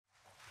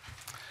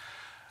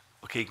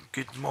Okay,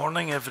 good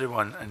morning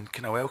everyone, and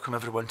can I welcome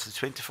everyone to the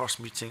 21st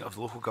meeting of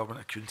the Local Government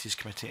Activities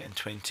Committee in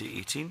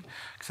 2018. Can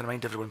I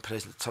remind everyone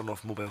present to turn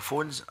off mobile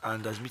phones,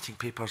 and as meeting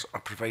papers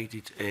are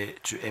provided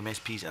to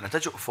MSPs in a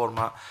digital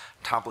format,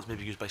 tablets may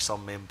be used by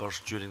some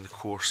members during the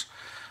course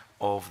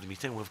of the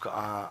meeting. We've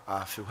got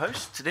a full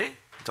house today.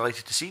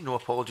 Delighted to see no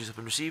apologies have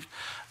been received,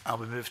 and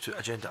we move to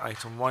agenda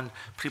item 1,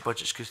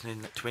 pre-budget scrutiny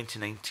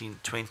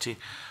 2019-20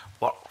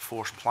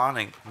 workforce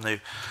planning. Now,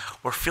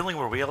 we're feeling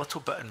our way a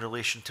little bit in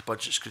relation to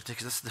budget scrutiny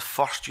because this is the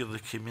first year the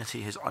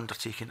committee has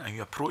undertaken a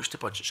new approach to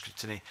budget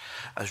scrutiny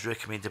as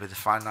recommended by the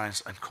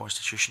Finance and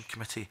Constitution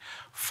Committee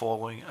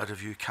following a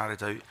review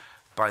carried out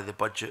by the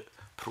Budget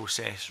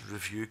Process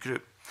Review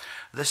Group.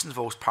 This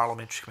involves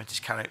parliamentary committees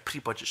carrying out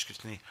pre-budget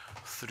scrutiny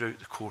throughout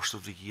the course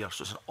of the year,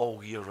 so it's an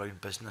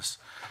all-year-round business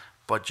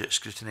budget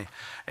scrutiny.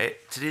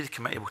 Today the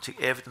committee will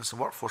take evidence on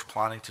workforce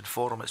planning to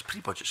inform its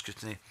pre-budget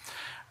scrutiny,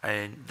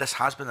 and this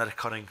has been a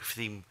recurring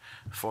theme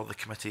for the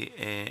committee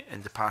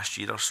in the past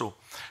year or so.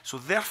 So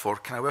therefore,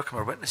 can I welcome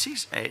our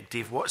witnesses,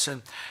 Dave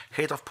Watson,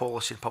 Head of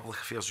Policy and Public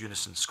Affairs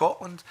UNISON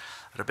Scotland,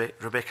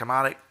 Rebecca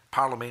Marek,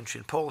 Parliamentary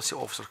and Policy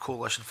Officer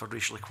Coalition for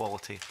Racial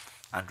Equality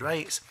and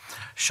Rights,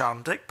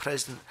 Sharon,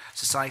 President,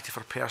 Society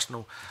for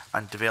Personnel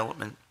and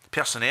Development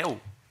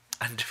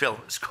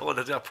Scotland,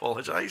 I do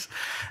apologise,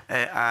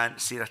 and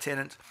Sara,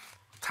 Tennant,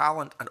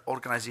 Talent and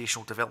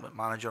Organisational Development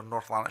Manager,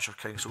 North Lanarkshire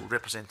Council,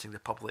 representing the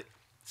Public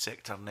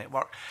Sector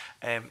Network.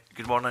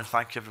 Good morning,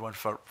 thank you everyone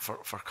for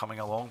coming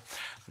along.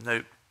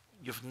 Now,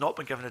 you've not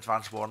been given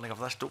advance warning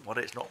of this, don't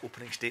worry, it's not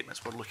opening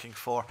statements we're looking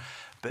for,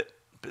 but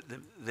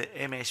the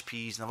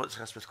MSPs, and I've looked at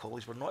this with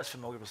colleagues, we're not as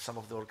familiar with some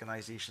of the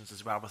organisations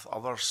as well with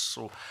others,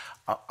 so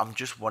I'm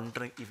just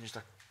wondering, even just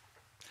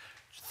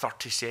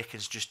 30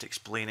 seconds just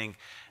explaining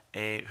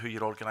who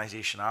your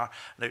organisation are.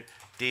 Now,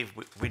 Dave,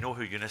 we know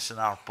who UNISON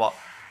are, but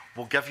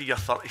we'll give you your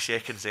 30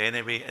 seconds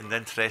anyway in the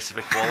interest of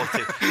equality.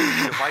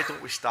 So why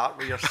don't we start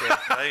with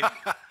yourself, right?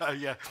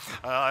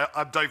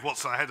 I'm Dave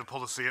Watson, Head of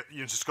Policy at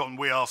UNISON Scotland.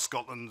 We are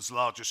Scotland's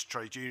largest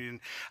trade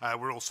union.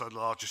 We're also the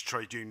largest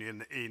trade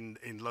union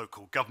in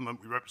local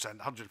government. We represent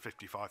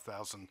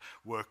 155,000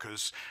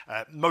 workers,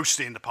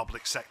 mostly in the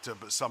public sector,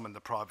 but some in the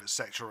private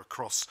sector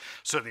across,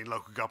 certainly in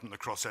local government,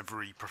 across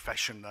every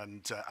profession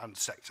and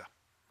sector.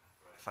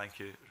 Thank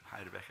you. Hi,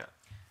 Rebecca.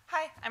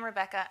 Hi, I'm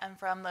Rebecca. I'm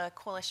from the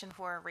Coalition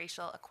for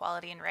Racial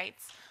Equality and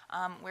Rights.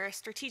 We're a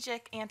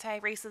strategic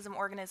anti-racism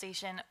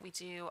organization. We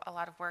do a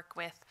lot of work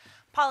with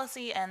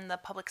policy and the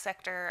public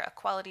sector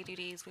equality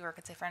duties. We work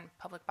with different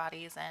public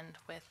bodies and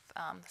with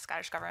the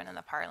Scottish Government and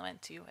the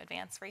Parliament to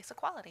advance race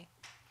equality.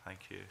 Thank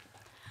you.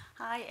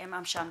 Hi,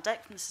 I'm Sharon from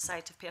the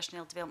Society of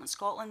Personnel Development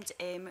Scotland.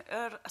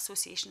 Our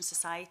association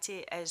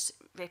society is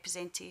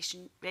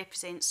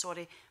represents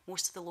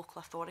most of the local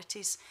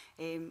authorities.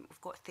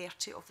 We've got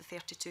 30 of the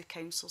 32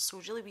 councils,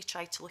 so really we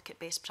try to look at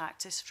best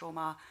practice from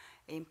a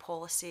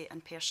policy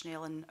and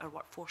personnel and our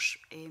workforce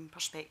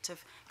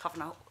perspective,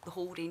 covering the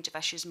whole range of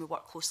issues, and we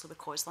work closely with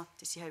COSLA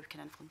to see how we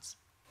can influence.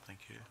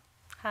 Thank you.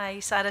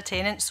 Hi, Sara,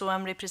 Tennant. So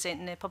I'm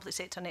representing the Public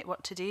Sector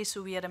Network today.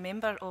 So we are a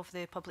member of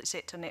the Public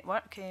Sector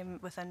Network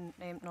within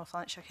North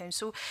Lanarkshire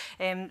Council.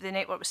 The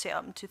network was set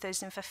up in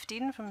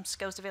 2015 from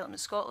Skills Development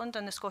Scotland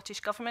and the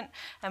Scottish Government,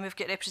 and we've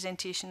got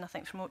representation, I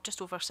think, from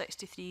just over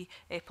 63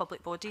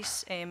 public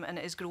bodies, and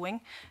it is growing,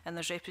 and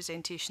there's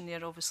representation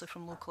there obviously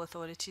from local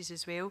authorities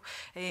as well.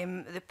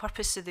 The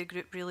purpose of the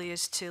group really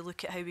is to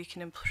look at how we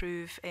can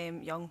improve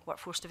young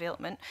workforce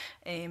development,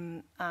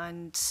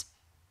 and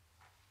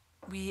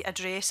we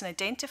address and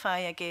identify,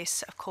 I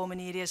guess, common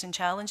areas and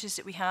challenges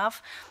that we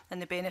have,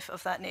 and the benefit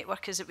of that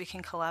network is that we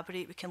can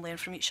collaborate, we can learn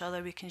from each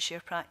other, we can share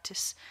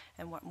practice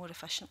and work more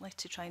efficiently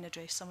to try and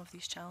address some of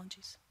these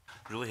challenges.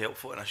 Really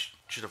helpful, and I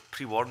should have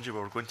pre-warned you we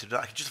were going to do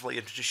that. I could just let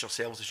you introduce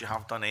yourselves as you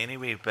have done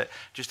anyway, but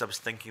just I was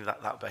thinking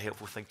that would be a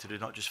helpful thing to do,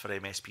 not just for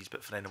MSPs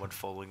but for anyone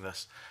following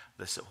this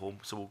at home.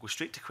 So we'll go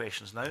straight to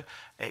questions now.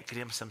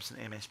 Graham Simpson,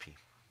 MSP.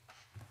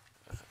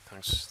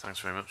 Thanks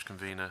very much,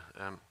 convener.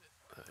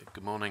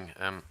 Good morning.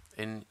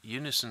 In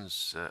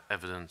UNISON's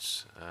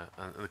evidence,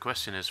 and the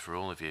question is for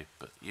all of you,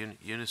 but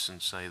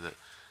UNISON say that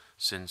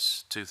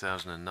since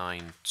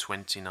 2009,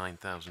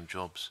 29,000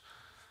 jobs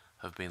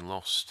have been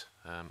lost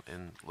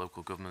in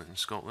local government in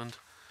Scotland.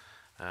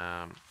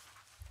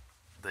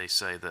 They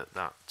say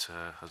that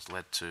has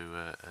led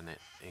to an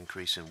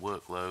increase in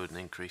workload, an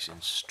increase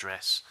in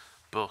stress,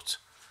 but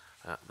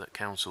that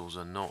councils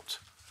are not,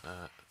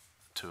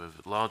 to a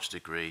large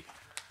degree,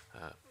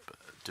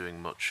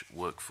 doing much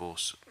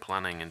workforce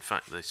planning. In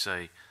fact, they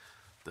say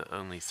that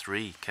only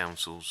 3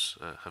 councils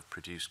have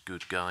produced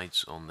good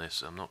guides on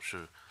this. I'm not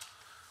sure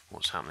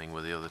what's happening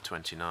with the other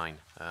 29.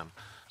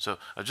 So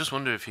I just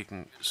wonder if you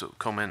can sort of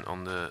comment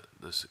on the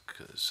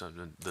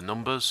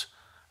numbers,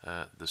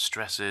 the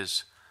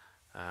stresses,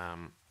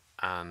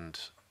 and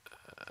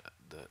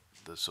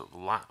the sort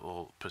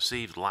of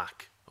perceived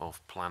lack of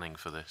planning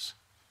for this.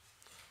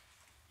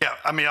 Yeah,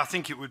 I mean, I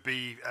think it would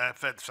be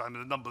fair to say, I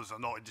mean, the numbers are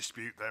not in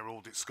dispute. They're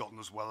Audit Scotland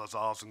as well as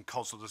ours and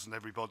COSLA's and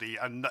everybody.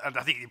 And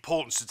I think the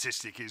important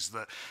statistic is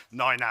that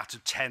 9 out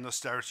of 10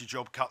 austerity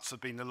job cuts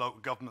have been the local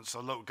government. So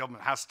local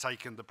government has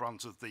taken the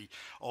brunt of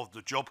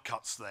the job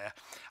cuts there.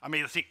 I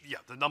mean, I think, yeah,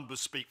 the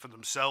numbers speak for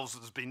themselves.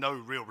 There's been no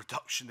real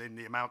reduction in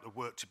the amount of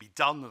work to be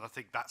done. And I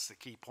think that's the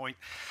key point.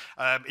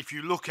 If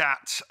you look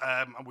at,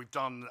 and we've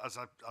done, as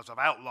I've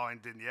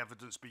outlined in the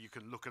evidence, but you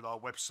can look at our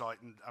website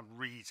and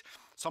read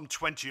some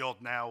 20 odd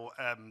now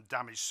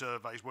damage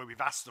surveys where we've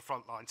asked the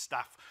frontline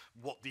staff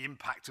what the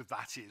impact of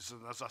that is.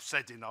 And as I've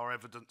said in our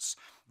evidence,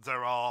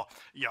 there are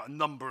a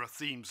number of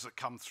themes that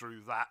come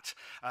through that.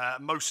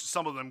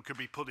 Some of them could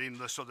be put in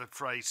the sort of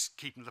phrase,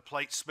 keeping the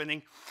plate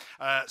spinning.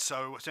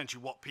 So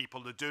essentially what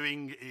people are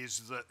doing is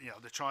that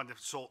they're trying to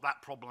sort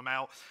that problem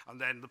out, and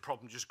then the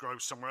problem just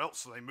grows somewhere else,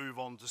 so they move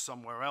on to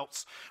somewhere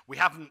else. We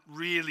haven't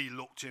really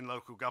looked in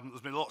local government.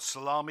 There's been a lot of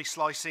salami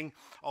slicing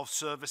of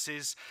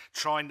services,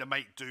 trying to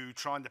make do,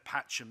 trying to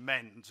patch and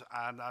mend,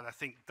 and I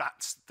think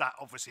that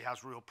obviously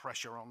has real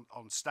pressure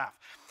on staff.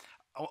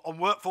 On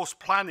workforce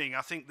planning,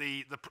 I think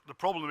the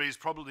problem is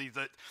probably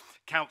that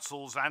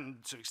councils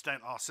and to an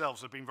extent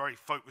ourselves have been very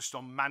focused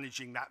on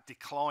managing that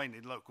decline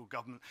in local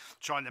government,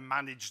 trying to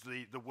manage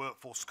the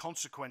workforce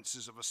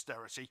consequences of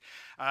austerity,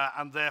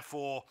 and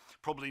therefore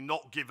probably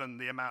not given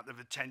the amount of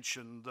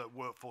attention that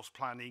workforce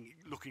planning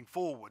looking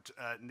forward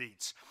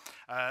needs.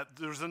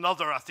 There's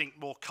another, I think,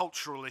 more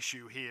cultural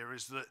issue here,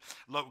 is that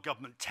local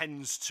government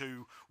tends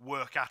to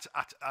work at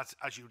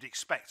as you would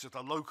expect, at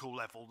a local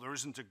level. There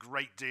isn't a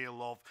great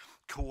deal of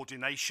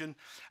coordination.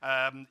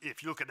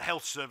 If you look at the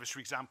health service, for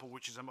example,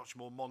 which is a much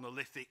more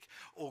monolithic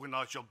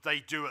organised job, they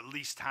do at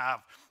least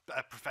have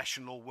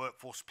professional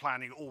workforce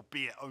planning,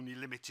 albeit only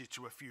limited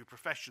to a few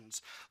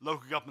professions.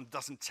 Local government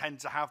doesn't tend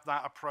to have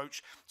that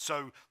approach.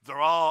 So there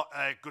are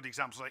good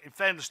examples. In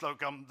fairness, local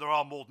government, there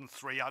are more than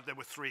 3. There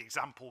were 3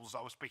 examples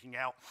I was picking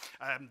out.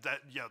 That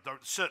there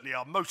certainly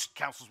are. Most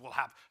councils will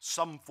have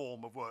some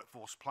form of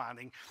workforce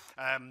planning,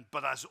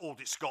 but as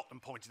Audit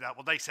Scotland pointed out,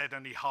 well, they said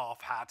only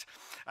half had.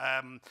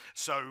 I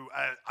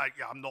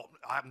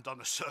haven't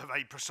done a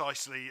survey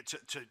precisely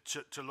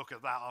to look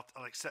at that.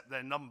 I'll accept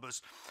their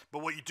numbers.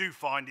 But what you do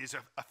find is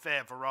a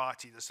fair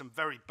variety. There's some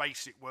very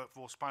basic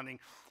workforce planning.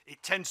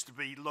 It tends to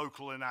be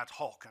local and ad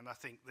hoc, and I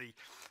think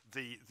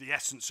the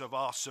essence of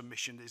our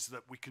submission is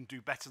that we can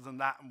do better than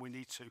that, and we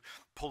need to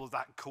pull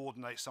that and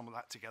coordinate some of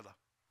that together.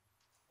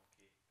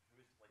 Okay,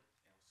 who would like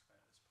else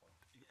at this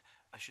point?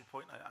 I should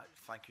point out,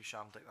 thank you,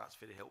 Sharon Dick, that's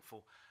very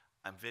helpful.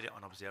 I'm very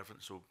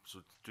unobservant, so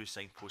do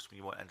signpost when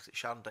you want. And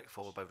Sharon Dick,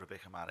 followed by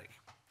Rebecca Marek.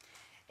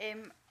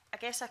 I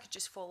guess I could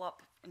just follow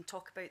up and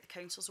talk about the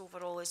councils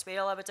overall as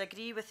well. I would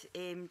agree with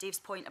Dave's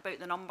point about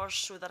the numbers,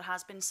 so there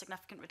has been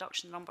significant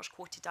reduction in the numbers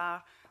quoted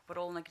are. We're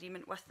all in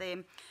agreement with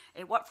them.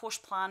 Workforce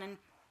planning,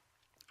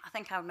 I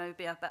think I'll now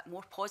be a bit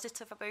more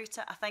positive about it.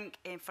 I think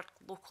for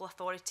local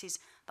authorities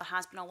there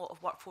has been a lot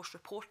of workforce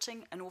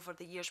reporting, and over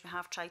the years we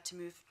have tried to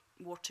move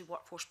more to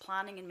workforce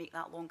planning and make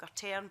that longer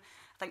term.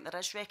 I think there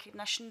is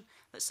recognition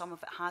that some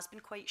of it has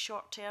been quite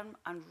short term,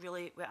 and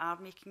really we are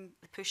making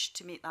the push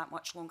to make that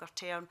much longer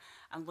term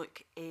and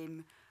look,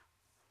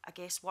 I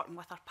guess, working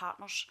with our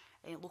partners,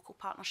 local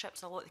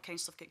partnerships. A lot of the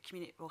council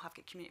will have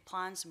got community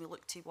plans, and we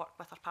look to work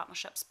with our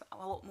partnerships a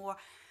lot more.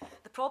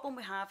 The problem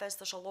we have is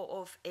there's a lot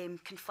of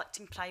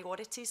conflicting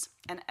priorities,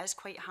 and it is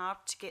quite hard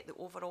to get the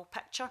overall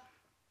picture,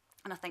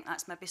 and I think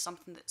that's maybe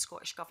something that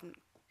Scottish Government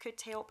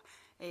could help.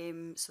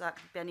 So that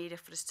would be an area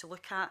for us to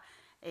look at.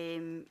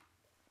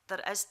 There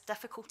is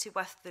difficulty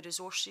with the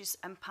resources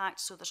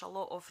impact, so there's a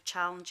lot of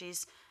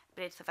challenges,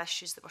 breadth of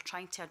issues that we're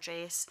trying to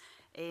address.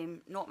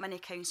 Not many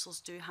councils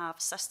do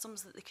have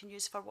systems that they can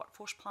use for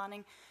workforce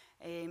planning.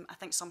 I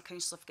think some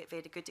councils have got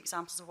very good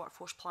examples of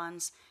workforce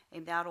plans.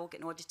 They are all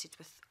getting audited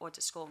with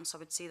Audit Scotland, so I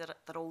would say that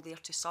they're all there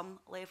to some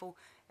level,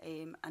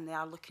 and they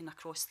are looking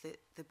across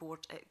the board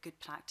at good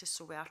practice,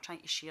 so we are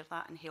trying to share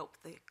that and help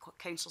the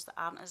councils that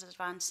aren't as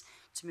advanced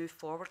to move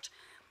forward.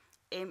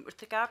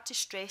 With regard to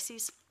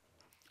stresses,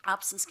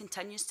 absence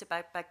continues to be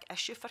a big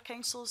issue for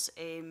councils,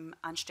 and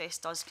stress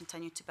does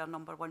continue to be our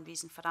 #1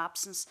 reason for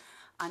absence,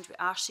 and we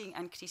are seeing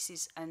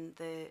increases in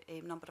the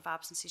number of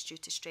absences due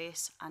to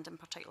stress, and in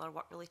particular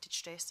work-related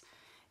stress.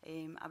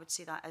 I would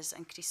say that is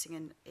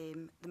increasing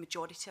in the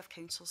majority of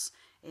councils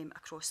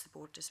across the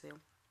board as well.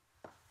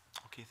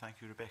 Okay,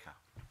 thank you, Rebecca.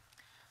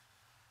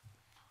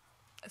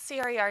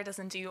 CRER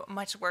doesn't do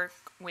much work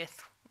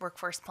with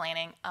workforce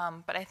planning,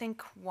 but I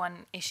think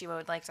one issue I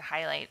would like to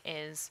highlight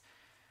is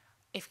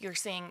if you're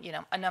seeing,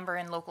 a number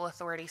in local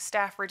authority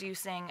staff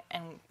reducing,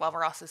 and while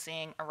we're also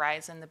seeing a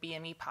rise in the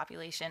BME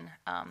population,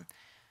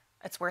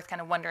 it's worth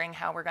kind of wondering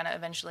how we're going to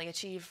eventually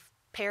achieve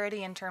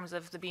parity in terms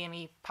of the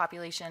BME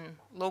population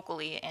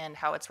locally and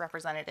how it's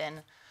represented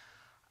in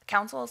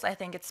councils. I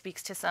think it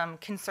speaks to some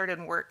concerted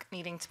work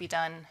needing to be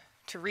done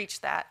to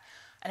reach that.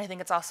 And I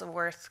think it's also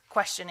worth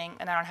questioning,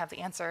 and I don't have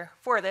the answer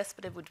for this,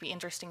 but it would be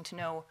interesting to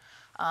know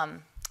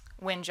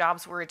when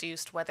jobs were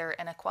reduced, whether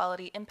an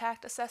equality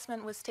impact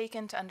assessment was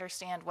taken to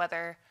understand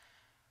whether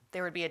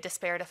there would be a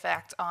disparate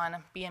effect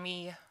on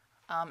BME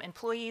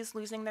employees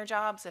losing their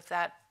jobs if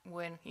that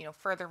would,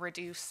 further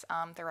reduce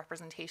their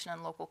representation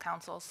in local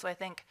councils. So I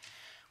think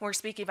when we're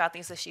speaking about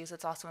these issues,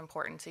 it's also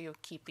important to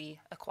keep the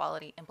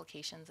equality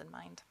implications in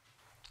mind.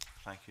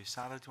 Thank you.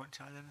 Sarah, do you want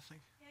to add anything?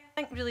 I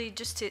think really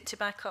just to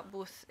back up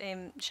both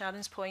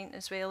Sharon's point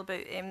as well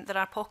about there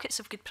are pockets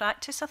of good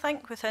practice, I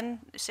think,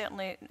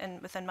 certainly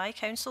within my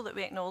council that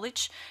we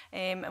acknowledge,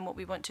 and what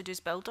we want to do is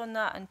build on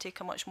that and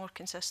take a much more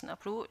consistent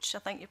approach. I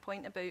think your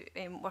point about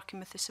working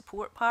with the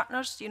support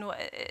partners,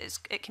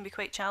 it can be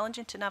quite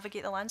challenging to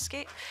navigate the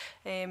landscape.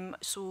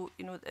 So,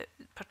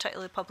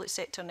 particularly the public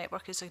sector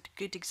network is a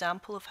good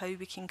example of how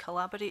we can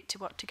collaborate to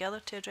work together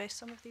to address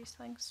some of these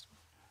things.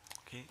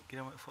 Okay, do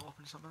you want to follow up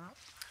on some of that?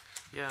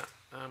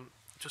 Yeah.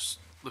 Just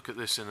look at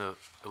this in a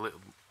little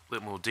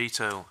more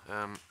detail.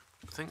 I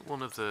think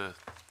one of the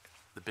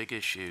big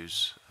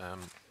issues,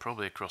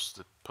 probably across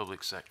the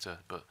public sector,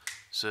 but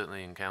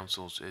certainly in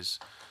councils, is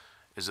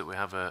that we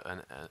have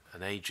an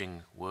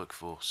ageing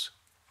workforce.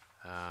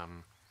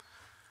 In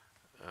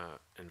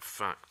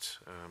fact,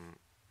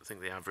 I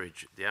think the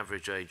average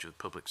age of the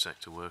public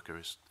sector worker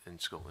in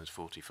Scotland is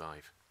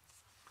 45,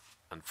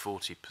 and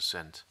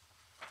 40%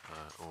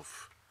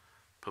 of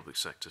public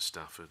sector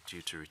staff are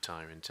due to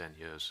retire in 10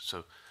 years.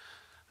 So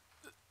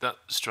that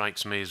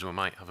strikes me as we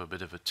might have a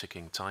bit of a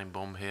ticking time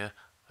bomb here.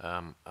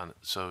 And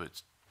so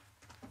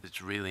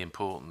it's really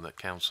important that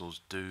councils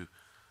do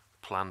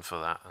plan for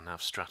that and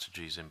have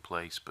strategies in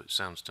place. But it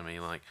sounds to me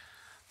like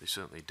they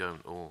certainly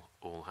don't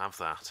all have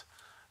that.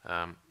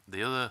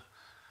 The other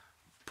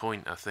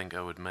point I think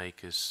I would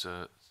make is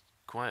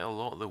quite a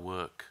lot of the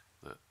work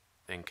that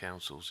in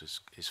councils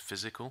is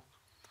physical.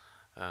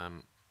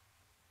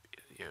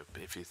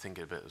 If you think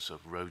of it as sort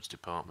of roads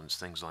departments,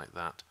 things like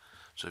that.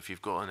 So if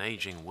you've got an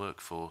ageing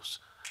workforce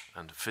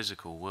and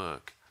physical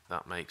work,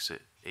 that makes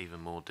it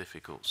even more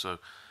difficult. So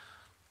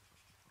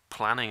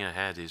planning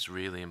ahead is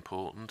really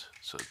important.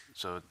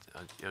 So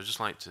I'd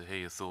just like to hear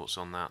your thoughts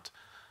on that.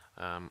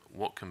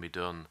 What can be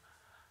done?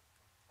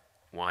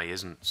 Why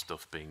isn't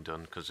stuff being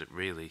done? Because it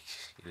really,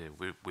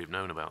 we've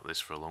known about this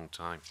for a long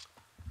time.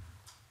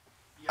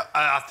 Yeah,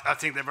 I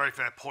think they're very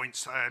fair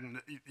points,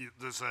 and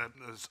there's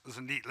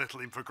a neat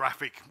little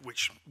infographic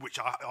which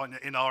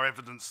in our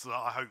evidence that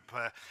I hope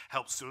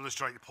helps to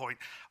illustrate the point.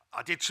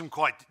 I did some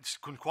quite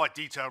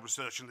detailed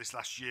research on this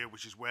last year,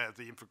 which is where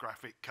the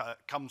infographic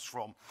comes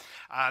from.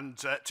 And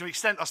to an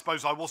extent, I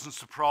suppose I wasn't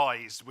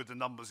surprised with the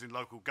numbers in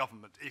local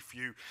government.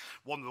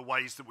 One of the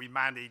ways that we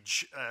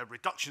manage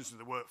reductions in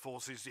the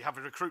workforce is you have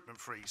a recruitment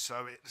freeze.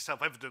 So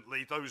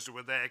self-evidently, those who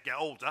are there get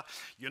older.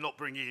 You're not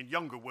bringing in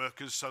younger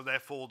workers, so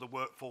therefore the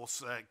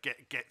workforce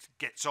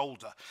gets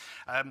older.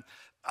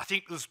 I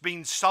think there's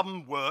been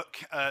some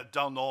work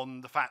done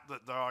on the fact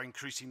that there are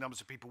increasing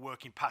numbers of people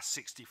working past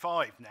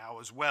 65 now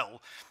as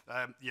well.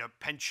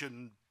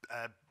 Pension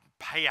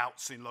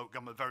payouts in local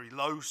government are very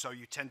low, so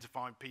you tend to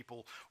find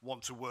people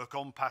want to work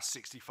on past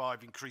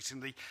 65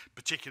 increasingly,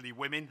 particularly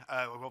women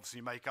who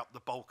obviously make up the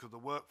bulk of the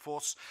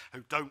workforce,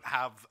 who don't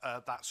have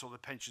that sort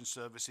of pension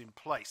service in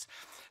place.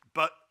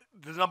 But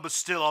the numbers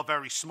still are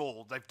very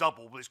small. They've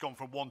doubled, but it's gone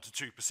from 1%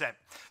 to 2%.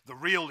 The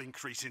real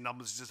increase in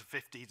numbers is a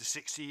 50 to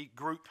 60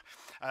 group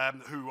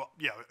who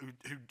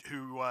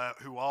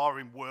are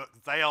in work.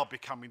 They are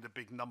becoming the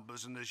big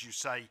numbers, and as you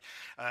say,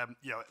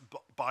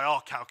 by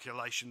our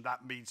calculation,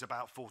 that means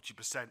about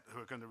 40%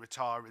 who are going to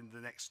retire in the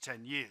next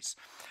 10 years.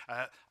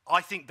 I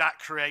think that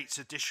creates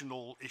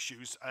additional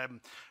issues.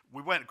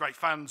 We weren't great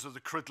fans of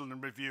the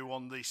Cridland review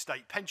on the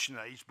state pension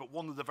age, but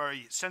one of the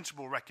very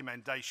sensible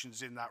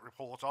recommendations in that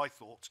report, I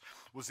thought,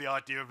 was the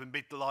idea of a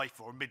midlife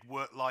or a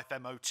mid-work life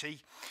MOT,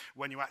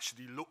 when you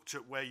actually looked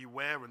at where you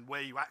were and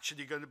where you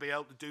actually going to be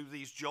able to do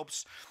these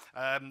jobs.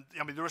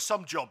 There are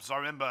some jobs, I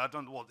remember, I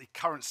don't know what the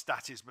current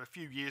stat is, but a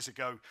few years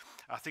ago,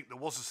 I think there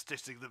was a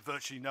statistic that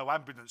virtually no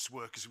ambulance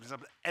workers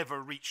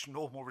ever reached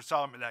normal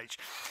retirement age.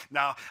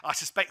 Now, I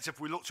suspect if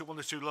we looked at one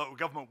or two local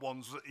government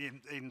ones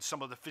in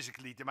some of the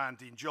physically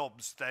demanding jobs,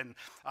 then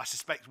I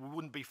suspect we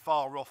wouldn't be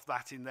far off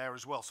that in there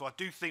as well. So I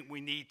do think we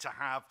need to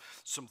have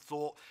some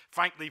thought.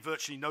 Frankly,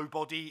 virtually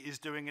nobody is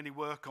doing any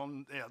work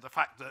on the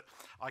fact that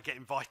I get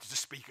invited to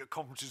speak at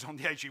conferences on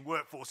the ageing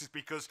workforce is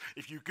because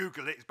if you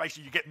Google it, it's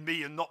basically you get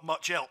me and not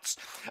much else.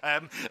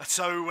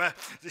 So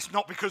it's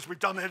not because we've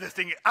done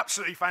anything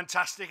absolutely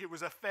fantastic. It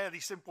was a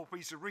fairly simple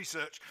piece of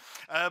research.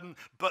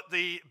 But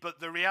the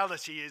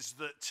reality is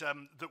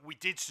that we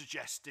did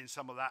suggest in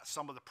some of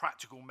the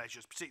practical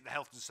measures, particularly the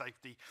health and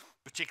safety,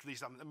 particularly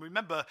some. And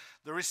remember,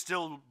 there is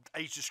still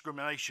age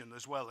discrimination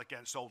as well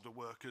against older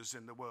workers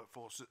in the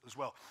workforce as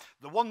well.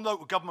 The one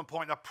local government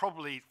point I'd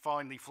probably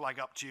finally flag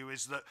up to you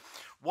is that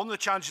one of the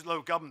challenges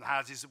local government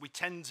has is that we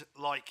tend,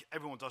 like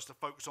everyone does, to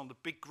focus on the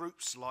big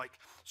groups like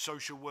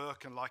social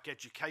work and like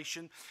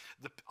education.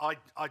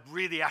 I'd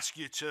really ask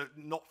you to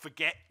not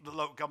forget that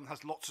local government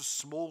has lots of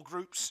small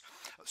groups,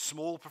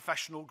 small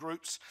professional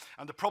groups,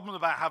 and the problem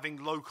about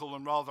having local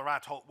and rather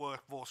ad hoc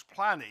workforce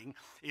planning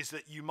is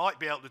that you might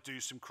be able to do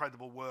some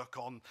credible work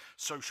on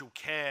social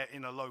care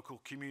in a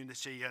local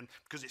community, and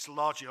because it's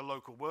largely a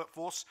local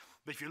workforce.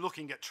 But if you're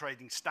looking at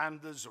trading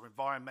standards or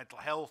environmental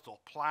health or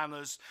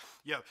planners,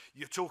 you know,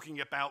 you're talking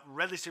about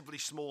relatively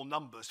small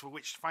numbers for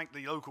which,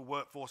 frankly, local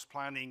workforce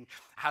planning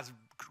has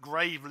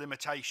grave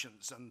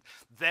limitations. And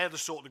they're the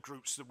sort of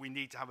groups that we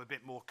need to have a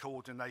bit more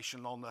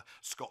coordination on a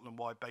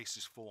Scotland-wide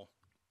basis for.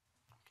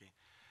 Okay.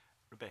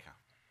 Rebecca.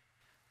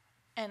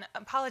 And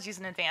apologies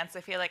in advance,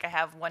 I feel like I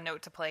have one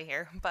note to play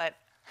here, but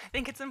I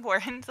think it's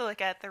important to look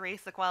at the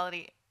race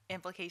equality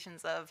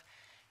implications of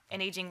an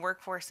aging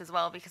workforce as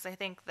well, because I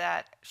think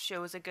that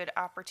shows a good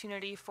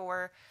opportunity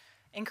for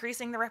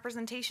increasing the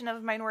representation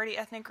of minority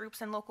ethnic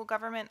groups in local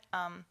government.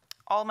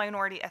 All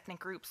minority ethnic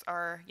groups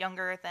are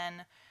younger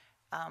than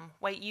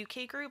white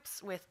UK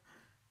groups, with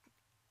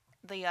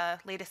the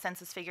latest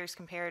census figures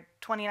compared.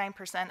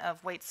 29%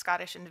 of white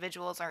Scottish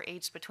individuals are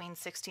aged between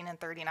 16 and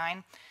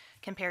 39,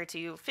 compared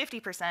to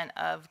 50%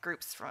 of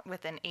groups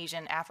within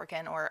Asian,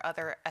 African, or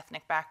other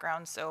ethnic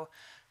backgrounds. So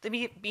the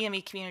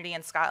BME community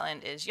in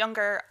Scotland is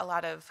younger. A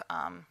lot of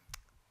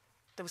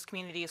those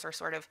communities are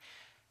sort of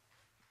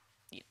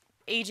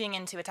aging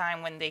into a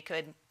time when they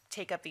could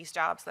take up these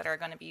jobs that are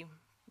going to be,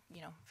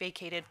 you know,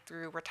 vacated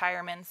through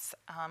retirements.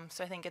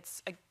 So I think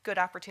it's a good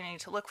opportunity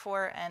to look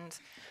for, and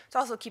to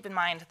also keep in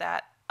mind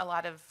that a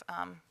lot of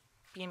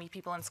BME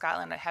people in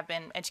Scotland have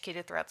been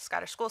educated throughout the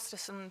Scottish school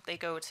system. They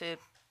go to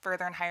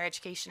further and higher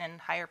education in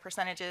higher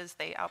percentages.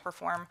 They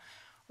outperform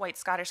white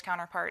Scottish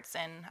counterparts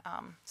in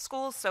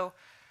schools. So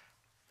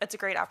it's a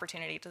great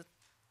opportunity to,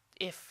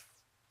 if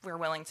we're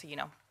willing to, you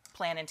know,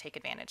 plan and take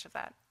advantage of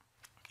that.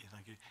 Okay,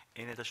 thank you.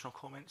 Any additional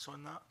comments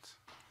on that?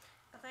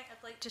 I think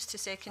I'd like just to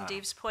second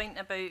Dave's point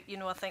about, you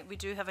know, I think we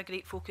do have a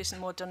great focus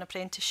on modern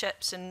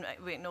apprenticeships, and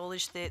we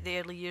acknowledge the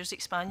early years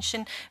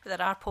expansion, but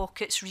there are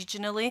pockets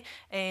regionally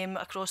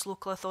across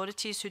local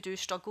authorities who do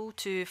struggle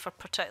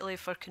particularly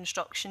for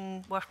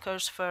construction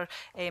workers, for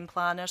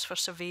planners, for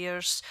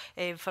surveyors,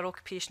 for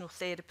occupational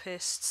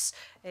therapists,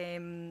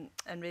 and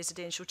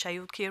residential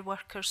childcare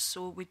workers.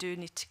 So we do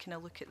need to kind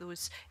of look at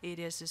those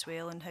areas as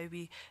well and how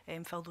we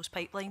fill those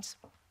pipelines.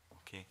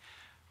 Okay.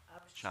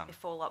 To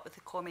follow up with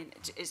the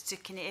comment, is to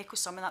kind of echo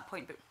some of that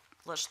point, but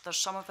there's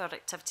some of our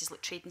activities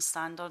like trading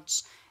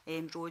standards,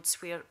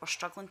 roads, where we're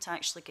struggling to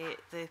actually get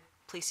the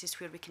places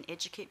where we can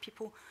educate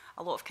people.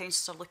 A lot of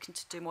councils are looking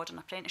to do modern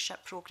apprenticeship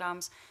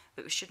programmes,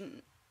 but we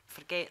shouldn't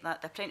forget that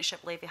the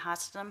apprenticeship levy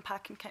has an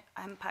impact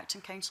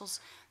on councils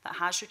that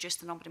has reduced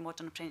the number of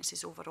modern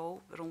apprentices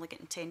overall. We're only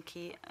getting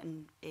 10k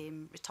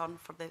in return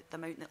for the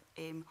amount that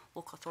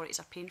local authorities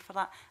are paying for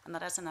that, and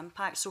there is an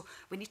impact. So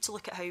we need to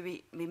look at how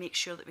we make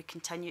sure that we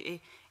continue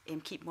to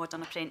keep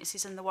modern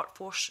apprentices in the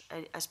workforce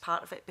as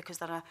part of it, because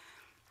they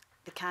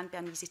can be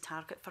an easy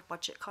target for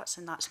budget cuts,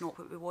 and that's not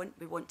what we want.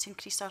 We want to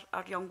increase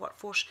our young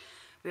workforce.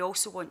 We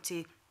also want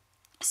to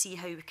see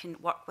how we can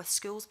work with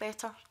schools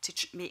better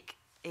to make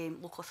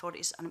local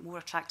authorities a more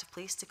attractive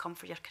place to come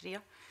for your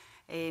career.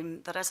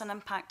 There is an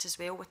impact as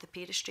well with the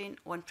pay restraint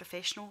on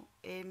professional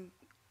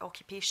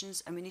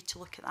occupations, and we need to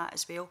look at that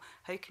as well.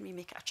 How can we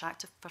make it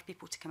attractive for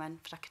people to come in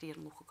for a career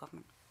in local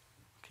government?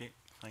 Okay,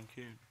 thank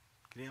you.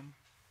 Graham?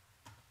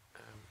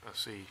 I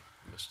see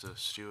Mr.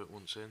 Stewart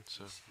wants in,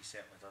 so... He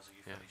certainly does. Are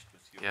you finished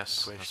with your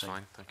yes, question? that's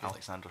fine, thank you.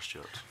 Alexander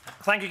Stewart.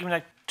 Thank you,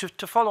 Commissioner.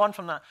 To follow on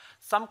from that,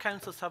 some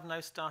councils have now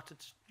started,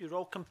 you're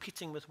all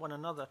competing with one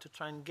another to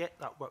try and get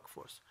that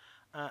workforce.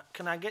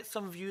 Can I get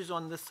some views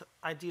on this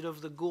idea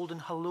of the golden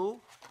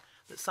hello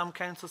that some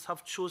councils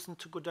have chosen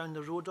to go down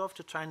the road of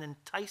to try and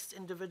entice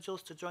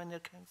individuals to join their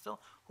council?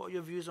 What are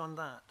your views on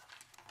that?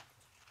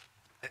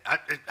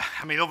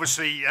 I mean,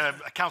 obviously,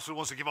 a council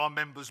wants to give our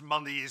members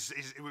money.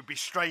 It would be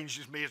strange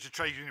if me as a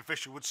trade union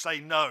official would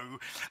say no.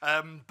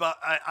 But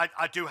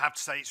I do have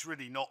to say it's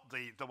really not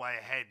the way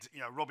ahead. You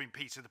know, robbing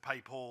Peter to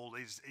pay Paul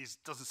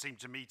doesn't seem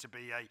to me to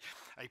be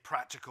a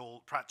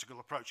practical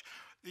approach.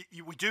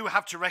 We do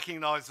have to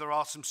recognise there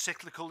are some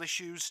cyclical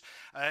issues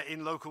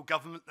in local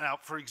government. Now,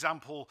 for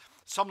example,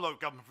 some local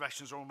government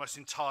professions are almost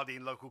entirely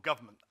in local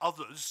government.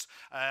 Others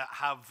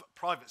have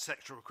private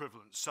sector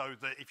equivalents, so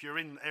that if you're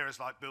in areas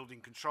like building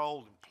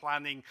control and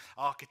planning,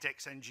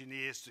 architects,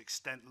 engineers, to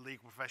extent the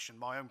legal profession,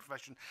 my own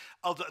profession,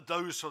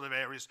 those sort of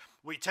areas,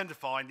 what you tend to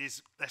find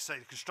is, let's say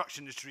the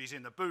construction industry is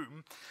in a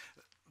boom,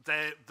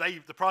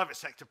 the private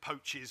sector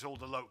poaches all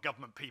the local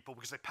government people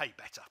because they pay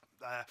better.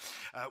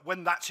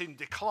 When that's in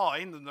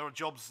decline and there are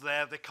jobs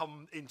there, they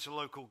come into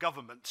local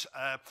government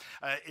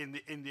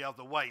in the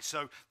other way.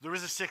 So there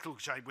is a cyclical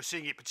change. We're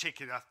seeing it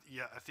particularly.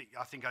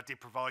 I think I did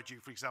provide you,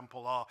 for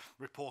example, our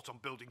report on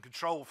building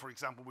control, for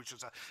example, which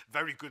was a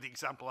very good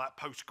example at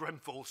post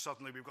Grenfell.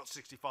 Suddenly we've got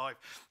 65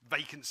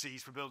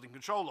 vacancies for building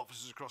control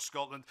officers across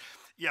Scotland.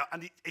 Yeah,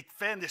 and in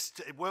fairness,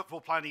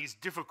 workforce planning is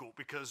difficult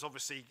because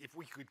obviously if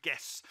we could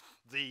guess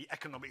the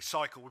economic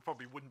cycle, we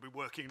probably wouldn't be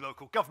working in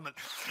local government.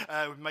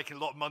 We're making a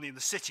lot of money in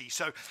the city.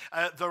 So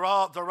there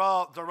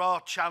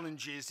are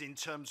challenges in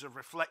terms of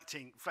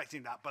reflecting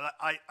that. But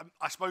I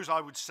suppose I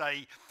would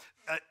say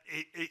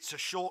it's a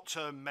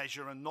short-term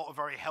measure and not a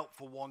very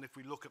helpful one if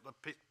we look at the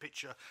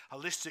picture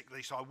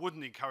holistically. So I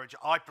wouldn't encourage it.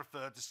 I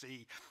prefer to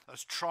see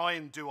us try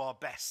and do our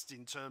best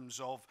in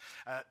terms of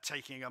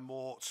taking a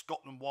more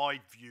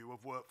Scotland-wide view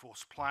of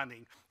workforce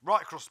planning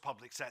right across the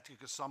public sector,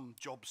 because some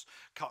jobs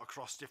cut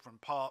across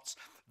different parts.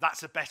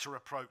 That's a better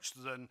approach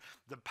than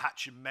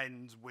patch and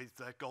mend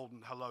with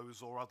golden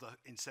hellos or other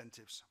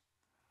incentives.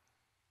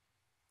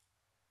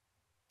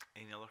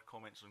 Any other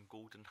comments on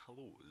golden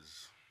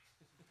hellos?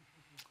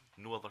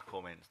 No other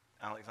comments.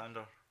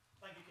 Alexander?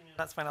 Thank you, Kenny.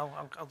 That's fine.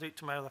 I'll do it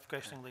to my other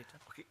questioning later.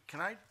 Okay,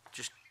 can I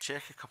just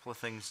check a couple of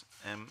things?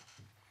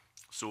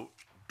 So,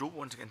 don't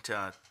want to get into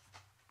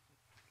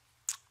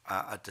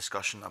a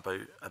discussion about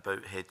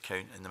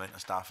headcount and the amount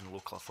of staff in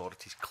local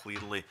authorities.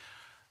 Clearly,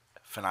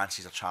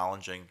 finances are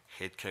challenging,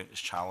 headcount is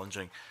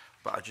challenging,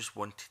 but I just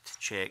wanted to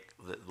check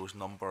that those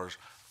numbers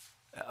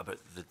about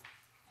the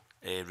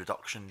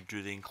reduction,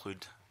 do they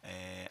include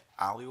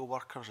ALIO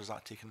workers? Is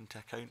that taken into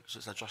account? So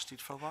it's adjusted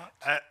for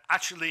that?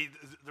 Actually,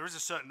 there is a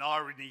certain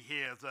irony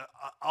here that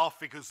our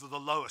figures are the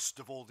lowest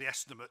of all the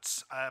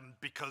estimates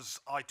because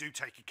I do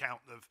take account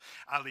of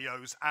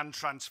ALIOs and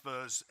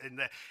transfers in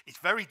there. It's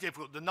very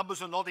difficult. The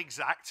numbers are not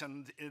exact,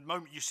 and in the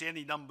moment you see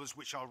any numbers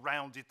which are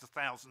rounded to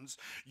thousands,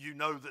 you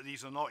know that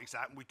these are not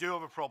exact. And we do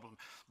have a problem.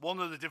 One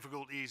of the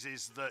difficulties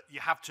is that you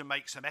have to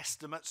make some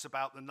estimates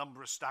about the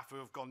number of staff who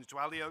have gone into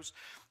ALIOs.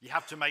 You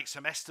have to make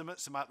some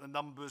estimates about the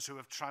numbers who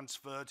have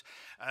transferred.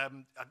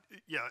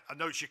 Yeah, I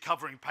noticed your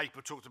covering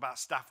paper talked about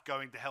staff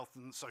going to health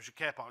and social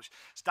care partners.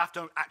 Staff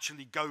don't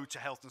actually go to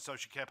health and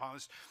social care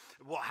partners.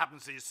 What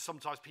happens is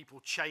sometimes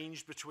people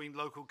change between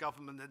local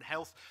government and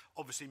health,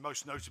 obviously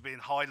most notably in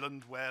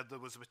Highland where there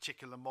was a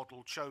particular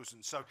model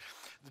chosen. So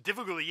the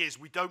difficulty is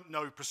we don't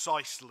know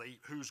precisely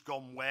who's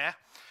gone where.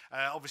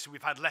 Obviously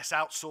we've had less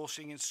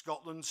outsourcing in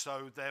Scotland,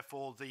 so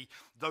therefore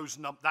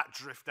that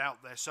drift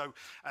out there. So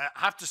I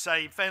have to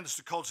say, in fairness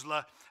to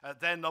Consular,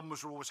 their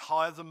numbers are always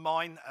higher than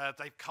mine.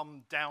 They've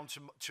come down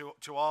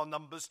to our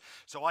numbers.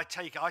 So I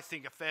think,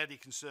 a fairly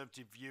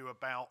conservative view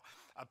about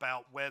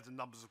where the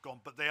numbers have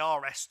gone, but they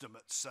are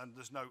estimates, and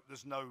there's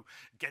no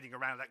getting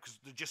around that because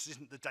there just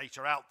isn't the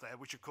data out there,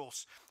 which of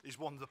course is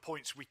one of the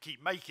points we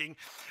keep making.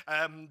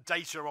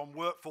 Data on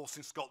workforce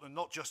in Scotland,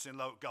 not just in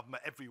local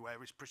government,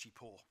 everywhere, is pretty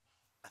poor.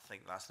 I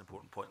think that's an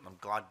important point, and I'm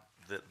glad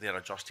that they're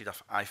adjusted.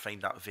 I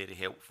find that very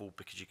helpful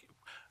because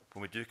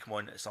when we do come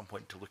on at some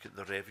point to look at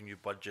the revenue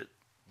budget,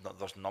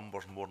 there's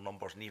numbers, more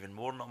numbers, and even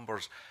more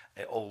numbers,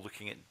 all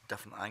looking at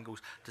different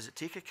angles. Does it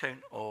take account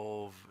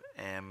of,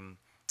 I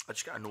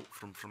just got a note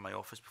from my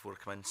office before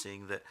I come in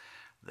saying that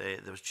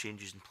there was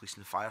changes in police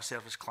and fire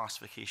service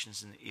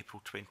classifications in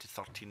April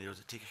 2013. Does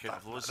it take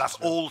account of those? That's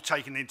all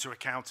taken into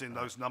account in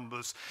those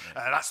numbers.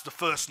 That's the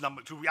first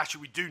number.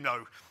 We do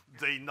know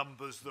the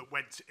numbers that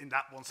went in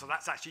that one, so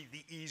that's actually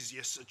the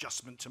easiest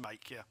adjustment to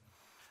make, yeah.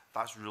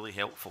 That's really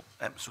helpful.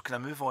 So can I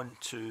move on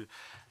to,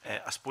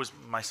 I suppose,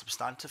 my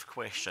substantive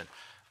question?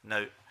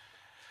 Now,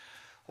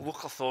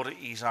 local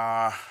authorities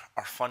are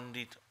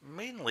funded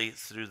mainly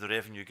through the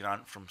revenue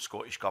grant from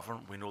Scottish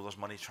Government. We know there's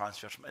money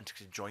transferred from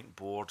integrated joint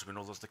boards. We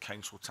know there's the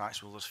council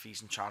tax. We know there's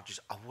fees and charges.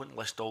 I wouldn't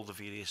list all the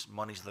various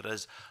monies there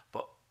is,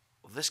 but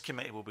this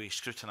committee will be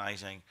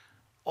scrutinising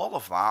all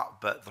of that,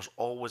 but there's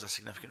always a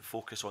significant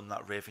focus on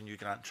that revenue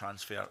grant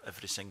transfer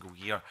every single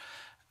year.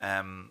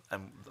 And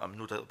I'm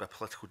no doubt there'll be a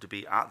political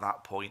debate at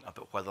that point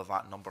about whether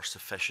that number is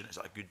sufficient. Is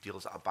it a good deal?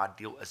 Is it a bad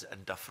deal? Is it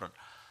indifferent?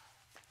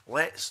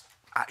 Let's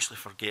actually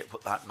forget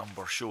what that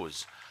number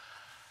shows.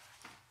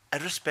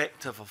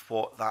 Irrespective of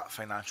what that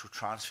financial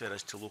transfer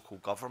is to local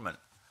government,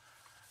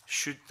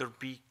 should there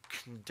be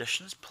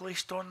conditions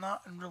placed on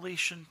that in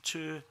relation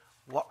to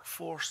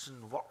workforce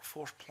and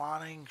workforce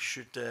planning?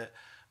 Should it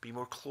be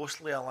more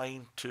closely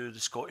aligned to the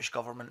Scottish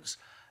Government's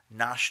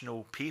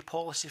national pay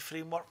policy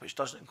framework, which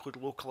doesn't include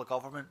local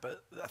government,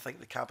 but I think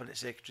the Cabinet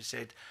Secretary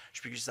said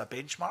should be used as a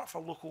benchmark for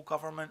local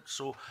government?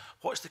 So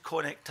what's the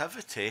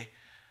connectivity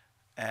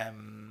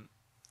in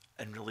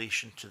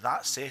relation to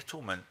that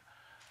settlement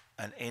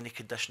and any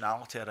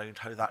conditionality around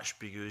how that should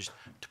be used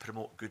to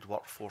promote good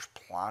workforce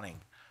planning?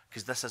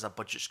 Because this is a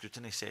budget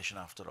scrutiny session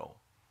after all.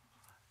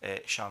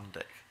 Sharon.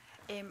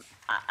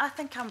 I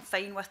think I'm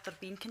fine with there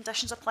being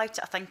conditions applied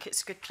to it. I think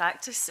it's good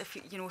practice if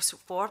you know, so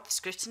for the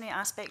scrutiny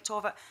aspect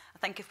of it. I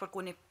think if we're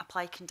going to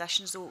apply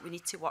conditions though, we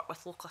need to work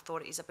with local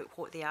authorities about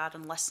what they are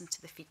and listen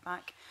to the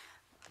feedback,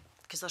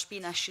 because there's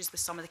been issues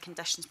with some of the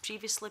conditions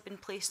previously been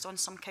placed on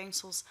some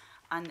councils,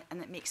 and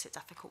it makes it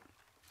difficult.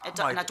 And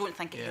I don't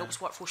think it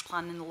helps workforce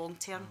planning in the long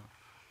term.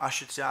 I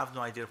should say I have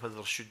no idea whether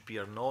there should be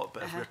or not,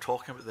 but if we're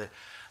talking about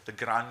the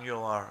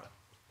granular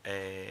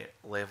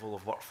level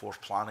of workforce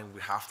planning,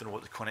 we have to know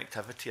what the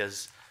connectivity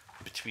is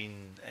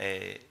between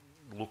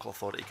local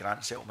authority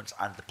grant settlements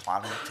and the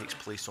planning that takes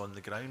place on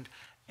the ground.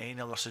 Any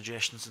other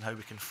suggestions on how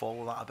we can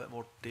follow that a bit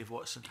more, Dave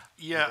Watson?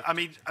 Yeah, I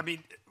mean,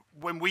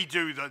 when we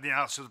do the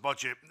analysis of the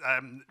budget,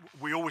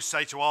 we always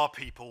say to our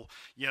people,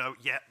 you know,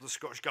 yeah, the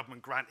Scottish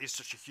Government grant is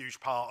such a huge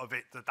part of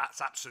it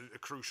that's absolutely a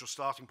crucial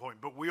starting point.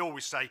 But we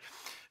always say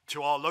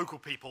to our local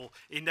people,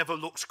 it never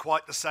looks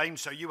quite the same.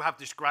 So you have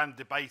this grand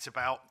debate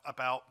about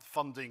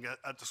funding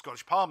at the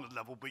Scottish Parliament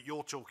level, but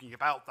you're talking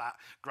about that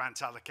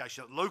grant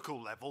allocation at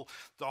local level,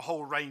 the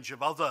whole range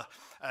of other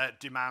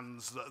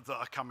demands that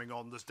are coming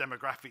on. There's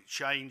demographic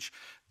change.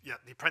 Yeah,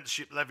 the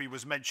apprenticeship levy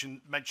was mentioned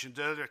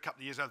earlier a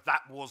couple of years ago.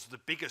 That was the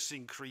biggest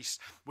increase,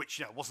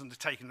 which wasn't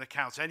taken into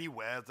account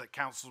anywhere, that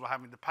councils were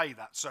having to pay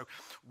that. So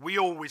we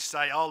always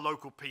say our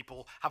local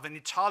people have an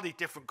entirely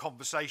different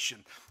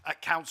conversation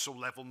at council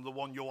level than the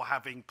one you're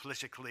having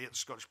politically at the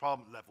Scottish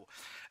Parliament level.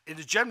 In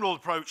the general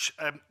approach,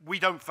 we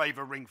don't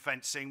favour ring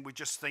fencing. We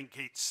just think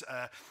it's,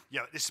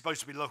 this is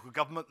supposed to be local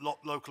government, not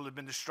local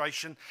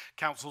administration.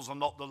 Councils are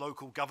not the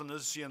local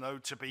governors,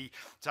 to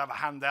have a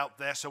hand out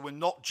there. So we're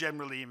not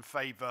generally in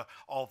favour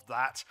of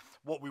that.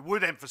 What we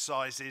would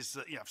emphasise is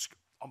that,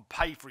 on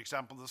pay, for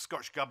example, the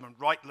Scottish Government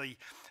rightly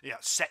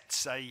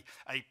sets a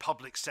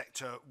public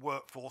sector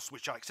workforce,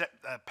 which I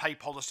accept, pay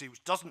policy,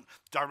 which doesn't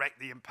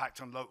directly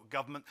impact on local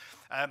government.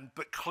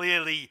 But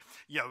clearly,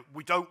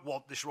 we don't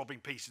want this robbing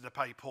Peter to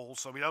pay Paul,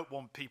 so we don't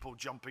want people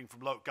jumping from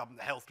local government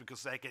to health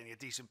because they're getting a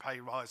decent pay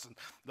rise and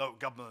local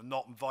government are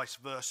not, and vice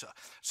versa.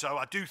 So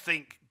I do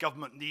think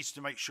government needs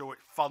to make sure it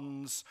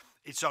funds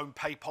its own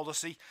pay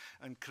policy,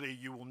 and clearly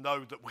you will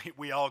know that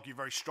we argue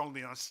very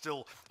strongly, and I'm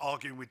still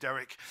arguing with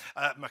Derek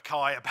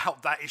Mackay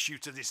about that issue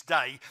to this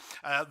day,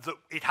 that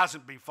it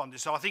hasn't been funded.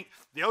 So I think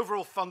the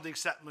overall funding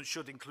settlement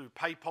should include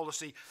pay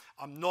policy.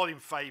 I'm not in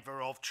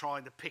favour of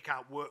trying to pick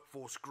out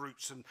workforce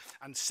groups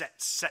and set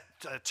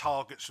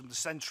targets from the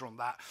centre on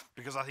that,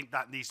 because I think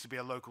that needs to be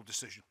a local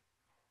decision.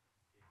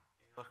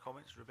 Any other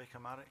comments, Rebecca,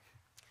 Marek?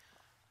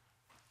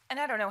 And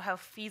I don't know how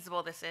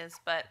feasible this is,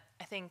 but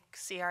I think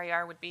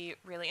CRER would be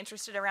really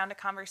interested around a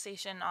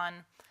conversation on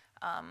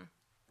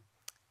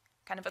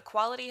kind of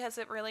equality as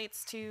it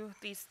relates to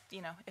these,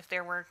 if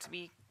there were to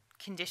be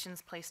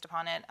conditions placed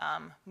upon it,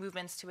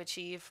 movements to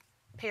achieve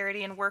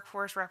parity in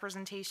workforce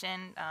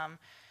representation,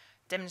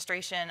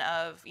 demonstration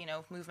of,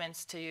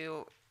 movements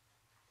to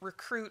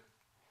recruit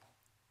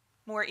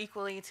more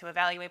equally, to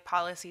evaluate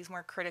policies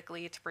more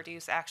critically, to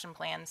produce action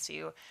plans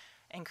to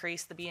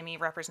increase the BME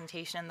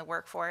representation in the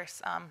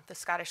workforce. The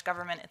Scottish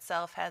Government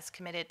itself has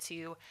committed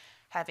to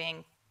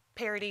having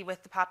parity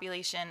with the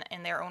population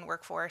in their own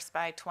workforce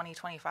by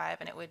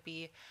 2025, and it would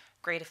be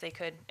great if they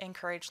could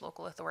encourage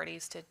local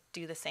authorities to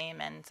do the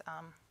same and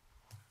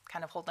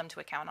kind of hold them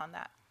to account on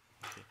that.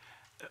 Okay.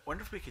 I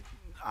wonder if we could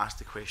ask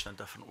the question a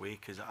different way,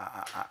 because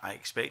I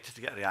expected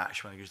to get a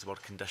reaction when I used the word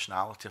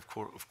conditionality. Of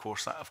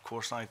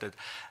course I did.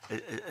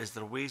 Is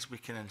there ways we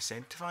can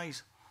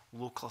incentivise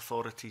local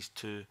authorities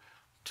to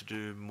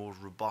do more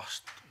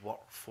robust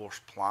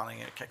workforce planning?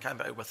 It can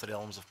be out with the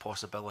realms of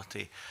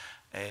possibility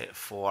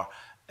for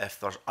if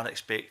there's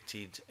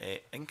unexpected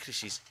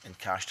increases in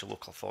cash to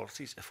local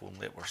authorities, if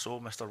only it were so,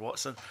 Mr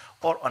Watson,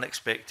 or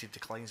unexpected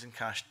declines in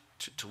cash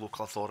to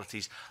local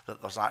authorities,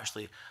 that there's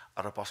actually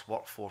a robust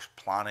workforce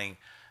planning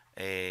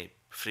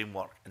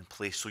framework in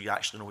place, so you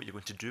actually know what you're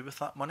going to do with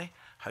that money,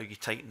 how you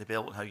tighten the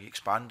belt and how you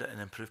expand it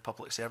and improve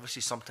public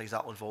services. Sometimes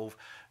that will involve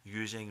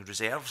using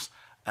reserves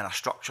in a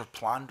structured,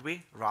 planned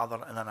way rather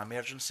than in an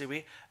emergency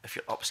way if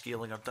you're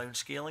upscaling or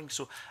downscaling.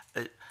 So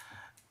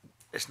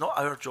it's not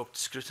our job to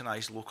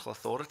scrutinise local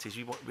authorities.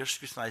 We're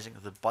scrutinising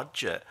the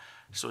budget.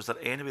 So is there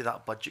any way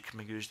that budget can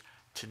be used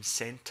to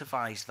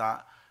incentivise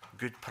that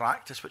good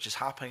practice, which is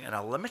happening in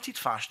a limited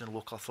fashion in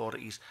local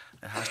authorities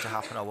and has to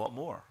happen a lot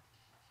more?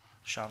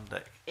 Sharon.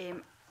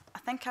 I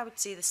think I would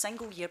say the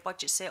single year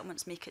budget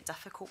settlements make it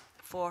difficult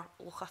for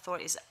local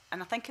authorities,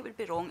 and I think it would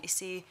be wrong to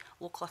say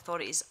local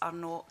authorities are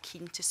not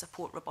keen to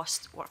support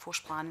robust workforce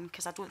planning,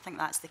 because I don't think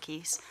that's the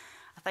case.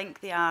 I think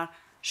they are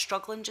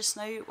struggling just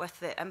now with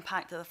the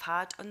impact that they've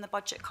had on the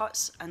budget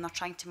cuts, and they're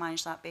trying to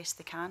manage that best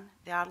they can.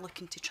 They are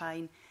looking to try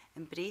and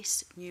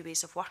embrace new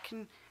ways of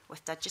working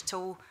with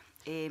digital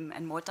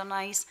and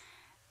modernise.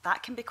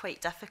 That can be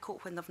quite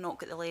difficult when they've not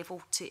got the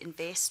level to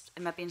invest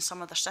in maybe in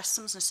some of their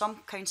systems. And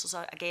some councils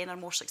are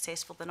more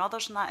successful than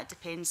others in that. It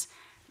depends,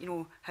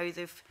 how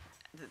the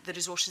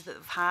resources that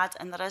they've had,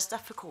 and there is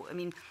difficult. I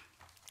mean,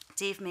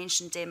 Dave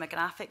mentioned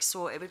demographics,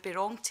 so it would be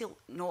wrong to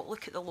not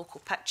look at the local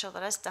picture.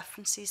 There is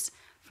differences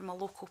from a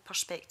local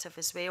perspective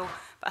as well.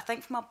 But I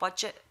think from a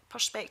budget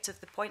perspective,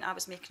 the point I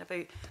was making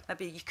about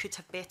maybe you could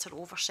have better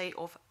oversight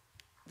of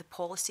the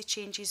policy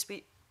changes.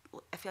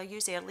 If I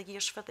use early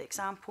years for the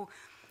example,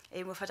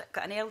 we've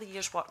got an early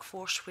years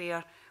workforce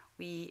where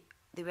they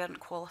weren't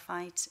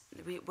qualified.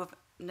 We've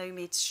now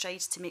made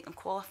strides to make them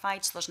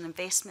qualified, so there's an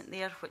investment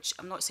there, which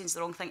I'm not saying is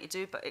the wrong thing to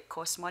do, but it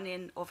costs money,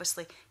 and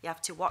obviously you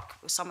have to work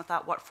with some of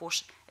that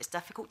workforce. It's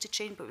difficult to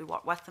train, but we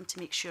work with them to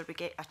make sure we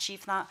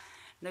achieve that.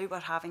 Now we're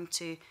having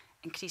to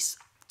increase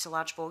to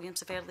large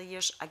volumes of early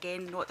years.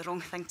 Again, not the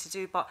wrong thing to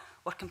do, but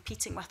we're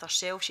competing with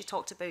ourselves. You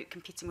talked about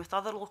competing with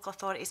other local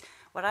authorities.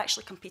 We're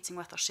actually competing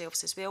with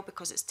ourselves as well,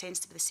 because it tends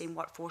to be the same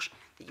workforce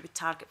that you would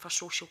target for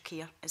social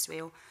care as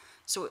well.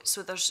 So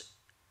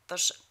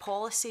there's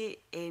policy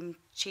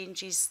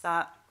changes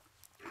that,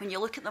 when you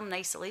look at them in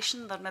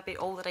isolation, they're maybe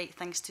all the right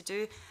things to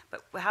do,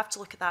 but we have to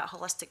look at that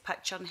holistic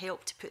picture and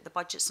help to put the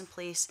budgets in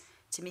place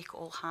to make it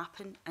all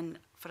happen, and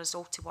for us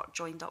all to work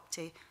joined up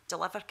to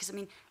deliver. Because, I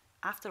mean,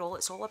 after all,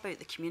 it's all about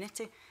the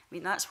community. I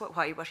mean, that's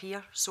why we're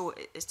here. So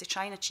it's to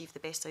try and achieve the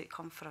best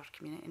outcome for our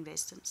community and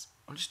residents.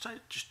 I'm just trying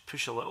to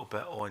push a little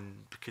bit on,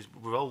 because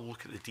we will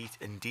look at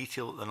in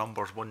detail at the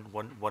numbers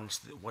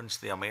once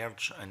they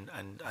emerge, and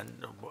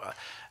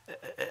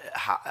it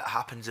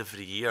happens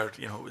every year.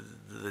 You know,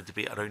 the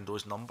debate around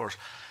those numbers.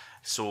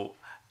 So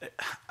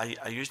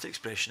I used the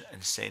expression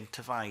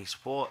incentivise.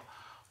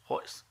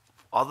 What's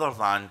other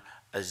than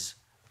as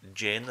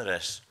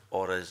generous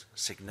or as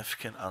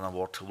significant an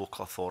award to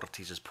local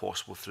authorities as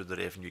possible through the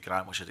revenue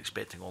grant, which I'm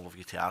expecting all of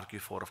you to argue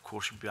for. Of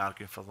course, you'll be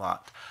arguing for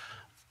that.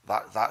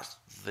 That's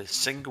the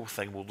single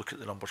thing. We'll look at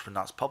the numbers when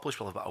that's published.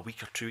 We'll have about a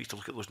week or 2 weeks to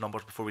look at those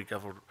numbers before we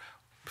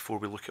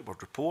look at our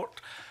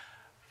report.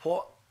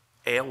 What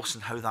else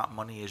and how that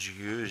money is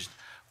used,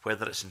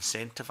 whether it's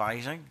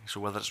incentivising, so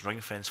whether it's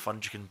ring fence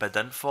funds you can bid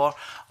in for,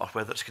 or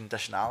whether it's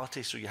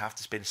conditionality, so you have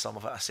to spend some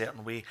of it a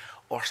certain way,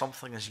 or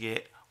something as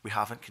yet we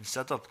haven't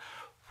considered.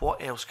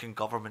 What else can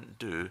government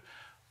do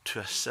to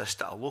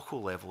assist at a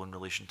local level in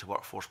relation to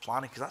workforce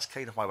planning? Because that's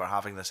kind of why we're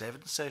having this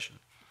evidence session.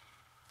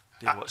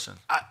 Dave Watson.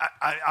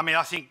 I mean,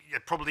 I think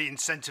probably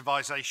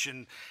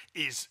incentivisation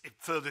is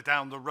further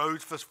down the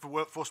road for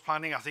workforce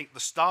planning. I think the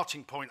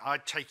starting point,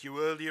 I'd take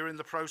you earlier in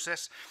the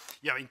process.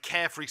 You know, in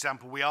care, for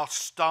example, we are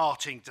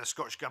starting, the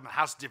Scottish Government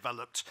has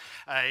developed,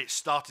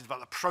 started to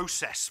develop a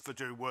process for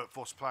doing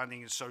workforce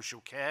planning in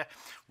social care.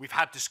 We've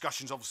had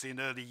discussions, obviously,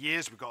 in early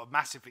years. We've got a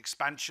massive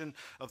expansion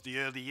of the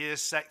early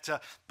years sector,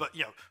 but,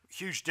 you know,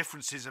 huge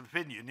differences of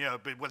opinion. You know,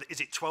 but whether,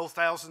 is it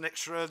 12,000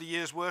 extra early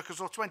years workers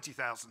or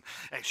 20,000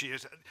 extra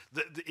years?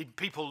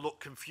 People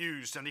look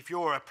confused, and if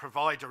you're a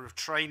provider of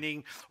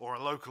training or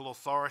a local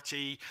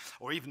authority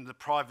or even the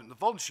private and the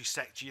voluntary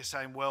sector, you're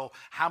saying, well,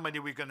 how many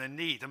are we going to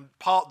need? And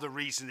part of the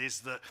reason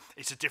is that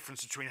it's a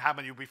difference between how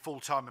many will be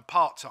full-time and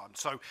part-time.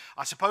 So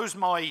I suppose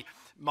my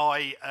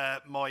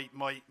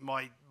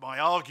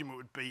argument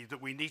would be that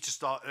we need to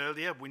start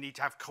earlier. We need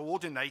to have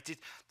coordinated.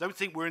 Don't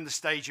think we're in the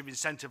stage of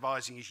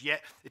incentivising as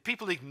yet. If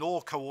people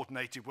ignore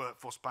coordinated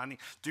workforce planning,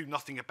 do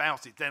nothing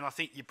about it, then I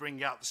think you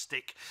bring out the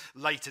stick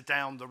later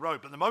down the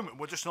road. But at the moment,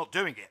 we're just not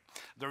doing it.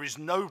 There is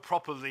no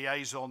proper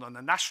liaison on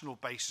a national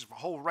basis for a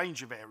whole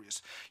range of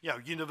areas. You know,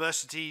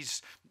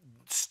 universities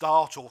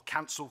start or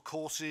cancel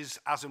courses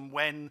as and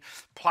when.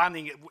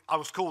 Planning, I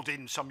was called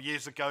in some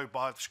years ago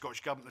by the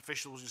Scottish Government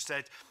officials who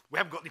said, we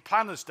haven't got any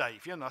planners,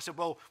 Dave. You know, I said,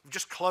 well, we've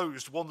just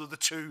closed one of the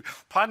 2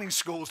 planning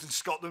schools in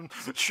Scotland.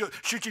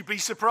 Should you be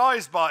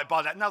surprised by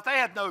that? Now, they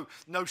had no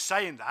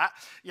say in that.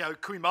 You know,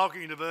 Queen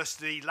Margaret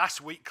University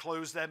last week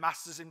closed their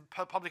Masters in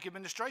Public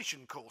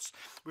Administration course.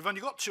 We've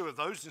only got 2 of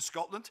those in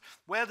Scotland.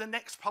 Where are the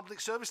next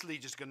public service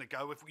leaders going to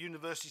go if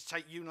universities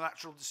take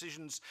unilateral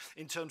decisions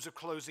in terms of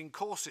closing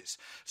courses?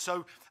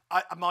 So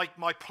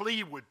my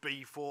plea would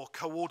be for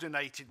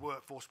coordinated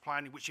workforce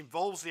planning, which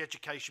involves the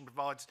education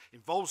providers,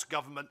 involves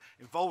government,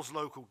 involves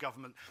local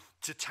government,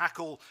 to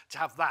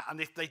have that.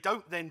 And if they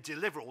don't then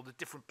deliver, or the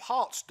different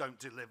parts don't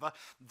deliver,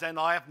 then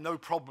I have no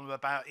problem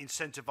about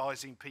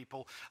incentivising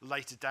people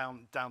later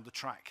down the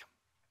track.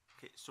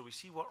 Okay, so we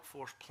see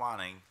workforce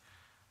planning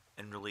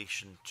in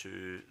relation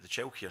to the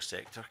childcare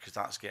sector, because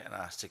that's getting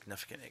a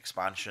significant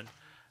expansion.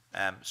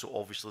 So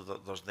obviously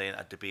there's then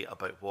a debate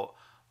about what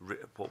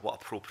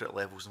appropriate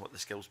levels and what the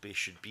skills base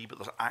should be, but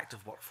there's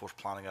active workforce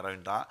planning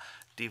around that.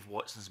 Dave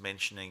Watson's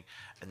mentioning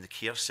in the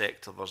care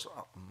sector there's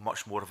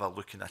much more of a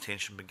look and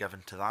attention being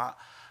given to that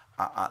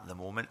at the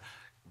moment,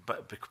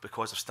 but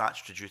because of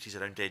statutory duties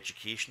around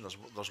education,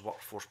 there's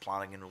workforce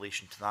planning in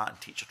relation to that,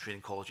 and teacher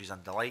training colleges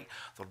and the like.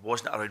 There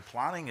wasn't around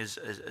planning, as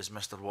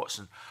Mr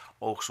Watson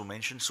also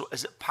mentioned. So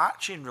is it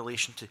patchy in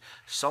relation to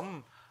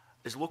some?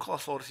 Is local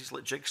authorities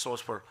like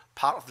jigsaws, where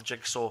part of the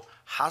jigsaw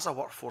has a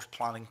workforce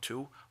planning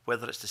tool,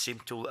 whether it's the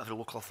same tool that every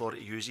local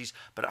authority uses,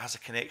 but it has a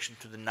connection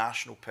to the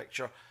national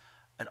picture,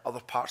 and other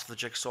parts of the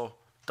jigsaw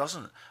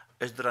doesn't?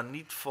 Is there a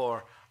need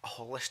for a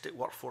holistic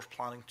workforce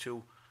planning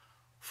tool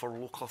for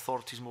local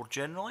authorities more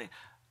generally?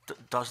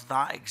 Does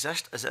that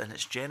exist? Is it in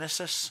its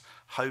genesis?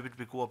 How would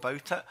we go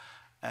about it?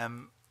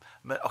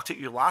 I'll take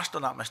you last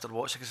on that, Mr.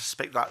 Watson, because I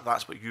suspect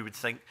that's what you would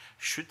think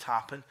should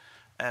happen.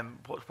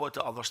 What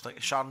do others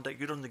think? Sharon,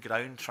 you're on the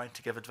ground trying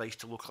to give advice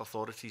to local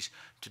authorities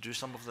to do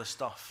some of this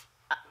stuff.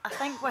 I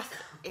think with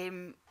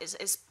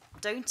it's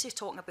down to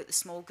talking about the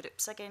small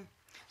groups again.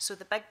 So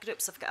the big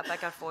groups have got a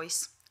bigger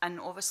voice, and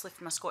obviously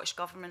from a Scottish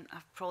Government,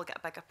 I've probably got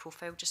a bigger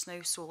profile just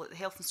now. So like the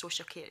health and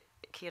social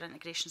care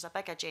integration is a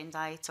big agenda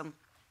item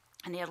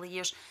in early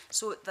years.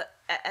 So that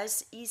it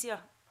is easier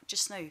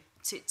just now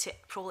to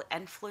probably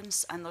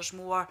influence, and there's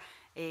more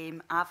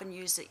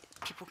avenues that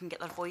people can get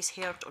their voice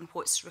heard on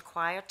what's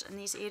required in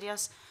these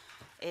areas.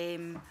 I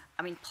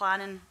mean,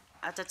 planning,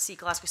 I did see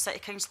Glasgow City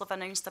Council have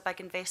announced a big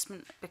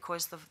investment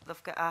because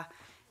they've got a,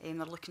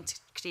 they're looking to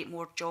create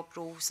more job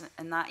roles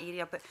in that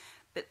area. But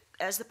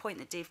as the point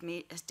that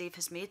Dave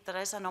has made, there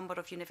is a number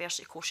of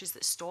university courses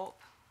that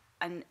stop,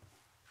 and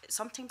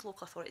sometimes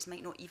local authorities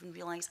might not even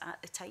realise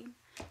at the time.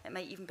 It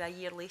might even be a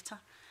year later,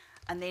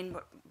 and then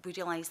we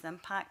realise the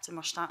impact, and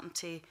we're starting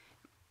to,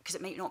 because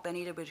it might not be an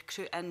area we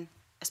recruit in,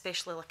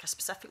 especially like a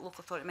specific local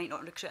authority might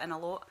not recruit in a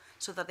lot,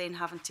 so they're then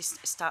having to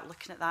start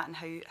looking at that and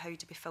how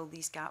do we fill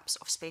these gaps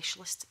of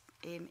specialist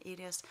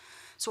areas.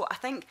 So I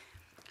think,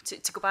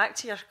 to go back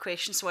to your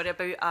question, sorry,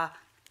 about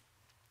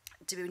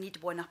do we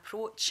need one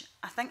approach?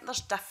 I think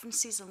there's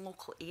differences in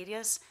local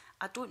areas.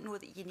 I don't know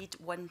that you need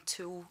one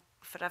tool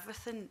for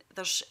everything.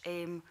 There's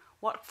the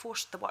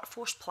workforce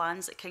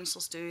plans that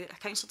councils do. A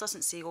council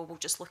doesn't say, oh, we'll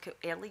just look at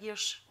early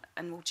years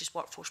and we'll just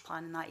workforce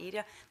plan in that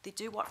area. They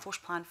do workforce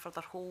plan for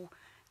their whole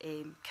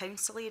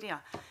council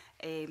area,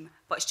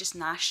 but it's just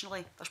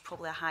nationally there's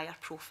probably a higher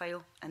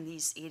profile in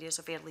these areas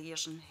of early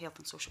years and health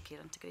and social care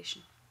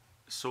integration.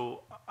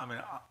 So, I mean,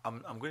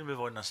 I'm going to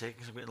move on in a second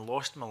because I'm getting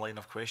lost in my line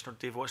of questioning.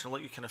 Dave Watson, I'll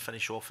let you kind of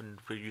finish off and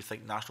where you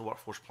think national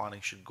workforce planning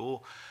should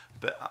go.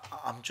 But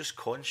I'm just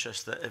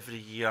conscious that every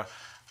year,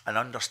 and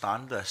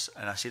understand this,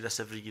 and I say this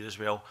every year as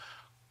well,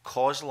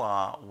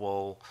 COSLA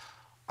will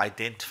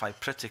identify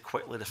pretty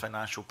quickly the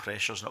financial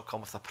pressures, and it'll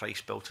come with a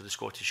price bill to the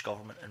Scottish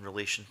Government in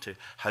relation to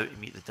how to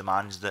meet the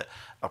demands that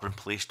are being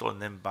placed on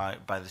them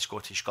by the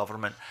Scottish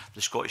Government. The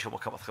Scottish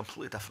Government will come up with a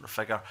completely different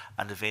figure,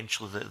 and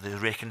eventually they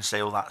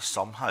reconcile that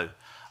somehow.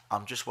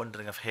 I'm just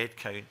wondering if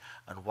headcount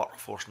and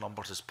workforce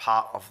numbers is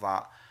part of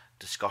that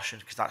discussion,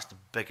 because that's the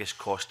biggest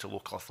cost to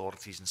local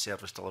authorities and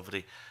service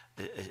delivery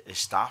is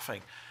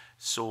staffing.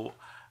 So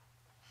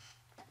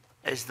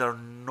is there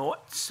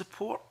not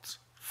support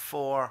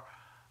for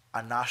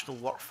a national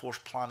workforce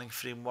planning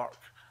framework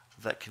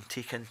that can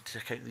take into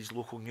account these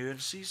local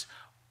nuances?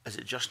 Is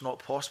it just not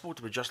possible?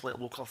 Do we just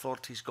let local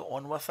authorities get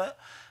on with it?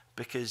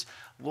 Because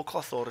local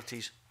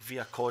authorities,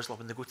 via COSLA,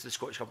 when they go to the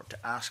Scottish Government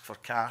to ask for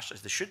cash,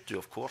 as they should do,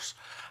 of course,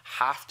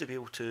 have to be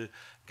able to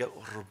get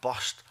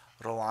robust,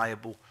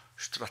 reliable,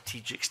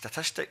 strategic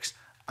statistics.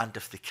 And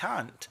if they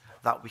can't,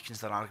 that weakens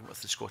their argument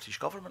with the Scottish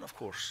Government, of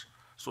course.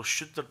 So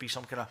should there be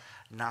some kind of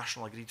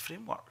national agreed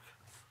framework?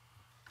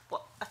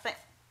 Well,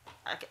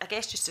 I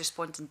guess just to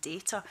respond in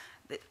data,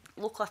 that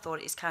local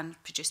authorities can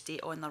produce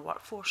data on their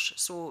workforce.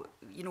 So,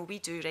 you know, we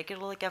do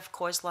regularly give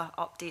COSLA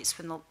updates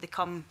when they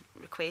come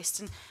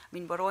requesting. I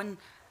mean, we're on,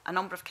 a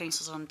number of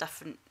councils are on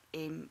different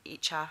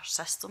HR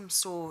systems,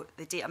 so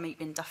the data might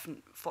be in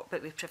different,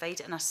 but we provide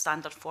it in a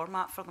standard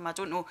format for them. I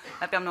don't know,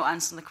 maybe I'm not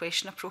answering the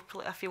question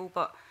appropriately, I feel,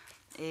 but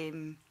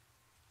the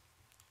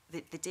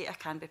data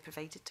can be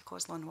provided to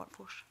COSLA on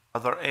workforce. Are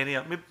there any,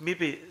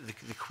 maybe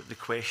the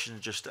question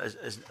just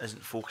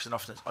isn't focused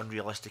enough and it's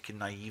unrealistic and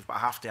naive, but I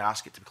have to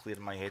ask it to be clear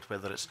in my head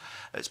whether it's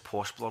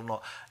possible or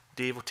not.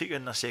 Dave, we'll take you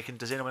in a second.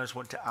 Does anyone else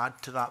want to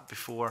add to that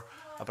before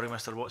I bring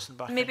Mr. Watson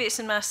back Maybe in? It's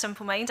in my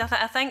simple mind.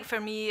 I think for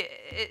me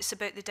it's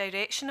about the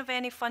direction of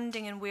any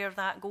funding and where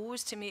that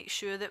goes to make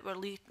sure that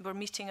we're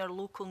meeting our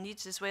local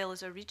needs as well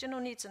as our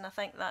regional needs, and I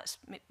think that's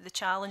the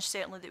challenge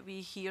certainly that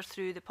we hear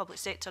through the public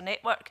sector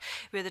network,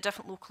 where the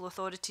different local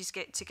authorities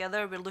get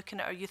together. We're looking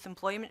at our youth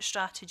employment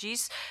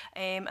strategies,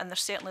 and there's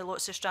certainly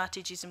lots of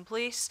strategies in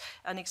place.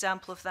 An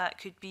example of that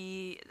could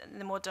be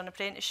the modern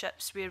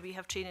apprenticeships, where we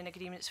have training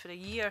agreements for a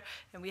year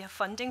and we have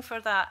funding for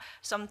that.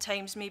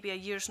 Sometimes maybe a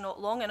year's not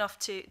long enough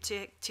to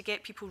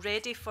get people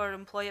ready for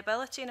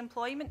employability and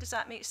employment. Does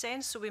that make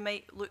sense? So we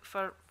might look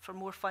for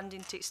more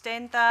funding to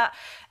extend that.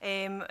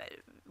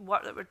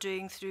 Work that we're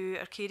doing through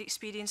our care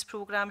experience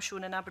programme,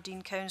 shown in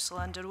Aberdeen Council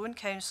and our own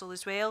council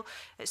as well.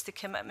 It's the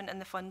commitment and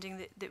the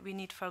funding that we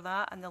need for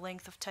that and the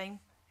length of time.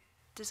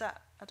 Does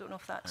that, I don't know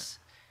if that's...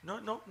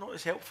 Not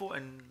as helpful,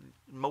 and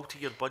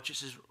multi-year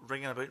budgets is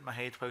ringing about in my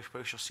head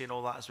whilst you're saying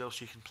all that as well,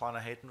 so you can plan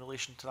ahead in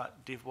relation to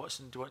that. Dave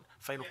Watson, do you want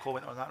final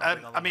comment on that?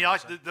 I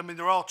mean,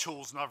 there are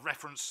tools, and I've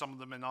referenced some of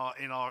them in our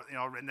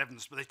written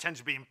evidence, but they tend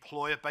to be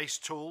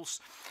employer-based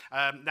tools.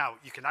 Now,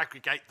 you can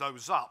aggregate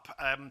those up.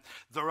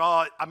 There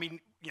are, I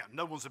mean,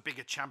 no one's a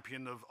bigger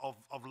champion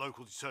of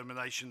local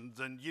determination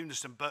than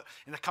UNISON, but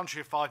in a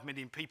country of 5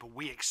 million people,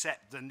 we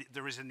accept that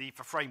there is a need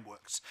for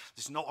frameworks.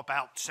 It's not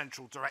about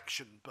central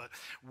direction, but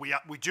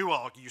we do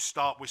argue you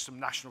start with some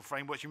national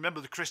frameworks. You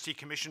remember the Christie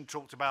Commission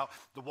talked about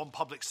the one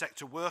public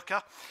sector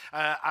worker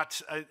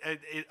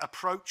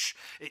approach.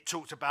 It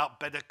talked about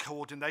better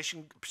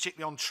coordination,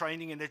 particularly on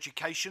training and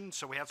education.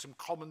 So we had some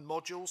common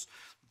modules.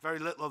 Very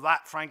little of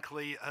that,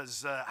 frankly,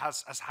 has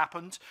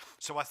happened.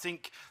 So I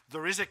think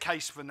there is a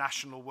case for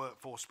national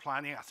workforce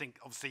planning. I think,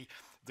 obviously,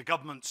 the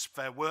government's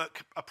Fair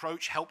Work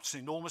approach helps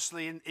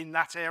enormously in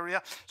that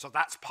area. So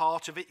that's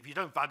part of it. If you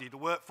don't value the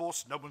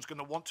workforce, no one's going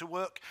to want to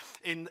work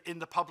in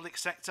the public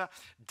sector.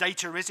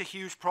 Data is a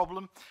huge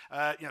problem.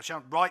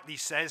 Sharon rightly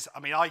says, I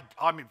mean,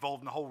 I'm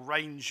involved in a whole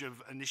range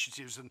of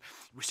initiatives, and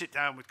we sit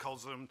down with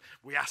COSM,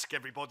 we ask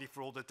everybody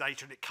for all the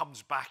data, and it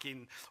comes back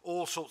in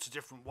all sorts of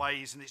different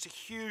ways, and it's a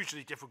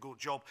hugely difficult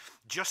job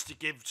just to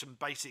give some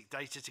basic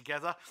data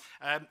together.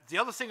 The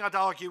other thing I'd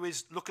argue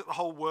is look at the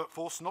whole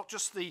workforce, not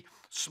just the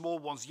small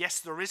ones. Yes,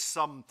 there is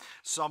some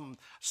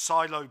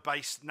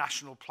silo-based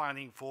national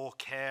planning for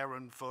care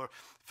and for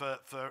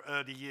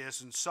early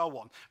years and so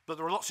on. But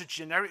there are lots of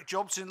generic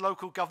jobs in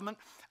local government,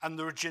 and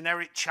there are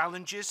generic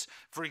challenges.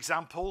 For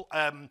example,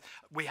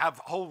 we have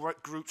whole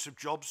groups of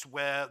jobs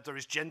where there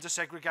is gender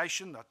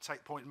segregation. I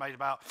take point made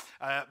about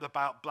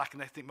black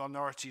and ethnic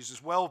minorities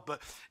as well.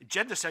 But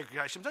gender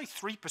segregation, only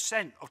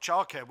 3% of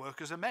childcare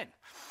workers are men.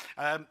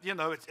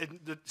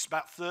 It's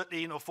about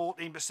 13 or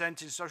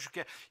 14% in social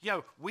care.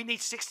 We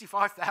need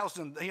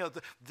 65,000.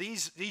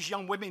 These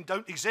young women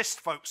don't exist,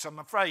 folks, I'm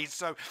afraid.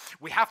 So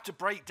we have to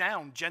break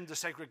down gender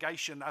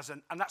segregation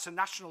and that's a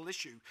national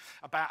issue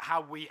about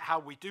how we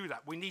do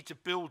that. We need to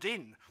build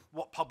in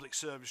what public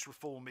service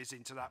reform is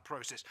into that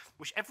process,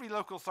 which every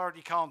local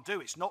authority can't do.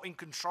 It's not in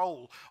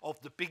control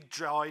of the big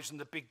drives and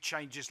the big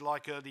changes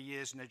like early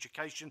years and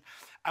education,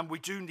 and we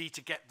do need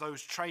to get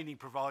those training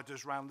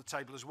providers around the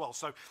table as well.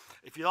 So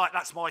if you like,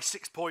 that's my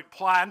 6-point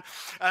plan,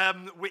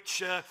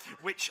 which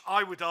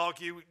I would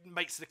argue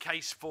makes the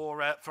case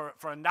for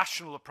a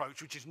national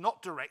approach, which is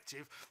not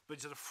directive, but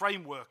it's a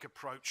framework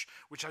approach,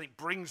 which I think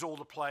brings all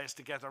the players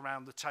together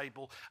around the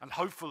table and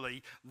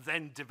hopefully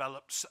then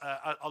develops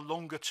a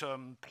longer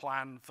term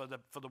plan for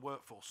the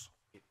workforce.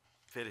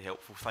 Very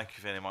helpful. Thank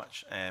you very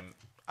much.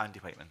 Andy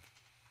Whiteman.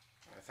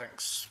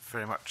 Thanks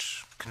very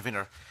much,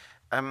 Convener.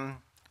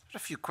 A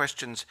few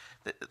questions.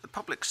 The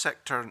public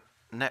sector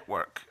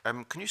network,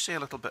 can you say a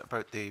little bit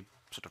about the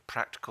sort of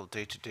practical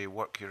day-to-day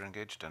work you're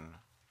engaged in?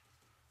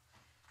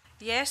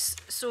 Yes,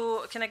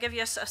 so can I give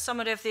you a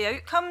summary of the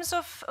outcomes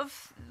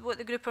of what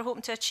the group are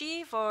hoping to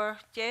achieve? Or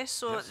yes,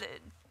 so yes.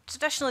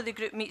 Traditionally the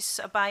group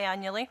meets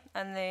biannually,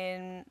 and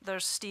then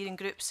there's steering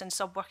groups and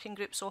sub-working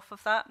groups off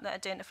of that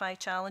identify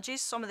challenges.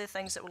 Some of the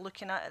things that we're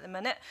looking at the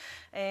minute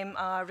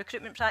are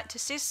recruitment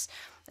practices,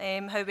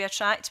 how we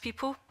attract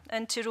people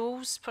into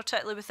roles,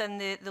 particularly within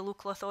the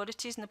local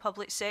authorities and the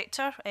public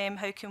sector.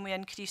 How can we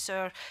increase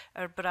our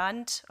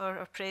brand or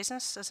our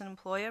presence as an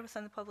employer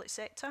within the public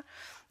sector?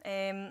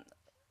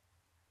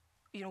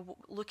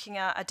 Looking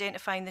at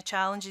identifying the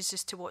challenges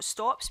as to what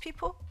stops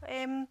people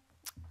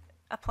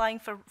applying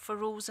for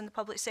roles in the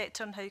public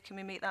sector, and how can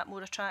we make that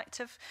more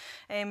attractive.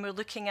 We're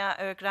looking at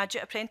our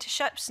graduate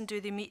apprenticeships and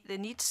do they meet the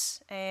needs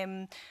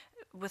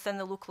within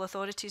the local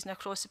authorities and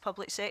across the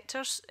public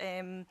sectors.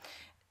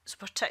 So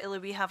particularly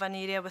we have an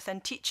area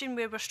within teaching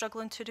where we're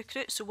struggling to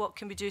recruit, so what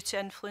can we do to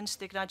influence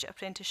the graduate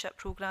apprenticeship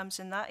programmes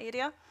in that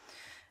area.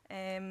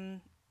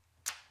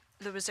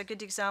 There was a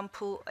good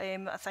example,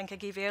 I think I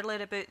gave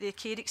earlier, about the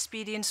care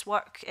experience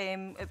work.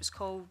 It was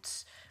called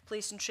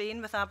Place and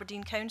Train with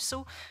Aberdeen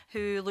Council,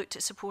 who looked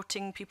at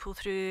supporting people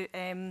through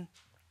care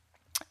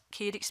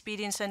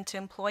experience into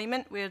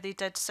employment, where they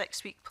did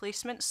 6-week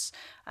placements.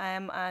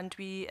 And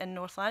we in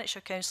North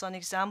Lanarkshire Council, an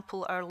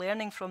example, are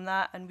learning from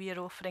that, and we are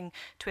offering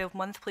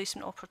 12-month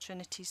placement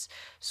opportunities.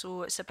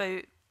 So it's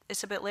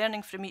about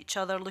learning from each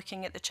other,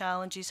 looking at the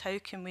challenges, how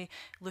can we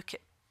look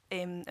at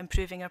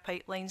improving our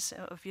pipelines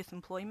of youth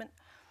employment,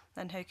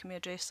 and how can we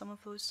address some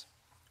of those.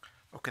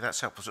 Okay,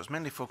 that's helpful. So it's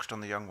mainly focused on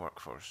the young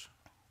workforce?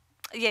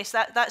 Yes,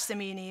 that's the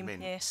main aim,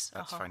 yes.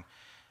 That's fine.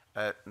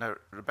 Now,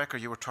 Rebecca,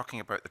 you were talking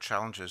about the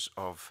challenges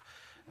of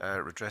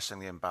redressing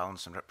the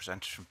imbalance in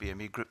representation from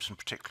BME groups, in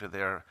particular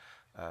they're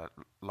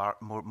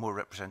more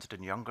represented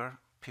in younger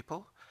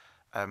people.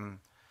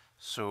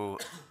 So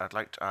I'd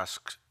like to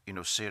ask,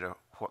 Sarah,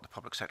 what the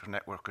public sector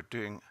network are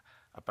doing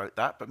about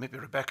that, but maybe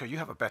Rebecca, you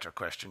have a better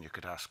question you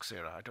could ask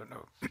Sarah. I don't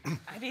know.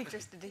 I'd be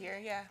interested to hear.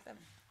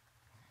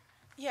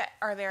 Yeah,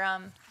 are there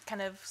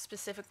kind of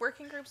specific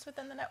working groups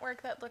within the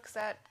network that looks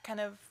at kind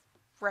of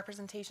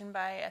representation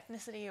by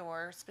ethnicity,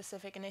 or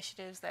specific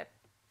initiatives that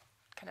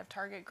kind of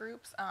target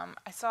groups?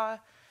 I saw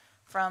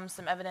from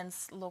some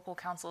evidence local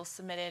councils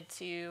submitted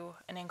to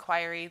an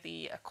inquiry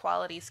the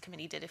Equalities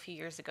Committee did a few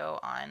years ago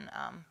on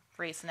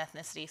race and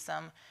ethnicity.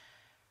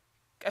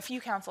 A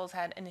few councils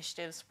had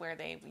initiatives where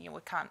they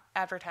would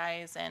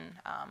advertise in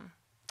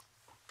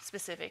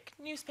specific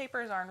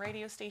newspapers or on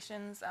radio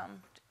stations.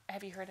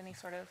 have you heard any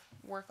sort of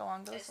work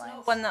along those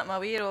lines? One that I'm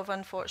aware of,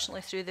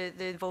 unfortunately, through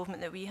the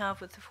involvement that we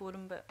have with the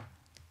forum, but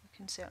we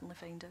can certainly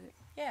find out.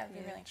 Yeah, it'd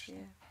be really interesting.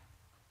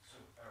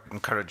 Yeah.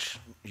 Encourage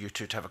you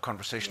two to have a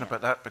conversation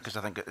about that, because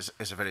I think it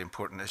is a very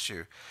important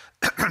issue.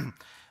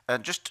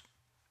 Just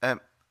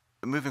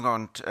moving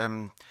on to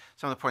some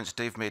of the points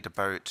Dave made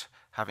about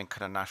having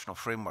kind of national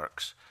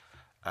frameworks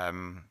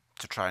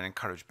to try and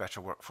encourage better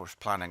workforce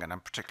planning, and I'm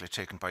particularly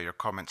taken by your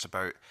comments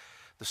about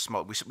the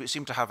small. We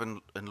seem to have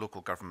in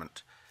local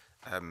government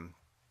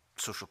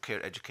social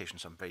care, education,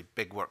 some very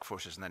big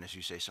workforces, and then, as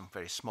you say, some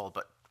very small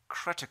but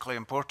critically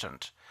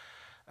important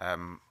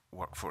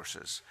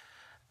workforces.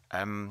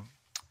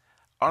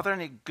 Are there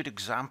any good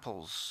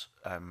examples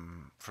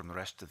from the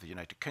rest of the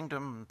United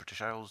Kingdom,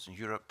 British Isles, and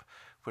Europe,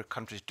 where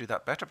countries do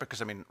that better?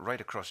 Because, I mean, right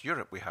across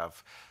Europe, we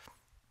have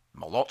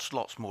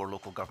lots more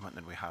local government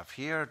than we have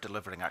here,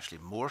 delivering actually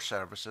more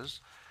services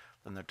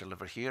than they're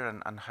delivered here.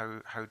 And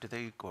how do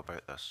they go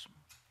about this?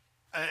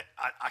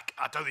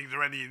 I don't think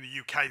there are any in the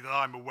UK that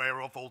I'm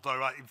aware of,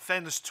 although in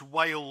fairness to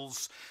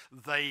Wales,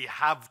 they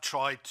have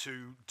tried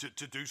to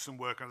do some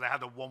work, and they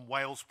had a One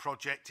Wales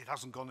project. It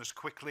hasn't gone as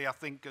quickly, I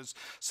think, as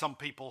some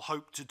people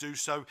hope to do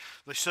so.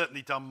 They've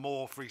certainly done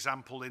more, for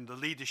example, in the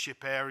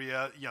leadership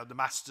area, you know, the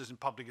Masters in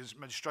Public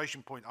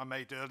Administration point I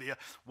made earlier.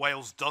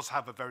 Wales does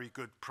have a very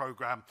good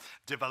programme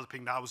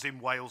developing now. I was in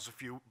Wales a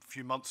few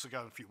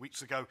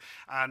weeks ago,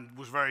 and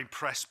was very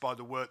impressed by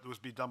the work that was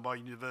being done by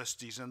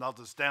universities and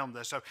others down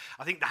there. So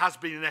I think there has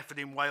been an effort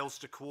in Wales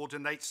to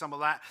coordinate some of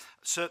that.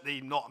 Certainly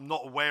I'm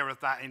not aware of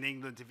that in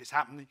England if it's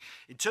happening.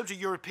 In terms of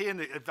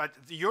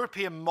the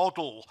European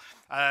model,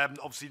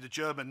 obviously the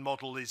German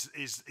model is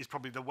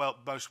probably the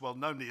most well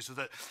known, is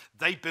that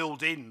they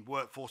build in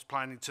workforce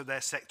planning to their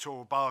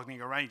sectoral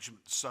bargaining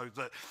arrangements, so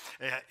that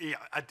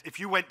if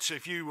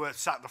you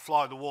sat at the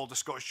fly of the wall, the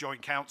Scottish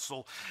Joint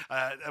Council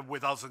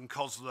with us and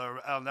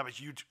COSLA,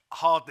 you'd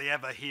hardly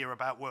ever hear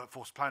about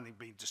workforce planning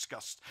being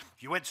discussed.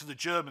 If you went to the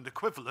German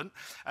equivalent,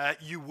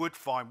 you would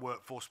find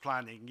workforce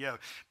planning, you know,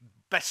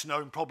 best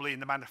known probably in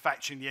the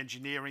manufacturing, the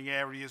engineering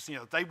areas. You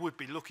know, they would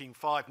be looking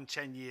 5 and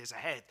 10 years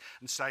ahead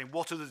and saying,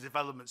 what are the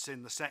developments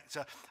in the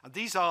sector? And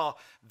these are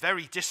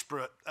very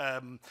disparate,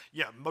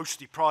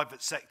 mostly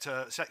private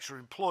sector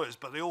employers,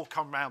 but they all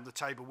come around the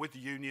table with the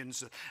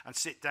unions and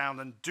sit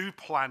down and do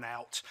plan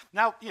out.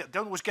 Now,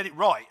 don't always get it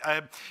right.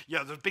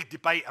 There's a big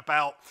debate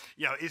about,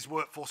 is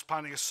workforce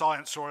planning a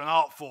science or an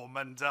art form?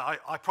 And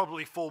I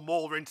probably fall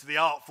more into the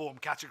art form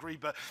category,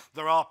 but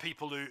there are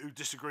people who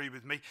disagree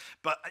with me.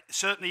 But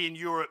certainly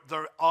in Europe,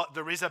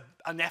 there is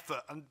an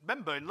effort. And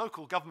remember, in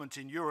local government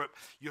in Europe,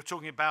 you're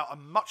talking about a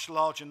much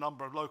larger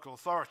number of local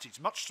authorities,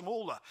 much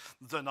smaller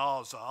than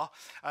ours are,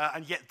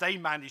 and yet they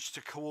manage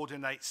to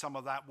coordinate some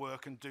of that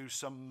work and do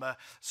some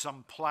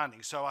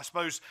planning. So I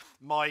suppose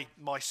my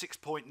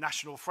 6-point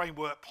national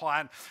framework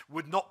plan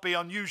would not be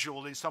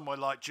unusual in somewhere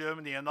like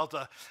Germany and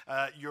other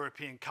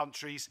European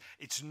countries.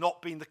 It's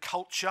not been the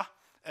culture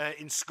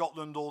in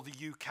Scotland or the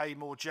UK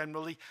more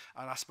generally,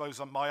 and I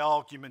suppose my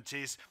argument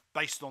is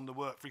based on the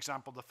work, for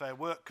example, the Fair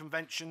Work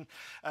Convention.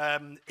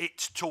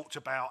 It talked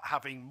about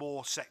having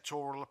more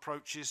sectoral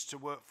approaches to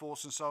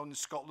workforce and so on in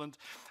Scotland,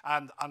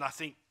 and I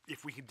think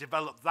if we can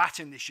develop that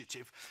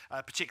initiative,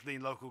 particularly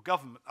in local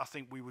government, I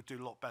think we would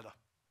do a lot better.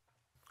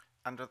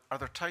 And are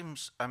there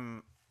times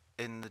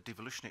in the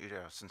devolutionary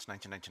era since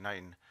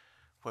 1999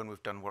 when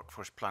we've done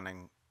workforce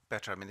planning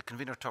better? I mean, the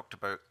convener talked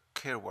about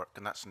care work,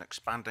 and that's an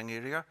expanding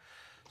area.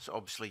 So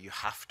obviously you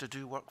have to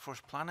do workforce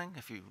planning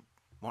if you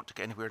want to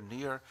get anywhere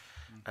near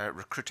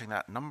recruiting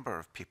that number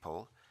of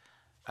people.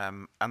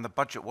 And the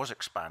budget was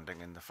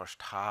expanding in the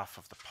first half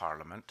of the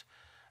Parliament.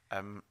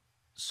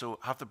 So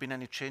have there been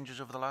any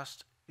changes over the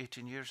last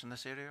 18 years in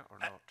this area or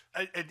not?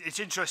 It's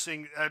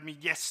interesting. I mean,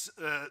 yes,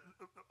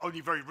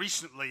 only very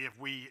recently have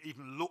we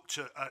even looked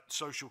at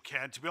social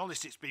care. And to be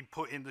honest, it's been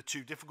put in the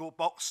too difficult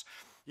box.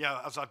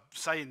 As I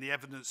say in the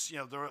evidence,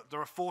 there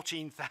are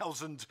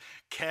 14,000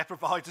 care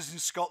providers in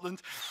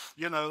Scotland.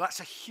 That's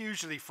a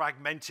hugely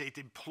fragmented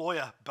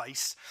employer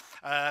base,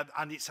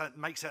 and it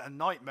makes it a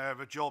nightmare of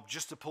a job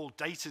just to pull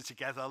data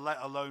together, let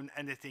alone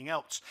anything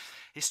else.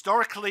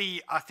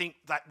 Historically, I think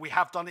that we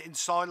have done it in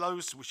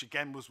silos, which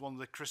again was one of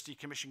the Christie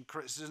Commission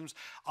criticisms.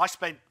 I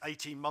spent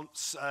 18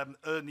 months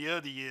in the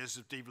early years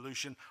of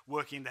devolution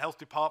working in the health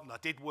department. I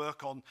did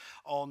work on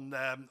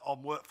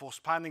workforce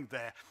planning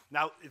there.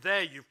 Now,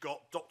 there you've got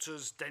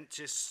doctors,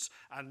 dentists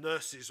and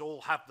nurses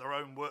all have their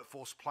own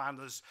workforce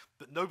planners,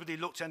 but nobody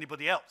looked at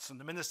anybody else.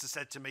 And the minister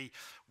said to me,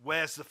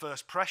 where's the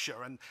first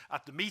pressure? And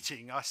at the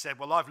meeting, I said,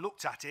 well, I've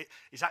looked at it.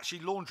 It's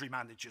actually laundry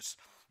managers.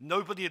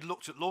 Nobody had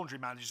looked at laundry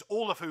managers,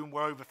 all of whom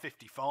were over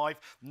 55,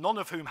 none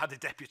of whom had a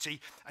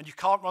deputy, and you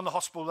can't run the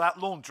hospital without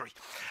laundry.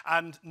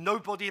 And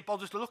nobody had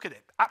bothered to look at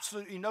it,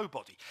 absolutely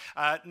nobody.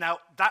 Now,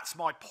 that's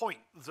my point,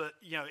 that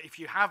if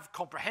you have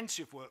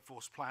comprehensive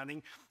workforce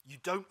planning, you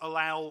don't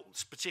allow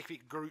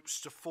specific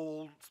groups to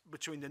fall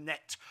between the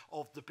net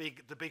of the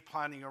big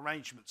planning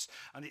arrangements.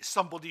 And it's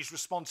somebody's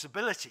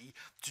responsibility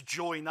to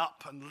join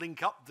up and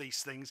link up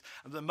these things.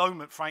 And at the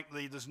moment,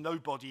 frankly, there's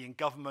nobody in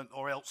government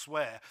or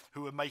elsewhere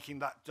who are making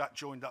that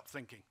joined up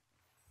thinking.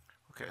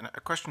 Okay, and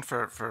a question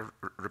for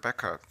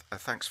Rebecca.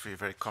 Thanks for your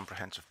very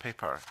comprehensive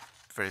paper.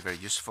 Very, very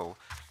useful.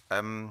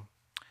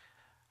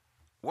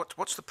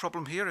 What's the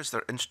problem here? Is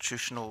there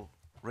institutional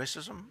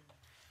racism?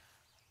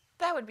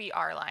 That would be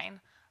our line.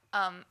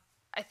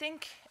 I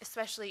think,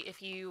 especially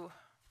if you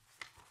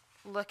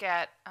look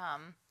at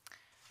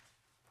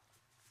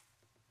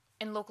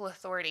in local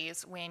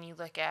authorities, when you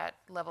look at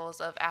levels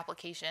of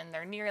application,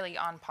 they're nearly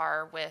on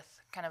par with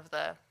kind of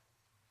the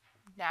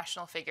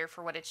national figure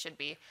for what it should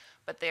be.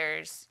 But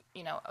there's,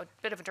 you know, a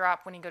bit of a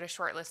drop when you go to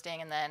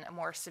shortlisting, and then a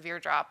more severe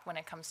drop when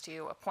it comes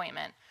to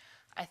appointment.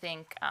 I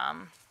think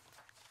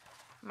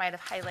might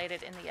have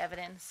highlighted in the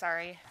evidence,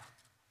 sorry.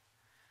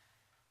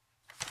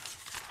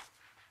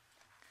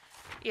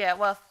 Yeah,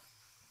 well,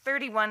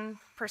 31%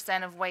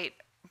 of white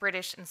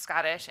British and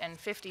Scottish and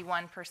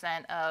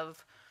 51%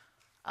 of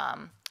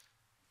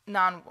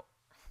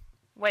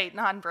non-white,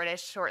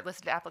 non-British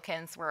shortlisted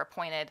applicants were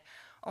appointed.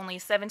 Only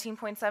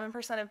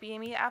 17.7% of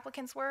BME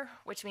applicants were,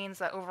 which means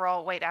that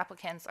overall white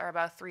applicants are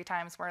about 3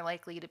 times more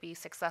likely to be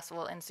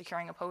successful in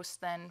securing a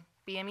post than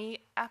BME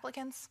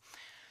applicants.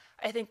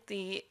 I think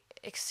the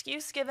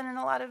excuse given in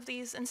a lot of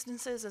these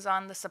instances is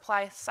on the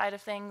supply side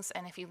of things,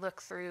 and if you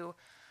look through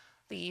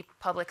the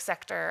public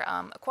sector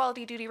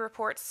equality duty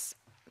reports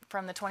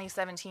from the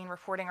 2017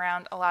 reporting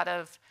round, a lot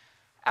of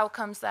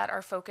outcomes that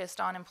are focused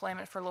on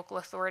employment for local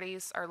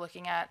authorities are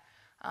looking at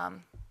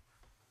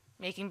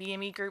making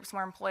BME groups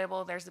more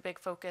employable. There's a big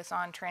focus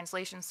on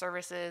translation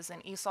services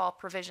and ESOL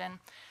provision.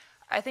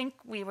 I think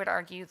we would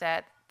argue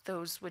that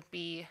those would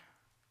be,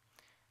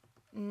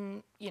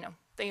 you know,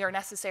 they are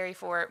necessary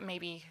for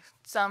maybe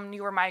some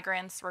newer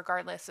migrants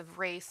regardless of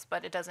race,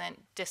 but it doesn't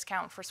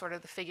discount for sort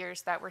of the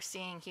figures that we're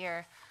seeing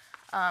here.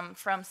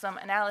 From some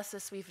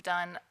analysis we've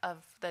done of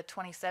the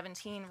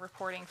 2017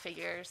 reporting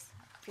figures,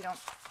 if you don't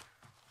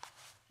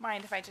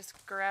mind if I just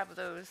grab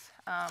those.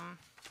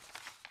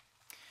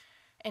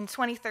 In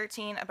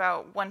 2013,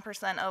 about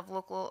 1% of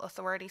local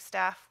authority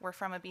staff were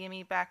from a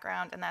BME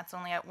background, and that's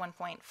only at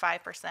 1.5%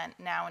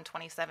 now in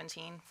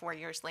 2017, 4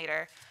 years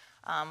later,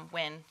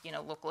 when, you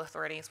know, local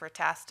authorities were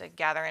tasked to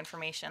gather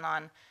information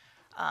on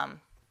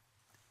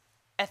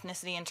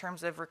ethnicity in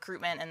terms of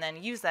recruitment and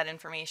then use that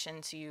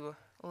information to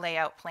lay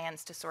out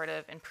plans to sort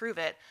of improve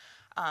it.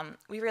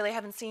 We really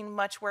haven't seen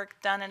much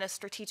work done at a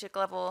strategic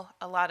level.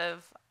 A lot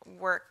of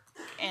work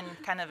in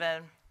kind of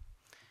a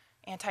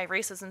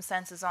anti-racism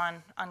sense is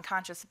on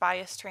unconscious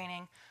bias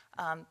training.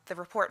 The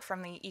report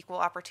from the Equal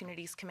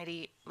Opportunities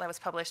Committee that was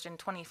published in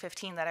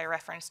 2015 that I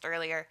referenced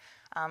earlier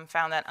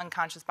found that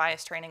unconscious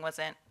bias training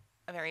wasn't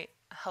a very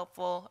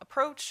helpful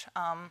approach.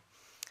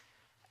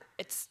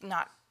 It's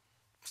not,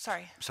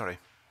 sorry. Sorry.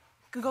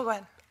 Go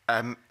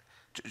ahead.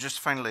 Just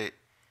finally,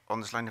 on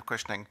this line of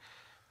questioning,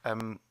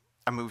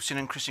 we've seen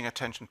increasing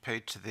attention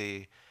paid to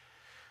the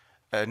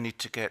need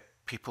to get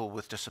people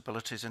with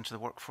disabilities into the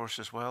workforce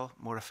as well,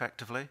 more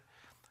effectively.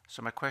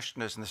 So my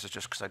question is, and this is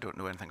just because I don't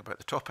know anything about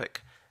the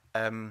topic,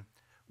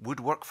 would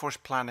workforce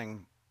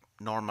planning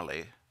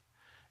normally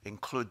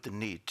include the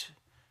need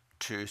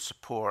to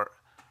support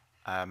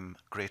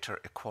greater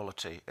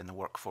equality in the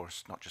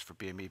workforce, not just for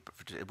BME, but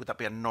would that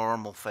be a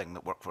normal thing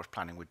that workforce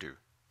planning would do?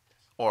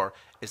 Or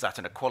is that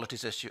an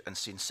equalities issue and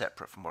seen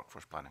separate from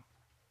workforce planning?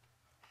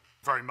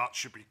 Very much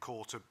should be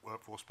core to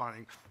workforce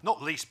planning,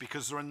 not least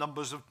because there are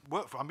numbers of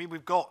workforce. I mean,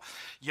 we've got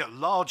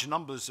large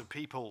numbers of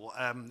people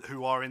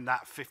who are in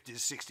that 50 to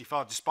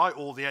 65, despite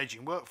all the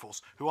ageing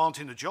workforce, who aren't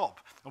in a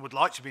job and would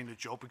like to be in a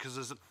job because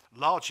there's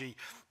largely,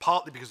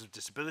 partly because of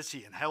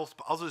disability and health,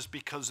 but others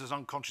because there's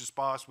unconscious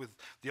bias with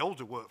the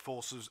older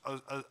workforce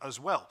as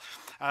well.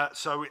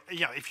 So,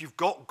 you know, if you've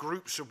got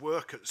groups of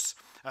workers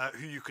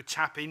who you could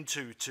tap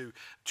into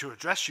to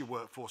address your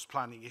workforce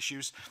planning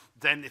issues,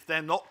 then if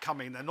they're not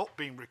coming, they're not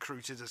being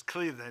recruited, as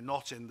clearly they're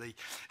not in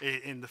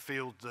the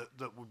field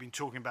that we've been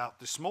talking about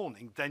this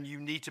morning, then you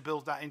need to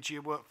build that into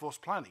your workforce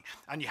planning.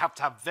 And you have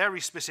to have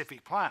very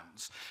specific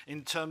plans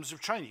in terms of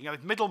training. You know,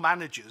 if middle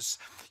managers,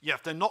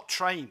 if they're not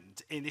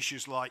trained in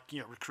issues like, you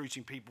know,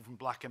 recruiting people from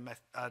black and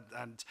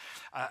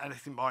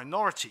ethnic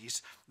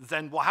minorities,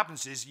 then what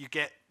happens is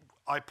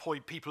I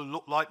appoint people who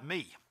look like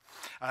me.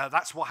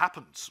 That's what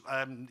happens,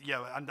 you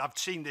know, and I've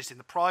seen this in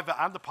the private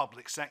and the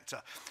public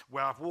sector,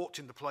 where I've walked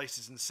into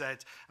places and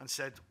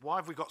said, why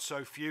have we got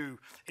so few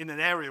in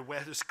an area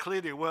where there's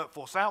clearly a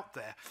workforce out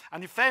there?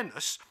 And in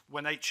fairness,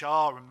 when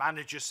HR and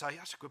managers say,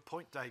 that's a good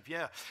point, Dave,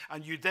 yeah,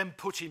 and you then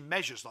put in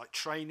measures like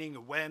training,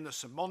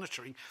 awareness and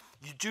monitoring,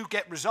 you do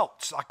get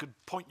results. I could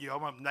point you, I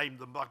won't name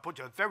them, but I could point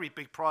you to a very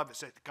big private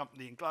sector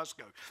company in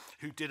Glasgow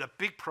who did a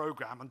big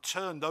programme and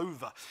turned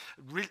over,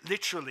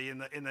 literally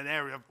in an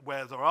area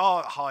where there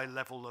are a high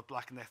level of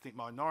black and ethnic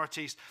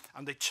minorities,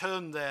 and they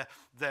turned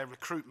their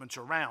recruitment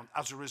around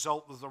as a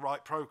result of the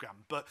right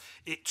programme. But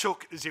it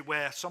took, as it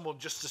were, someone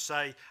just to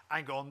say,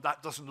 hang on,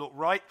 that doesn't look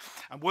right.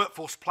 And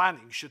workforce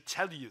planning should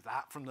tell you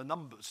that from the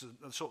numbers,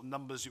 the sort of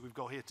numbers that we've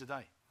got here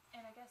today.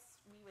 And I guess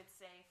we would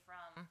say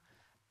from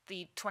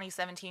the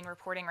 2017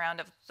 reporting round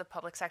of the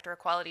public sector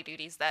equality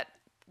duties that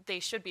they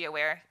should be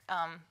aware.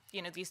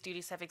 You know, these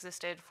duties have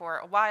existed for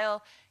a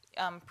while,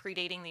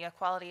 predating the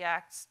Equality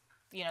Act.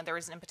 You know, there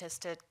was an impetus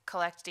to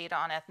collect data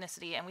on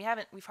ethnicity, and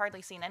we've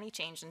hardly seen any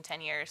change in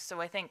 10 years.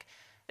 So I think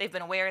they've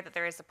been aware that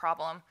there is a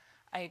problem.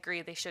 I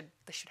agree they should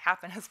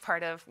happen as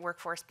part of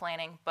workforce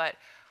planning, but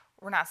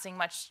we're not seeing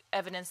much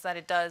evidence that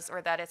it does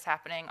or that it's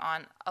happening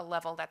on a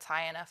level that's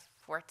high enough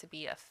for it to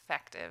be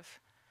effective.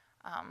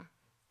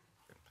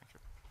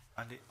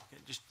 And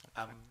just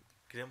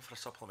Graham, for a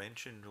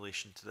supplementary in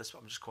relation to this,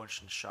 I'm just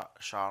conscious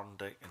Sharon,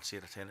 Dick and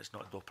Sarah Tennant's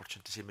not the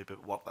opportunity to say maybe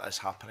what that is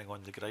happening on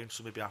the ground,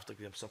 so maybe after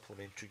Graham's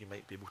supplementary you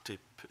might be able to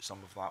put some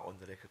of that on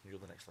the record and you're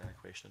the next line of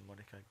questioning,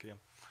 Monica. Graham.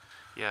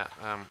 Yeah,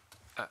 I mean,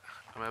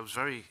 I was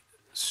very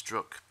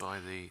struck by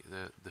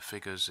the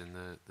figures in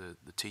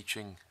the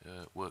teaching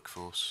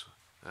workforce.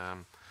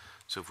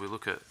 So if we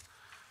look at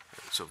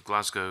sort of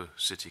Glasgow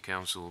City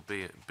Council,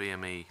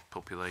 BME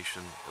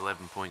population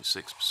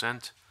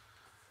 11.6%,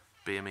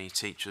 BME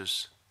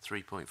teachers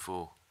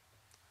 3.4,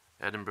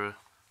 Edinburgh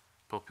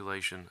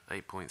population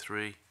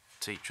 8.3,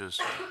 teachers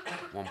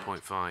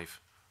 1.5,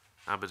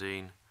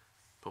 Aberdeen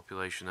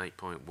population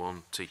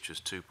 8.1,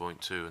 teachers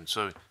 2.2, and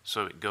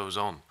so it goes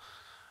on.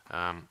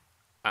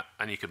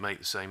 And you could make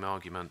the same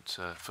argument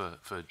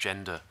for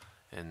gender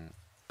in,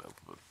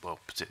 well,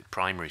 particularly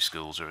primary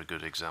schools are a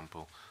good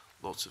example.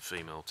 Lots of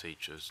female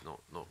teachers,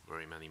 not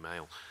very many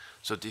male.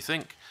 So do you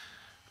think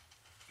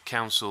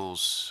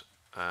councils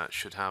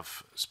should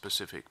have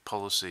specific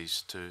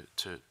policies to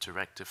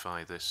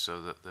rectify this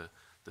so that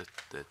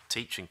the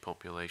teaching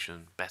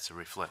population better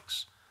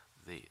reflects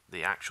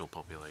the actual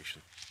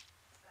population?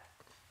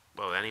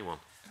 Well, anyone.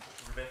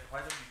 Rebecca, why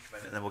don't you come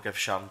in and then we'll give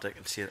Sharon, Dick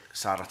and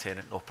Sara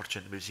Tennant an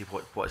opportunity to see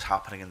what is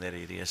happening in their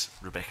areas.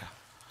 Rebecca.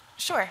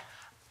 Sure.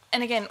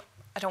 And again,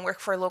 I don't work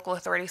for a local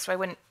authority, so I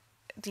wouldn't,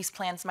 these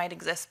plans might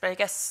exist, but I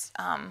guess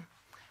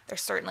they're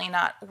certainly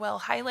not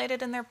well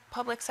highlighted in their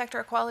public sector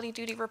equality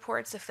duty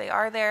reports. If they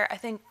are there, I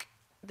think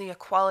the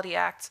Equality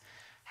Act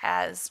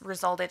has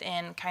resulted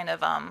in kind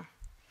of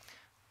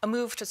a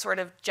move to sort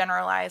of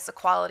generalize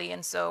equality,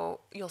 and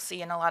so you'll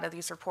see in a lot of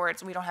these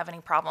reports, we don't have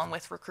any problem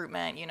with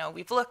recruitment. You know,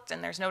 we've looked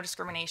and there's no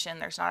discrimination,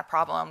 there's not a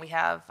problem. We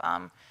have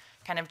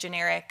kind of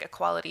generic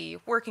equality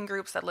working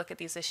groups that look at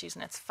these issues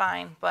and it's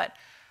fine, but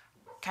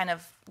kind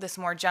of this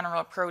more general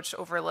approach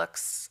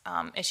overlooks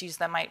issues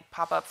that might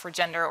pop up for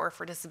gender or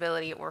for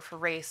disability or for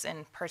race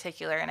in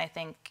particular. And I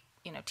think,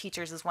 you know,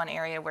 teachers is one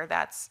area where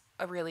that's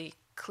a really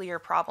clear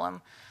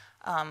problem.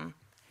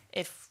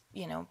 If,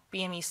 you know,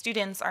 BME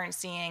students aren't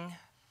seeing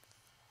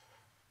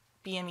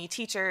BME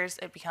teachers,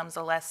 it becomes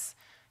a less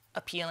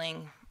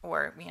appealing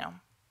or, you know,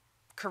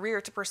 career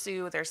to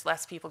pursue. There's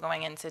less people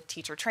going into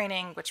teacher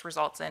training, which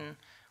results in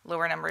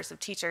lower numbers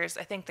of teachers.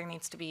 I think there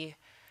needs to be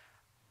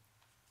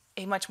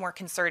a much more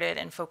concerted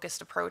and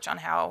focused approach on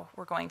how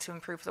we're going to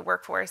improve the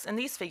workforce. And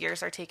these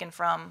figures are taken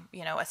from,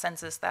 you know, a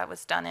census that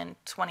was done in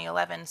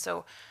 2011.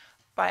 So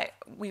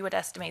we would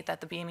estimate that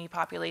the BME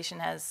population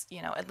has,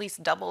 you know, at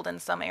least doubled in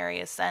some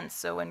areas since.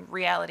 So in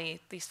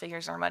reality, these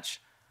figures are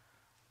much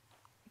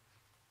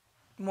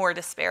more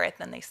disparate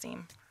than they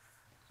seem.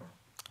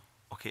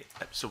 Okay,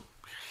 so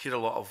here are a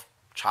lot of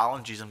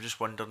challenges. I'm just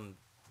wondering,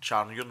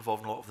 Sharon, you're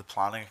involved in a lot of the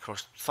planning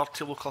across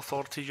 30 local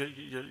authorities.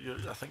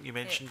 I think you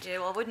mentioned. Yeah,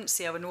 well, I wouldn't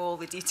say I would know all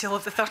the detail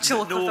of the 30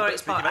 local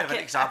authorities, but you might have an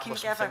I example can of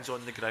some things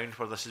on the ground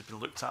where this has been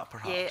looked at,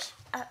 perhaps.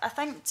 Yeah, I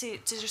think to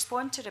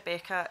respond to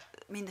Rebecca,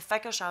 I mean, the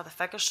figures are the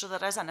figures, so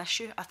there is an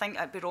issue. I think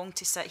it'd be wrong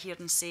to sit here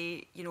and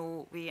say, you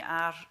know, we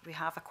have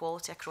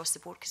equality across the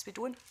board, because we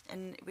don't,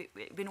 and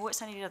we know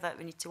it's an area that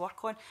we need to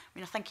work on. I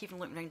mean, I think even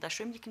looking around this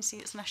room, you can see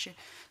it's an issue.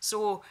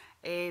 So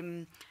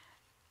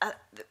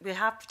we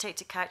have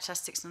protected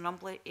characteristics in a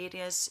number of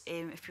areas.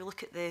 If you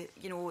look at the,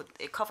 you know,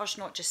 it covers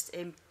not just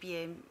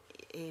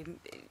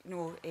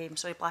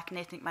black and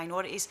ethnic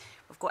minorities.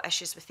 We've got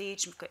issues with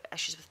age, we've got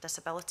issues with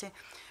disability.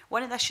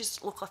 One of the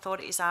issues local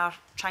authorities are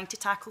trying to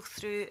tackle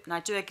through, and I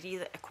do agree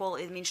that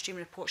equality, the mainstream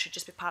report should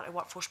just be part of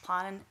workforce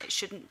planning. It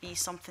shouldn't be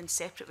something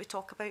separate we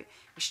talk about.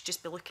 We should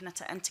just be looking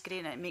at it,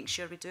 integrating it and making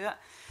sure we do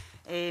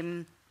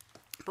it.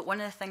 But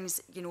one of the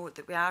things, you know,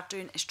 that we are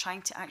doing is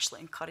trying to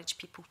actually encourage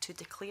people to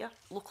declare.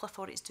 Local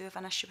authorities do have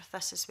an issue with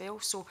this as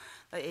well. So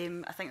I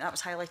think that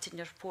was highlighted in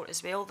your report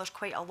as well. There's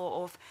quite a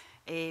lot of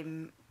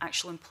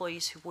actual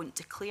employees who won't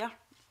declare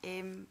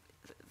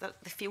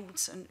the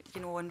fields and, you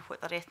know, and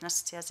what their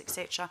ethnicity is,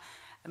 etc.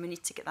 and we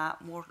need to get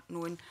that more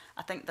known.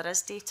 I think there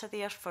is data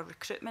there for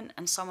recruitment,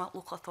 and some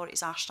local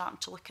authorities are starting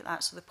to look at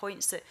that. So the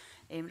points that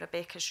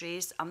Rebecca's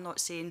raised, I'm not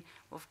saying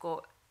we've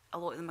got a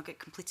lot of them have got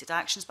completed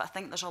actions, but I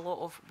think there's a lot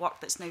of work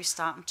that's now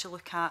starting to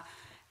look at,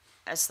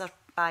 is there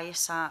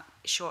bias at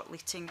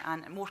shortlisting,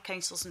 and more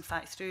councils, in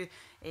fact, through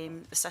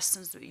the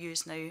systems that we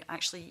use now,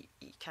 actually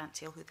you can't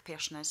tell who the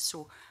person is,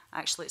 so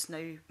actually it's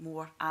now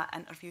more at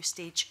interview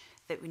stage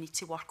that we need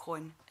to work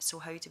on. So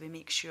how do we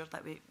make sure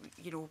that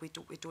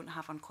we don't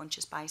have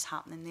unconscious bias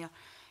happening there?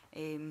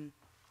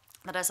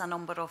 There is a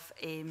number of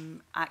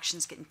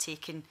actions getting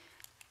taken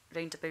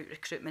round about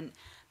recruitment.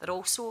 There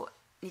also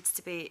needs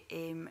to be,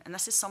 and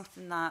this is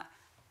something that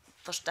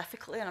there's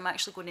difficulty, and I'm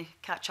actually going to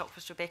catch up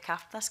with Rebecca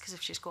after this, because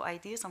if she's got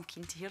ideas, I'm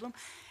keen to hear them.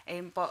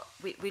 But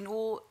we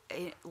know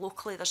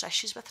locally there's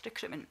issues with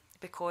recruitment,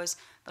 because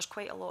there's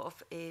quite a lot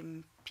of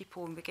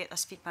people, and we get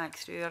this feedback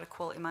through our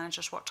equality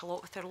managers, worked a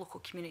lot with our local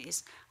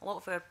communities. A lot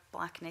of our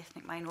black and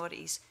ethnic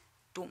minorities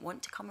don't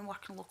want to come and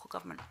work in local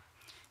government.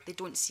 They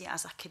don't see it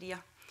as a career.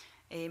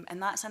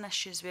 And that's an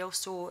issue as well.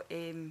 So,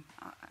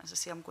 as I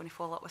say, I'm going to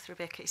follow up with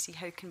Rebecca to see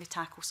how can we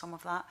tackle some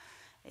of that.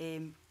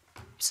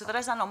 So there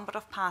is a number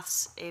of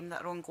paths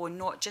that are ongoing,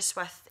 not just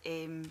with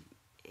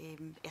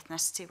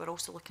ethnicity. We're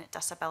also looking at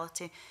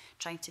disability,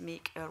 trying to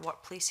make our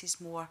workplaces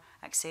more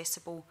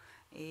accessible,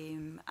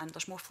 and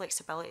there's more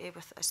flexibility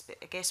with,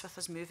 I guess, with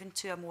us moving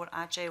to a more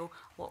agile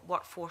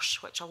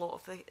workforce, which a lot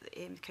of the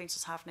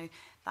councils have now.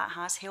 That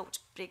has helped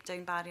break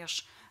down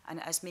barriers, and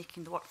it is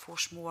making the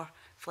workforce more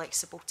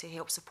flexible to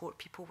help support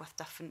people with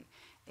different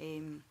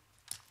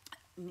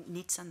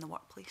needs in the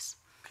workplace.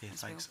 Okay,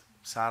 thanks. Well.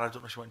 Sara, I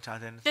don't know if you want to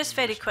add anything. Just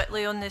very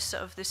quickly on this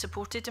sort of the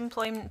supported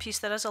employment piece,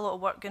 there is a lot of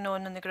work going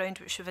on the ground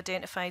which we've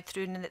identified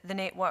through the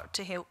network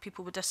to help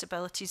people with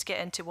disabilities get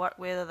into work,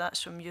 whether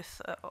that's from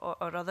youth or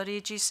other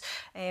ages.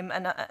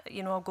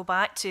 I'll go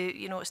back to,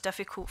 it's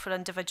difficult for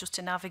individuals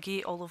to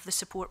navigate all of the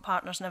support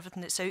partners and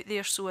everything that's out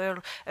there.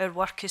 So our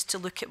work is to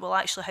look at, well,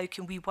 actually, how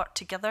can we work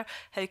together?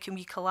 How can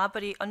we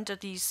collaborate under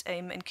these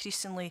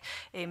increasingly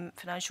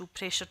financial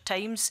pressured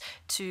times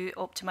to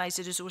optimise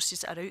the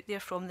resources that are out there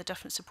from the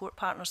different support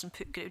partners, and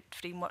put good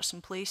frameworks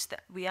in place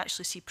that we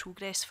actually see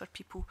progress for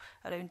people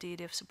around the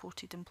area of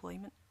supported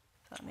employment,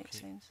 if that makes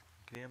sense.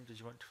 Graham, did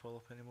you want to follow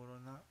up any more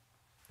on that?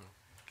 No.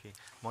 Okay,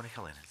 Monica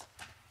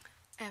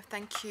Leonard.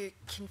 Thank you,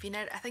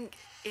 Convener. I think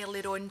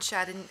earlier on,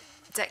 Sharon,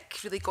 Dick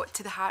really got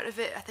to the heart of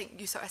it. I think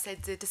you sort of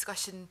said the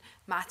discussion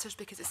matters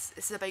because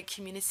it's about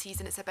communities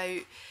and it's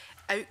about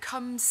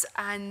outcomes,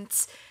 and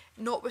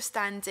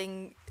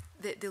notwithstanding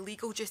the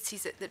legal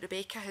duties that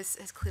Rebecca has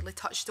clearly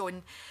touched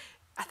on,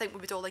 I think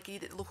we would all agree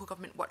that the local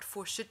government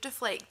workforce should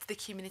reflect the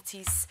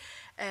communities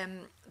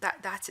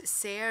that it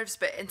serves.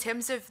 But in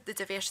terms of the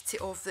diversity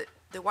of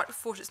the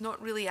workforce, it's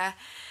not really a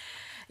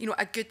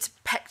good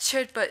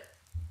picture. But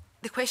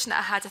the question that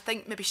I had, I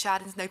think maybe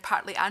Sharon's now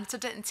partly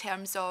answered it in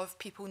terms of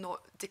people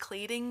not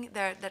declaring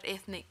their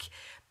ethnic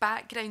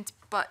background.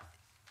 But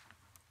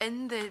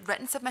in the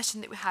written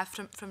submission that we have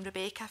from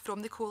Rebecca,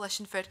 from the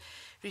Coalition for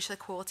Racial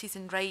Equalities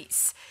and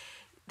Rights,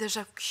 there's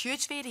a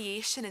huge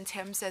variation in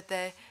terms of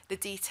the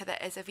data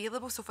that is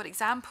available. So, for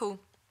example,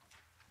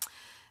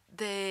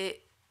 the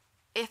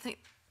ethnic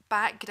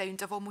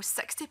background of almost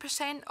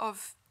 60%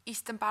 of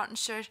Eastern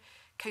Bartonshire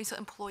council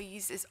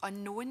employees is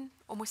unknown,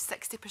 almost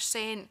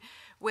 60%,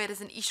 whereas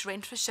in East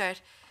Renfrewshire,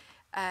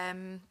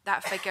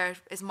 that figure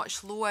is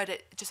much lower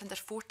at just under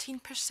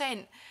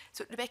 14%.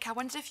 So, Rebecca, I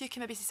wonder if you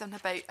can maybe say something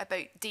about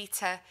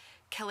data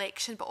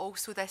collection, but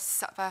also this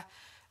sort of a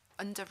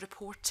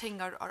under-reporting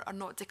or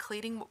not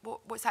declaring.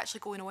 What's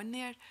actually going on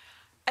there?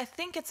 I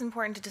think it's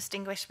important to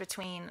distinguish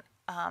between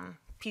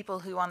people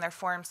who on their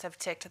forms have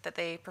ticked that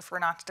they prefer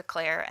not to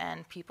declare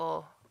and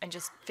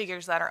just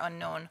figures that are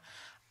unknown.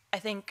 I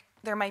think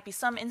there might be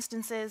some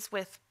instances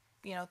with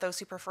those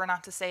who prefer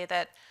not to say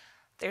that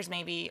there's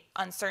maybe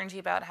uncertainty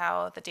about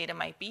how the data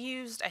might be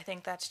used. I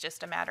think that's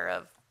just a matter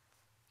of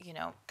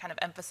kind of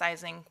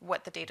emphasizing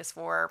what the data's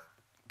for,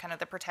 kind of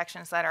the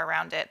protections that are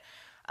around it.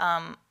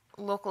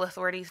 Local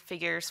authority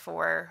figures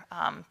for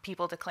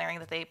people declaring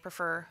that they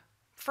prefer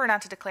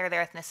not to declare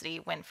their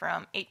ethnicity went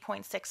from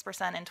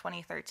 8.6% in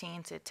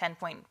 2013 to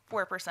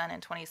 10.4%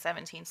 in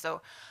 2017.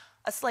 So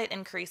a slight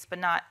increase, but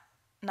not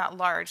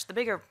large.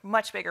 The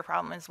much bigger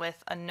problem is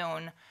with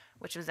unknown,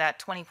 which was at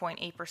 20.8%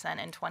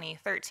 in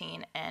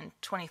 2013 and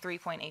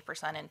 23.8%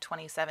 in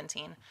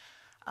 2017.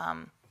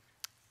 I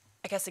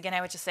guess, again,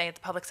 I would just say the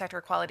public sector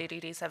equality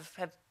duties have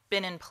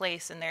been in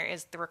place, and there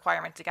is the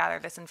requirement to gather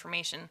this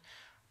information.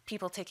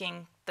 People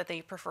ticking that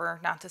they prefer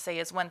not to say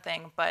is one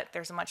thing, but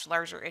there's a much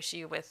larger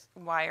issue with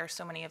why are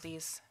so many of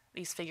these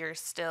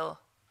figures still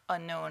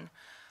unknown.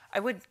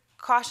 I would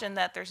caution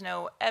that there's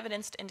no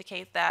evidence to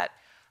indicate that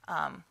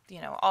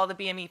all the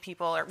BME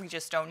people we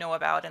just don't know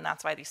about, and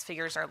that's why these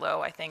figures are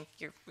low. I think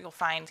you'll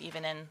find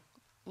even in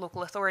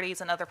local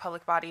authorities and other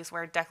public bodies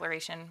where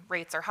declaration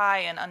rates are high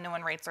and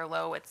unknown rates are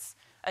low, it's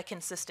a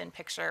consistent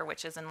picture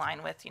which is in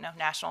line with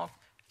national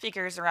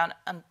figures around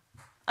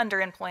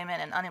underemployment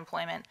and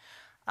unemployment.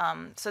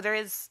 So there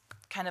is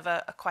kind of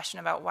a question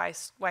about why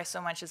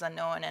so much is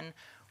unknown and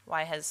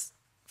why has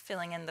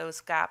filling in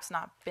those gaps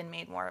not been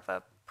made more of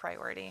a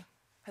priority.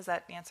 Has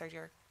that answered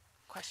your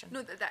question?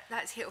 No,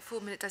 that's helpful.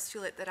 I mean, it does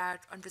feel like there are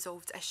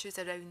unresolved issues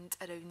around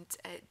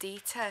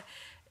data.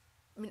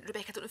 I mean,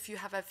 Rebecca, I don't know if you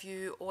have a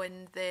view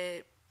on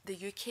the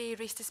UK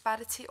race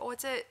disparity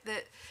audit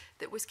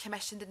that was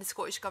commissioned, and the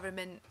Scottish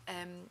Government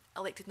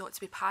elected not to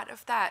be part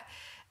of that.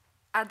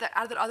 Are there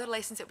other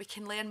lessons that we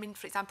can learn? I mean,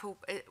 for example,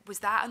 was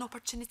that an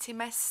opportunity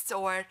missed,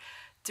 or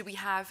do we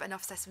have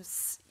enough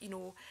systems, you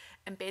know,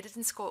 embedded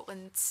in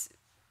Scotland?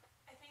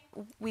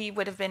 We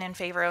would have been in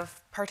favour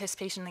of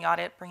participation in the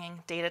audit.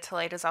 Bringing data to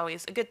light is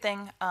always a good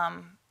thing.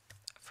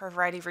 For a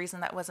variety of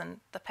reasons, that wasn't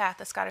the path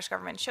the Scottish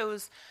Government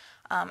chose.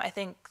 I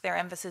think their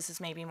emphasis is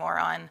maybe more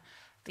on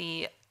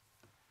the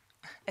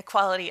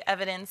equality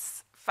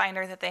evidence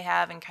finder that they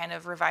have and kind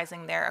of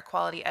revising their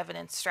equality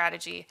evidence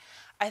strategy.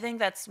 I think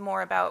that's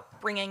more about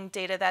bringing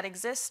data that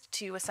exists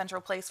to a central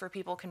place where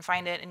people can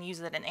find it and use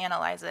it and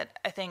analyze it.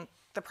 I think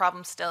the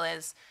problem still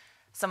is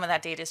some of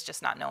that data is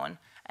just not known,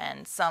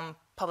 and some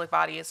public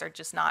bodies are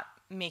just not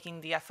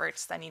making the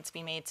efforts that need to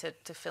be made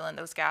to fill in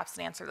those gaps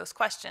and answer those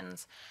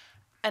questions.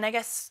 And I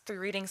guess through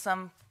reading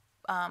some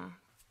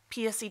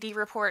PSCD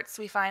reports,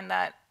 we find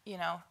that, you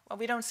know, well,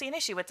 we don't see an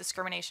issue with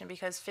discrimination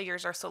because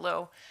figures are so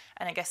low.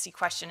 And I guess you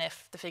question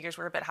if the figures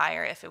were a bit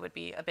higher, if it would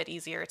be a bit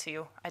easier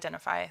to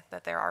identify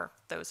that there are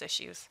those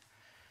issues.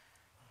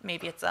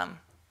 Maybe it's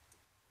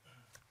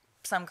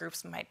some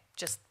groups might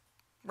just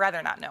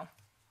rather not know.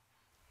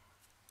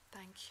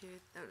 Thank you.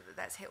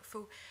 That's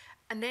helpful.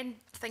 And then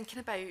thinking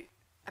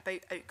about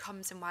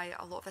outcomes and why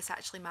a lot of this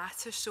actually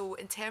matters. So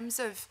in terms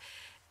of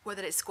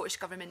whether it's Scottish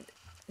Government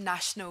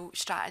national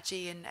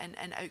strategy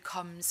and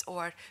outcomes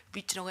or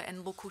regional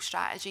and local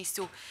strategy.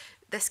 So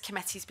this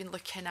committee's been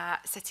looking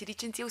at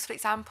city-region deals, for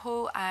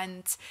example,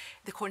 and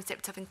the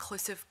concept of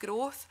inclusive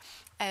growth.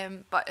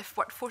 But if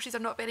workforces are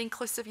not very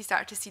inclusive, you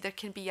start to see there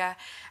can be a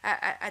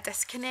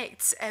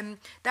disconnect.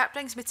 That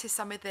brings me to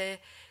some of the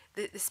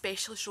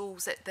specialist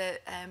roles that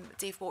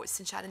Dave Watts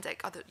and Sharon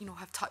Dick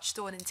have touched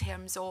on in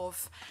terms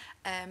of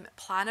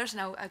planners.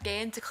 And I'll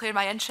again declare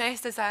my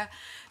interest as a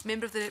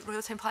member of the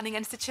Royal Town Planning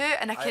Institute,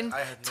 and I can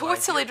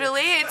totally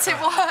relate to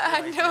what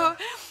I know.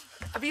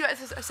 A wee bit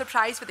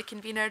surprised with the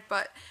convener,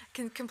 but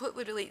can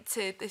completely relate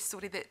to the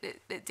story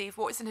that Dave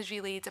Watson has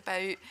relayed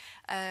about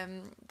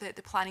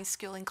the planning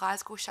school in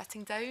Glasgow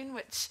shutting down,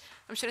 which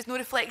I'm sure is no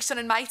reflection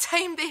on my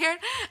time there,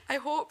 I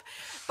hope.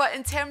 But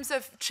in terms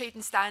of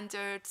trading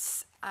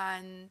standards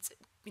and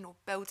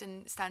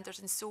building standards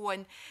and so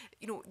on,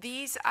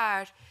 these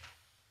are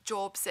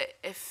jobs that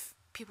if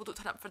people don't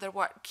turn up for their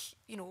work,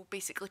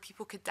 basically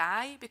people could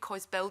die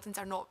because buildings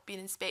are not being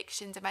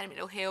inspected,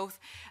 environmental health,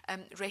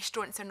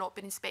 restaurants are not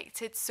being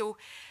inspected. So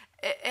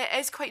it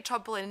is quite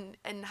troubling,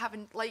 and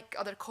having, like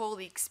other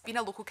colleagues, been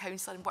a local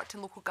councillor and worked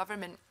in local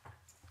government,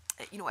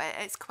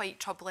 it's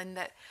quite troubling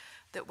that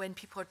when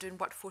people are doing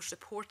workforce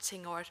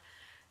reporting or,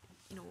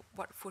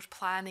 workforce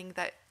planning,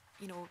 that,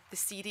 the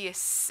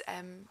serious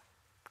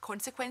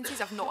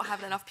consequences of not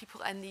having enough people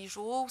in these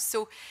roles.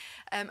 So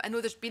I know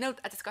there's been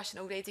a discussion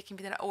already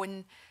convening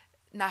on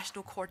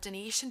national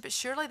coordination, but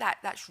surely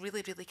that's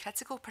really, really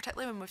critical,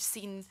 particularly when we've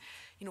seen,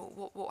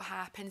 what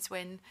happens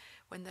when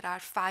there are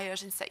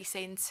fires in city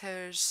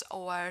centres,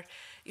 or,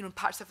 in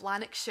parts of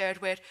Lanarkshire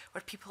where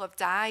people have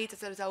died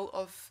as a result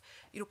of,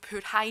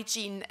 poor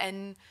hygiene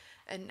and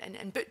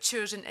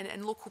butchers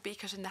and local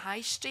bakers in the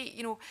high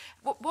street.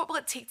 What will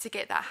it take to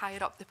get that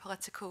higher up the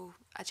political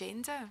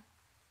agenda?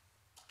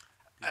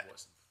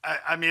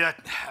 I mean,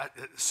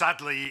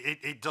 sadly,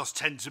 it does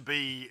tend to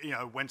be,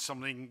 when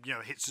something,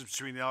 hits us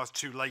between the eyes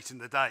too late in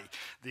the day.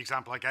 The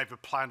example I gave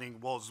of planning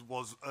was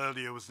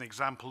earlier was an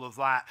example of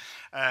that.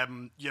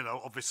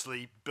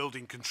 Obviously,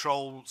 building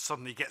control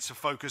suddenly gets a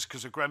focus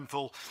because of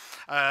Grenfell.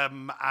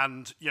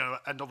 And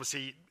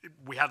obviously,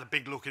 we had a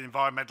big look at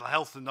environmental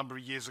health a number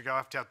of years ago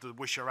after the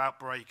Wishaw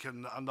outbreak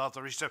and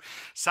other issues. So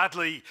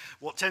sadly,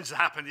 what tends to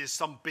happen is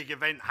some big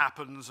event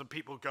happens and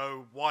people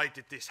go, why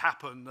did this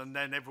happen? And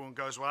then everyone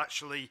goes, well,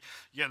 actually,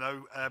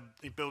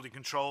 in building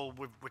control,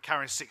 we're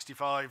carrying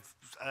 65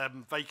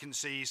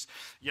 vacancies,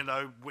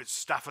 which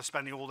staff are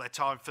spending all their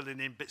time filling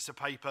in bits of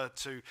paper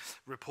to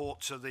report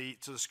to the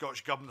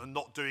Scottish Government and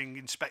not doing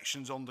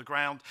inspections on the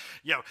ground.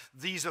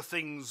 These are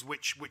things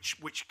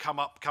which come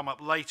up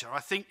later.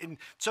 I think in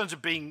terms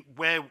of being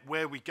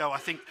where we go, I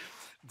think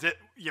that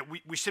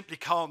we simply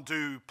can't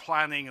do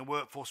planning and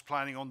workforce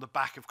planning on the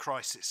back of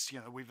crisis.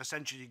 We've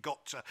essentially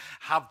got to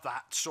have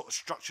that sort of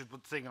structured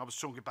thing I was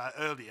talking about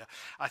earlier.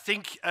 I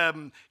think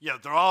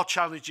there are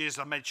challenges.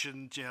 I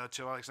mentioned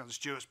to Alexander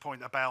Stewart's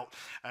point about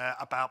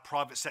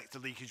private sector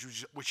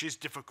leakage, which is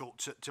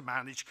difficult to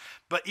manage.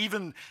 But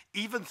even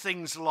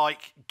things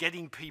like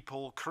getting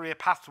people career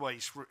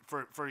pathways,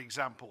 for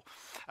example.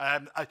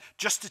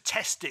 Just to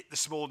test it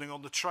this morning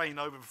on the train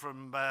over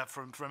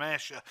from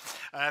Ayrshire,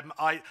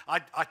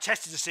 I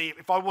tested to see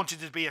if I wanted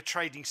to be a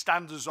trading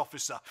standards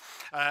officer,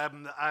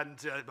 and I'm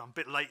a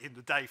bit late in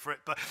the day for it,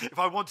 but if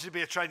I wanted to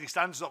be a trading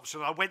standards officer,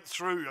 and I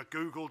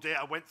Googled it,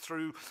 I went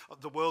through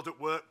the World at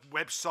Work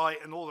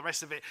website and all the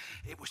rest of it,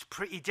 it was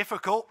pretty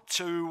difficult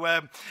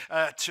to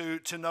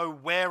know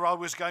where I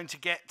was going to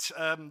get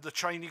the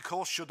training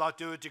course. Should I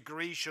do a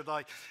degree? Should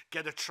I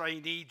get a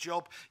trainee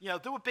job? You know,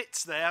 there were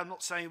bits there. I'm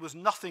not saying there was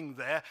nothing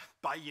there,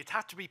 but you'd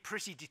have to be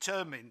pretty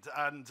determined.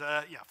 And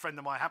a friend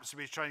of mine happens to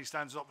be a training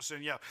standards officer,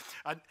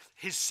 and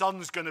his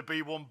son's going to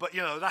be one. But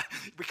that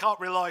we can't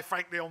rely,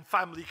 frankly, on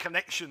family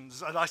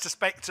connections. And I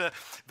suspect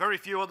very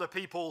few other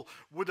people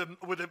would have.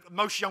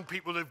 Most young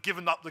people would have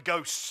given up the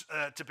ghost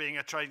to being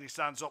a training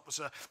standards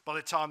officer by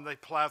the time they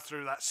ploughed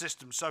through that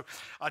system. So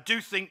I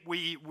do think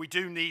we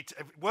do need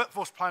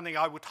workforce planning.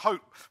 I would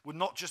hope would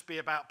not just be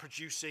about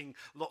producing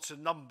lots of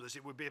numbers.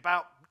 It would be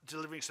about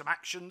delivering some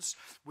actions,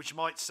 which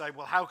might say,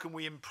 well, how can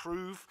we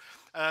improve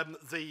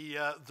the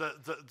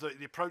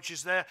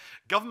approaches there?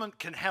 Government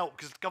can help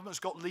because government's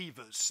got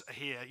levers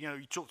here.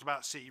 You talked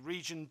about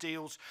city-region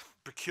deals.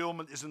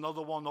 Procurement is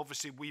another one.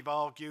 Obviously, we've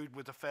argued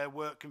with the Fair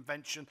Work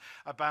Convention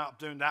about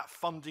doing that.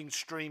 Funding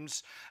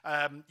streams,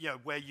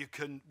 where you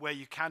can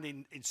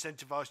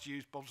incentivise to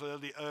use Bob's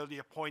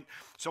earlier point.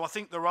 So I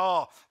think there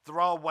are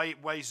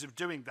ways of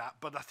doing that.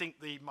 But I think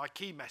my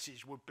key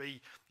message would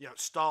be,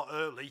 start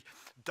early.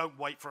 Don't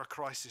wait for a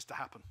crisis to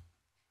happen.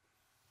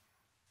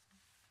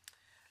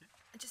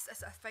 Just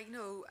as a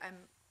final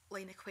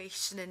line of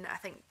questioning, I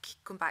think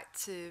going back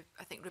to,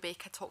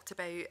 Rebecca talked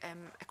about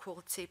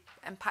equality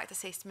impact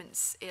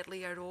assessments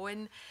earlier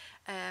on.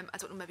 I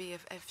don't know maybe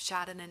if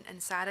Sharon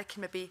and Sara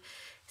can maybe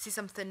say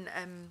something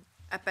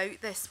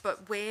about this,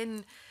 but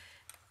when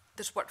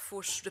there's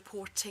workforce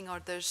reporting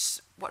or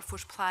there's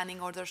workforce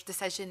planning or there's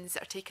decisions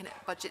that are taken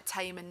at budget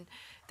time and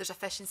there's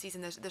efficiencies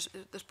and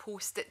there's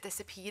posts that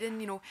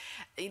disappearing,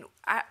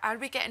 are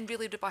we getting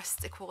really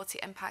robust equality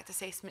impact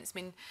assessments?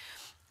 I mean,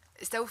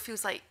 it still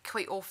feels like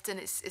quite often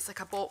it's like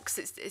a box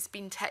it's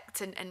been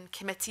ticked and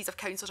committees of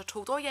councils are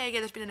told, oh yeah,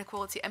 there's been an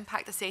equality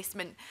impact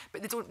assessment,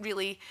 but they don't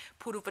really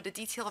pour over the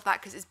detail of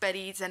that because it's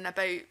buried in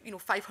about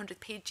 500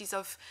 pages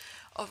of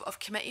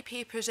committee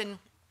papers. And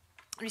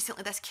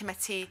recently this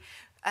committee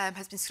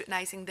has been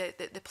scrutinising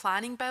the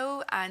planning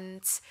bill,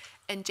 and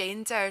in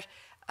gender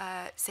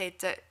said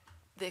that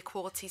the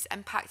equalities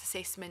impact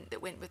assessment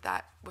that went with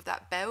that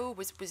bill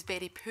was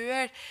very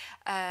poor,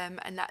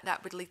 and that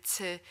would lead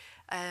to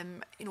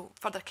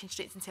further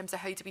constraints in terms of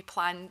how do we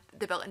plan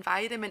the built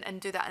environment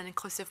and do that in an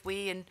inclusive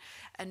way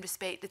and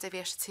respect the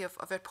diversity of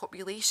our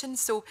population.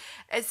 So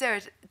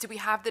do we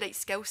have the right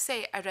skill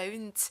set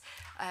around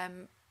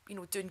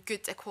doing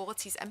good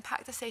equalities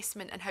impact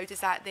assessment, and how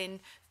does that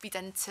then feed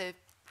into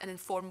and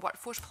inform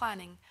workforce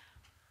planning?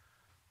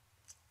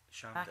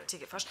 Sharon, I can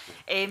take it first.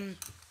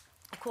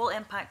 Equality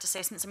impact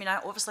assessments, I mean,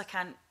 I obviously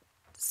can't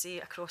say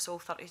across all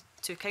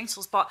 32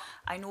 councils, but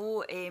I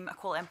know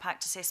equality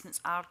impact assessments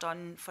are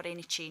done for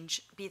any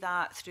change, be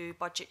that through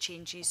budget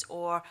changes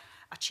or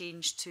a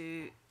change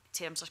to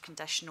terms or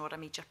condition or a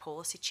major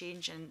policy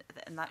change, and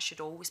that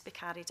should always be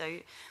carried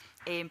out.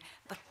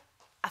 But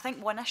I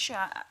think one issue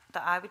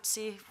that I would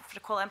say for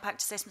equality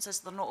impact assessments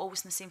is they're not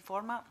always in the same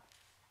format.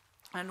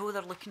 I know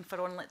they're looking for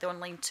the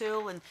online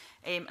tool, and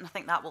I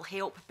think that will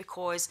help,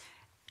 because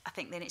I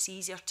think then it's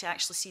easier to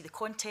actually see the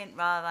content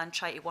rather than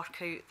try to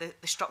work out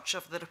the structure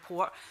of the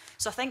report.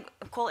 So I think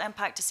equality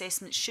impact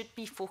assessments should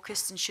be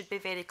focused and should be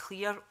very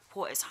clear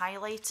what it's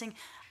highlighting,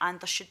 and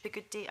there should be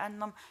good data in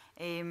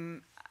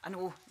them. I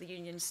know the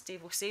unions,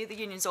 Dave will say, the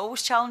unions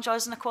always challenge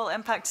us in equality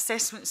impact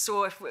assessments,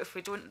 so if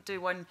we don't do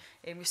one,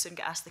 we soon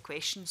get asked the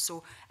question.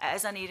 So it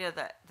is an area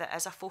that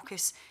is a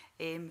focus,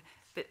 and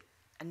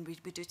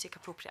we do take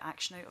appropriate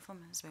action out of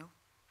them as well.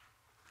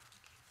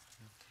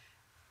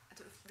 I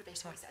don't know if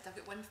Rebecca wants to, I've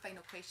got one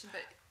final question,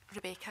 but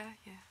Rebecca,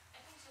 yeah. I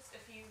think just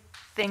a few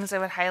things I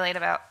would highlight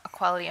about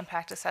equality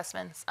impact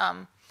assessments.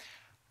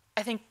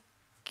 I think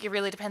it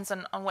really depends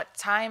on what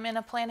time in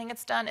a planning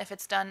it's done. If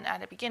it's done at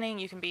the beginning,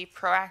 you can be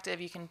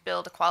proactive, you can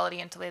build equality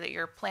into the way that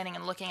you're planning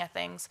and looking at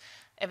things.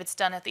 If it's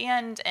done at the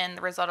end and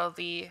the result of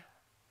the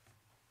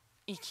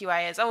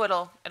EQI is,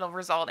 it'll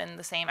result in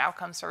the same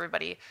outcomes for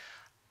everybody,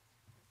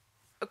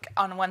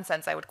 on one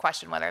sense, I would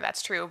question whether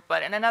that's true,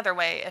 but in another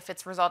way, if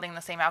it's resulting in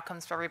the same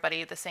outcomes for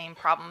everybody, the same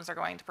problems are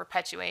going to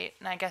perpetuate.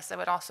 And I guess I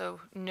would also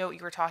note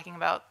you were talking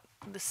about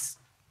this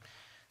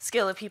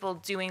skill of people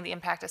doing the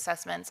impact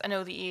assessments. I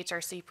know the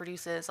EHRC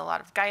produces a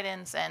lot of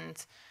guidance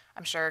and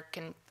I'm sure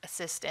can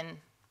assist in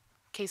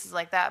cases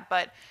like that,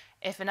 but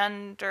if a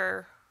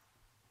BME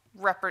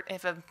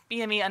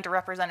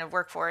underrepresented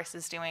workforce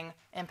is doing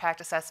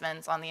impact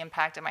assessments on the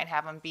impact it might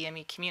have on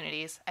BME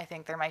communities, I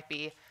think there might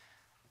be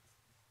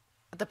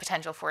the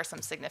potential for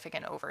some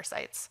significant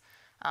oversights,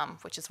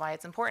 which is why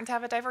it's important to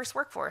have a diverse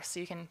workforce so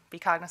you can be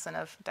cognizant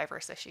of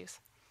diverse issues.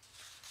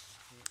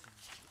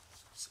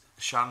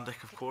 Sharon,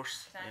 of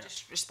course. Can I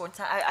just respond to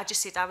that? I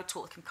just said I would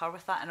totally concur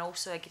with that, and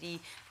also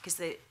agree, because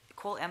the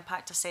quality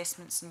impact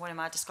assessments, and one of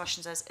my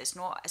discussions is it's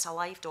a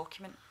live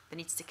document. that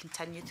needs to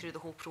continue through the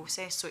whole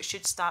process. So it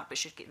should start but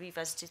should get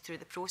revisited through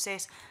the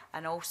process,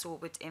 and also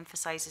would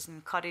emphasise and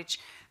encourage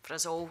for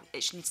us all,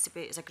 it needs to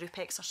be as a group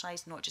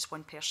exercise, not just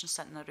one person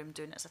sitting in a room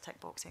doing it as a tick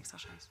box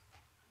exercise.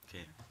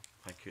 Okay,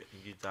 thank you.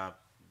 You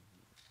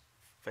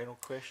final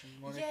question,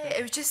 Marek? Yeah,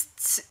 it was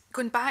just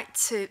going back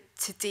to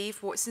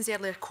Dave Watson's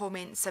earlier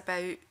comments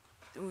about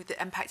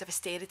the impact of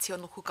austerity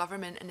on local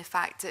government, and the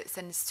fact that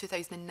since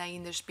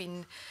 2009 there's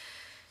been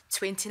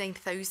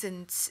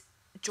 29,000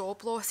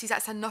 job losses.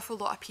 That's an awful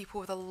lot of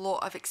people with a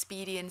lot of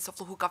experience of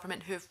local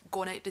government who have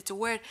gone out the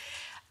door.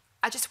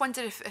 I just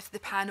wonder if the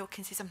panel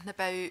can say something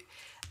about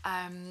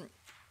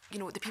you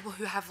know, the people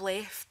who have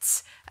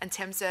left in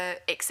terms of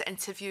exit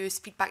interviews,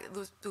 feedback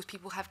that those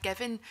people have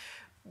given.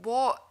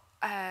 What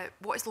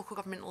is local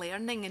government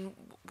learning, and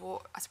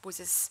what, I suppose,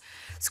 is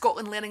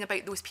Scotland learning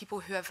about those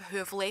people who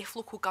have left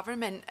local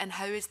government, and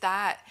how is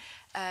that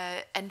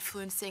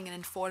influencing and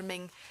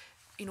informing,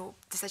 you know,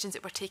 decisions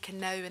that we're taking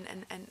now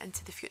and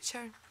into the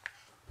future?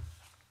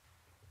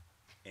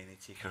 Any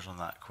takers on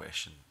that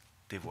question?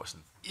 Dave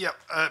Watson. Yeah,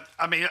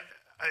 I mean,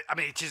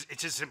 it is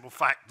a simple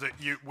fact that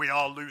we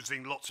are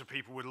losing lots of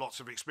people with lots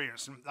of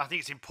experience, and I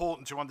think it's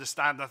important to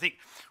understand. I think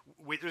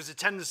there's a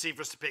tendency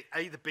for us to pick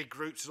the big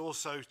groups, and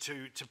also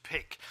to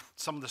pick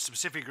some of the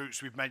specific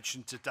groups we've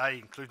mentioned today,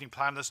 including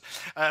planners.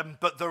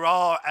 But there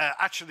are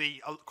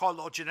actually quite a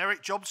lot of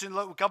generic jobs in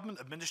local government,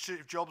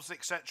 administrative jobs,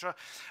 etc.,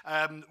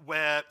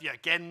 where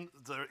again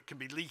there can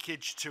be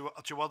leakage to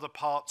other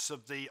parts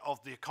of the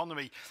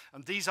economy,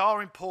 and these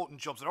are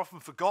important jobs. They're often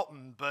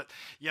forgotten, but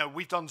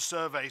we've done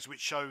surveys which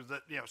show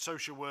that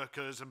social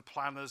workers and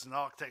planners and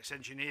architects,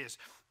 engineers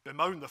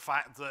bemoan the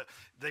fact that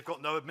they've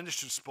got no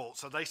administrative support,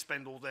 so they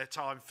spend all their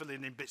time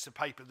filling in bits of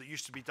paper that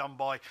used to be done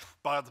by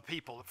other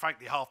people,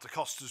 frankly half the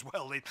cost as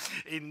well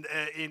in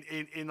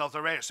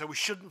other areas. So we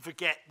shouldn't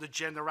forget the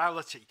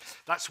generality.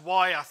 That's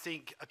why I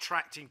think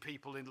attracting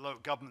people in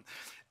local government.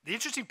 The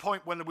interesting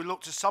point when we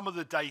looked at some of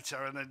the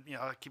data, and then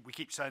we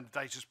keep saying the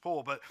data's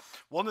poor, but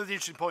one of the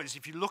interesting points is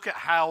if you look at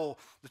how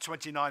the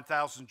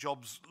 29,000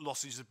 jobs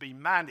losses have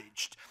been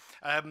managed,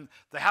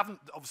 they haven't,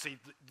 obviously,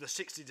 the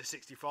 60 to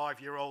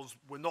 65-year-olds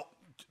were not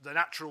the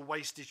natural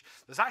wastage.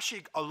 There's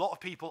actually a lot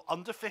of people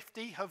under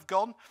 50 have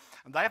gone,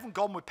 and they haven't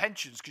gone with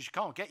pensions, because you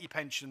can't get your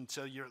pension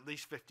until you're at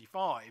least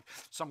 55.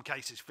 Some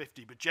cases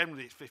 50, but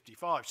generally it's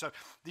 55. So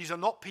these are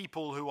not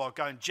people who are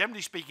going.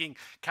 Generally speaking,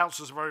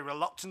 councils are very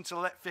reluctant to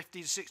let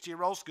 50 to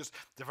 60-year-olds because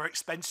they're very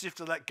expensive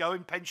to let go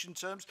in pension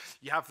terms.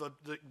 You have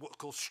the what's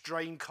called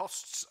strain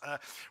costs,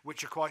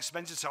 which are quite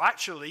expensive. So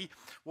actually,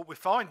 what we're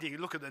finding, you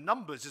look at the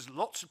numbers, is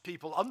lots of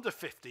people under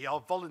 50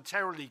 are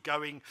voluntarily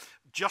going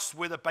just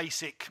with a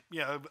basic,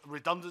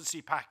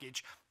 redundancy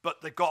package, but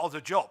they've got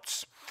other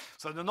jobs.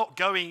 So they're not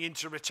going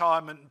into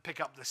retirement and pick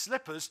up their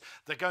slippers,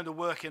 they're going to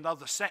work in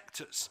other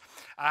sectors.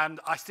 And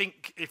I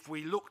think if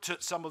we looked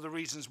at some of the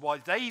reasons why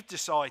they've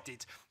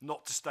decided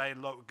not to stay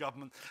in local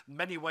government, in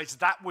many ways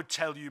that would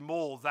tell you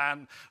more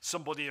than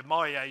somebody of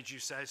my age who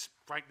says,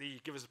 frankly, you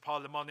give us a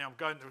pile of money, I'm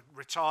going to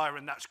retire,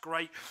 and that's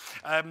great.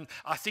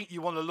 I think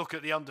you want to look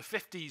at the under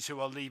 50s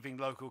who are leaving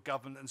local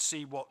government and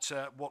see what's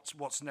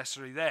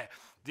necessary there.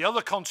 The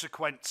other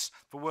consequence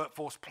for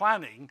workforce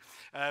planning,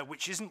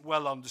 which isn't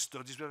well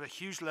understood, is we have a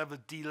huge level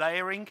of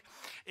delayering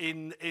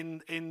in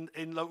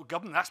local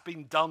government. That's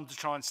been done to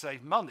try and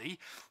save money,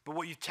 but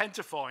what you tend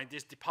to find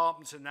is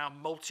departments are now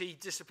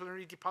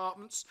multidisciplinary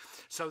departments.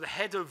 So the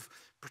head of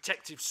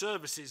protective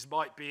services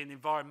might be an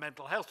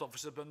environmental health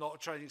officer but not a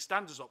training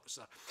standards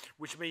officer,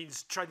 which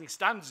means training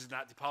standards in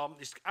that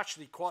department is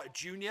actually quite a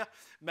junior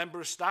member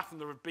of staff, and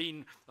there have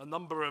been a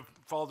number of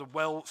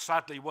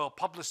sadly well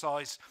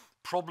publicised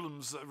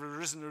problems that have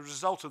arisen as a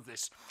result of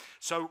this.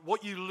 So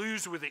what you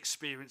lose with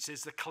experience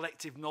is the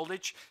collective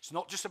knowledge. It's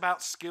not just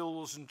about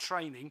skills and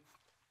training,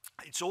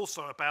 it's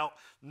also about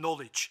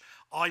knowledge.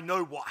 I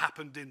know what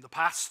happened in the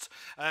past.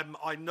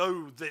 I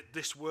know that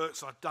this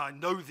works. I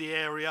know the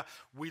area.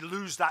 We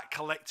lose that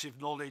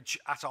collective knowledge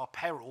at our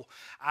peril.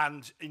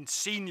 And in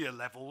senior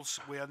levels,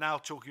 we are now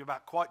talking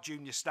about quite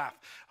junior staff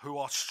who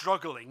are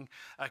struggling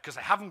because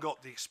they haven't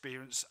got the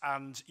experience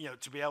and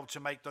to be able to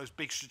make those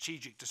big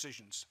strategic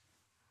decisions.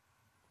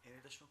 Any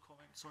additional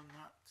comments on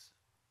that?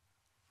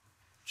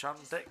 Sharon,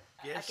 Dick?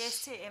 Yes. I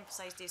guess to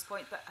emphasise Dave's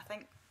point, but I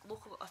think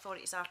local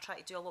authorities are trying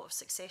to do a lot of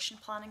succession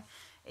planning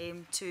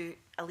to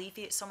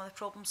alleviate some of the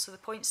problems. So the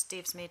points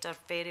Dave's made are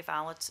very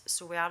valid.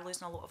 So we are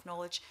losing a lot of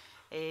knowledge.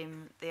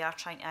 They are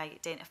trying to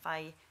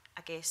identify,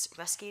 I guess,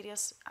 risk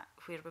areas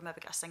where we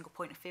maybe get a single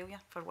point of failure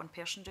for one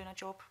person doing a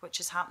job, which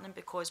is happening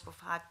because we've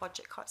had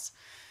budget cuts.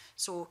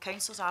 So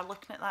councils are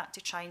looking at that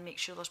to try and make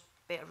sure there's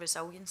better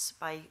resilience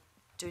by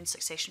doing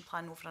succession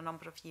plan over a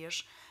number of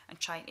years and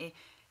trying to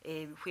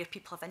where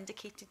people have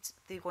indicated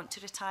they want to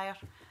retire.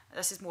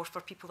 This is more for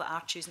people that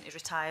are choosing to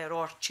retire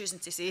or choosing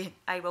to say,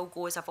 I will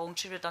go as a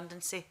voluntary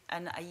redundancy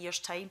in a year's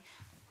time.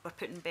 We're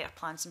putting better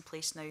plans in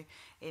place now.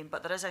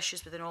 But there is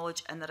issues with the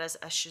knowledge and there is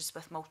issues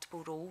with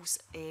multiple roles.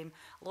 A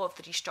lot of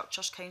the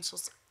restructures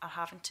councils are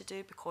having to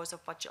do because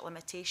of budget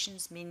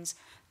limitations means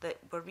that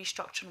we're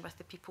restructuring with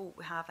the people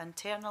we have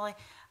internally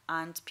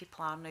and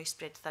people are now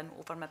spread thin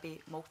over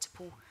maybe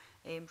multiple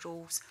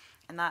roles.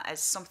 And that is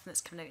something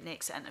that's coming out in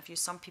exit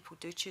interviews. Some people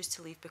do choose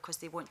to leave because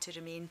they want to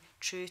remain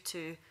true to,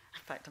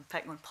 in fact, I'm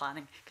picking on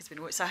planning because we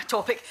know it's a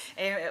topic,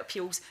 it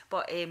appeals,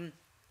 but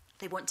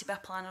they want to be a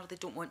planner, they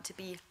don't want to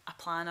be a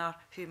planner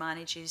who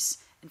manages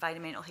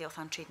environmental, health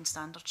and trading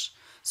standards.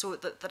 So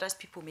there is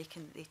people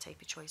making the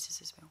type of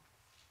choices as well.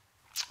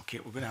 Okay,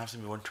 we're going to have to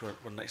move on to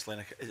our next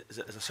line. Is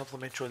a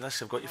supplementary on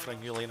this? I've got you for a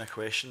new line of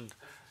question.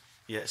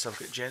 Yeah, so I've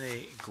got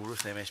Jenny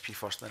Goruth, MSP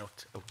first, and then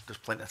there's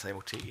plenty of time,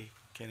 I'll take you.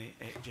 Jenny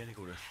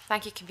Goruth.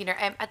 Thank you, Convener.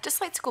 I'd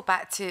just like to go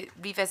back to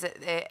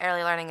revisit the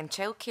early learning and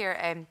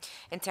childcare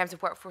in terms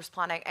of workforce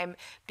planning,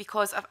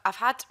 because I've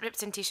had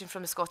representation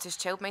from the Scottish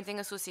Childminding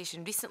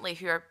Association recently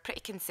who are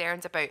pretty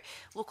concerned about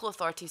local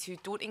authorities who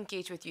don't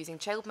engage with using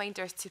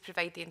childminders to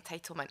provide the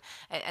entitlement.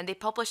 And they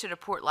published a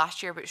report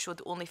last year which showed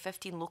that only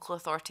 15 local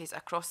authorities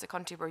across the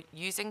country were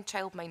using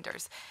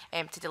childminders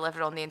to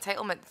deliver on the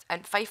entitlement,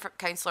 and Fife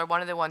Council are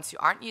one of the ones who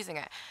aren't using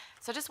it.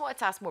 So I just wanted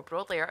to ask more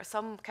broadly, are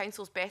some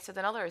councils better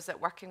than others at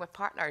working with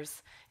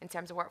partners in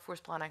terms of workforce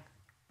planning?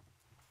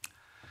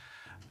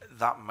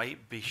 That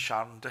might be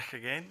Sharon Dick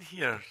again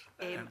here.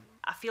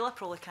 I feel I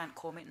probably can't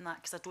comment on that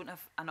because I don't have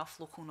enough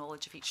local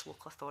knowledge of each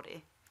local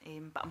authority,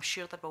 but I'm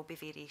sure there will be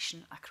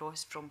variation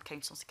across from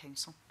council to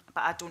council.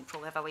 But I don't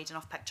probably have a wide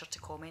enough picture to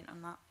comment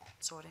on that,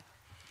 sorry.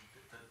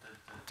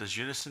 Does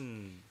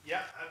UNISON?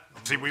 Yeah,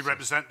 see, we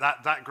represent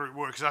that group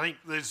work, because I think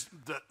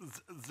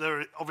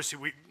there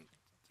obviously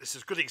this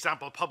is a good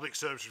example of public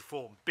service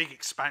reform, big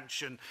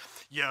expansion.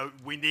 You know,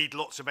 we need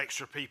lots of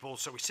extra people,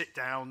 so we sit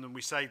down and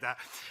we say that.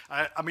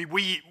 I mean,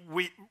 we've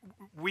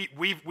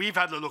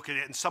had a look at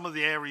it, and some of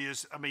the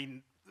areas, I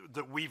mean,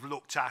 that we've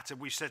looked at,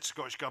 and we've said to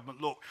Scottish Government,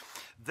 look,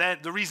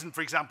 the reason,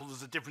 for example,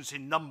 there's a difference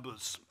in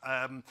numbers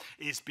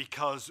is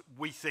because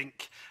we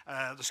think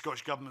the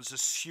Scottish Government's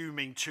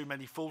assuming too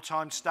many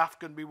full-time staff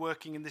going to be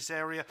working in this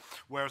area,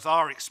 whereas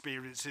our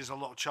experience is a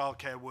lot of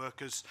childcare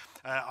workers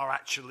are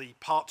actually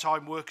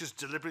part-time workers,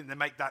 deliberately they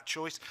make that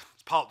choice.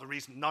 It's part of the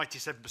reason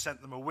 97%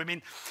 of them are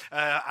women,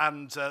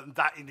 and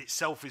that in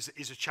itself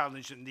is a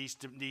challenge that needs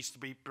to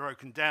be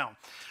broken down.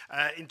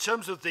 In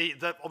terms of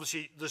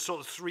obviously the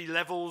sort of three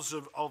levels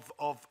of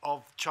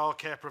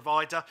childcare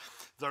provider,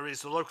 there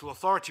is the local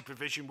authority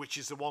provision, which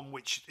is the one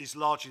which is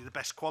largely the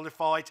best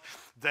qualified.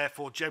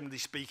 Therefore, generally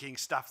speaking,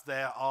 staff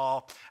there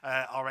are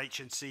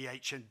HNC,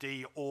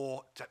 HND,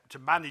 or to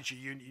manage a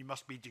unit, you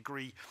must be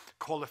degree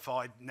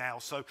qualified now.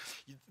 So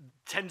it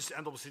tends,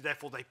 and obviously,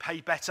 therefore, they pay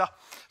better.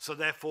 So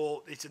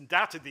therefore, it's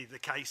undoubtedly the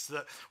case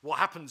that what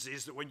happens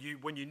is that when you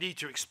need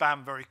to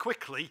expand very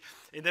quickly,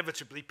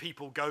 inevitably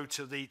people go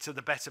to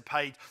the better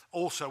paid,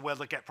 also where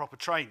they get proper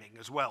training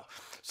as well.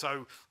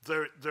 So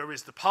there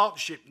is the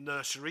partnership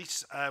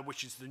nurseries,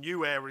 which is the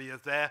new area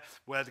there,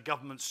 where the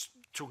government's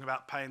talking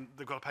about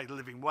they've got to pay the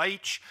living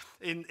wage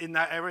in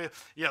that area.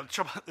 Yeah,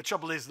 the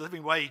trouble is the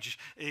living wage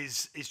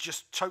is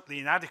just totally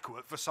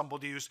inadequate for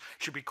somebody who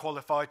should be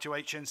qualified to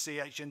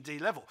HNC, HND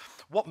level.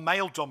 What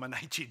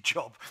male-dominated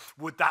job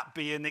would that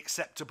be an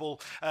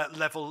acceptable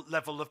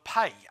level of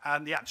pay?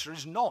 And the answer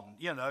is none.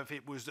 You know, if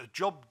it was a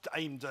job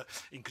aimed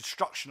in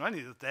construction or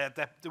any of that,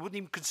 they wouldn't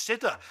even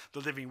consider the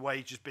living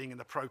wage as being an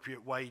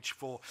appropriate wage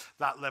for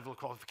that level of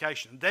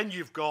qualification. And then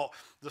you've got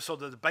the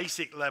sort of the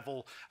basic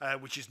level,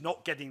 which is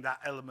not getting that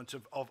element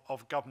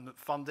of government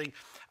funding,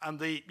 and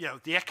the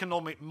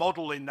economic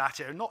model in that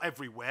area, not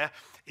everywhere,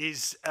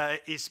 is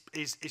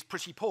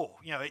pretty poor.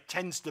 You know, it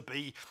tends to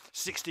be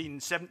 16,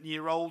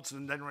 17-year-olds,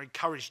 and then are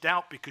encouraged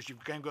out because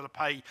you've got to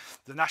pay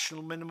the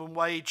national minimum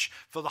wage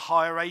for the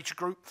higher age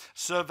group.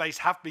 Surveys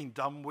have been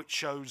done which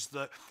shows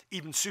that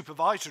even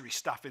supervisory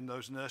staff in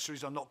those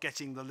nurseries are not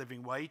getting the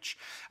living wage,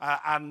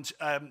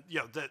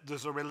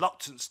 there's a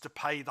reluctance to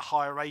pay the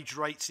higher age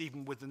rates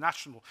even with the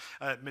national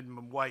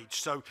minimum wage.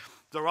 So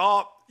there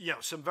are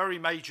some very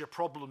major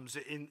problems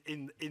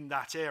in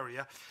that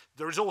area.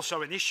 There is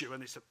also an issue,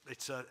 and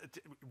it's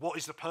what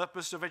is the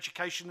purpose of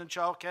education and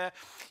childcare?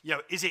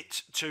 Is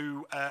it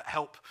to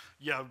help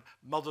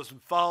mothers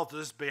and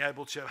fathers be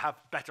able to have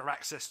better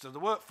access to the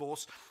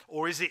workforce,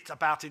 or is it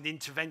about an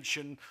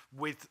intervention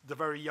with the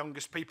very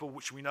youngest people,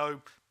 which we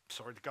know?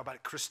 Sorry to go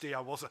back to Christy,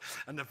 I was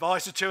an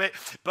advisor to it,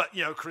 but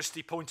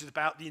Christy pointed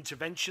about the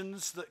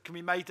interventions that can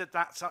be made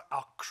that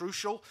are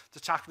crucial to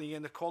tackling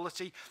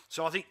inequality.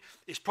 So I think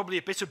it's probably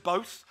a bit of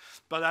both,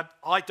 but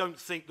I don't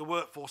think the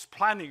workforce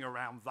planning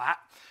around that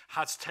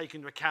has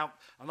taken into account,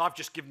 and I've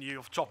just given you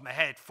off the top of my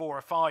head 4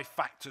 or 5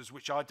 factors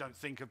which I don't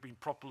think have been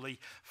properly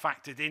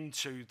factored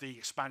into the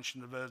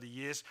expansion of early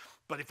years.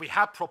 But if we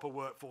had proper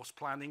workforce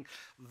planning,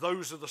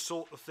 those are the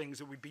sort of things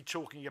that we'd be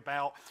talking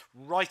about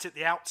right at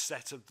the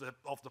outset of the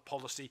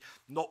policy,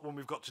 not when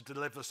we've got to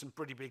deliver some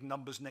pretty big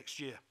numbers next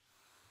year.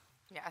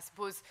 Yeah, I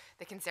suppose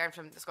the concern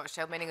from the Scottish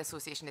Childminding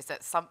Association is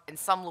that in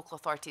some local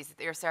authorities,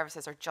 their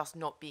services are just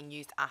not being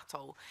used at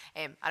all.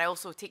 And I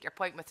also take your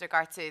point with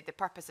regard to the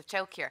purpose of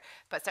childcare,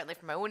 but certainly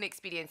from my own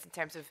experience in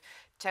terms of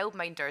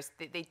childminders,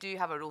 they do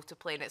have a role to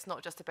play, and it's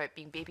not just about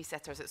being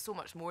babysitters, it's so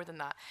much more than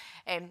that.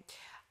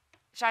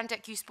 Sharon,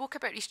 Dick, you spoke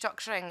about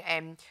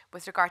restructuring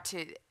with regard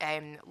to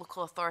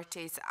local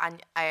authorities,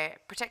 and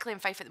particularly in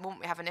Fife at the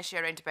moment we have an issue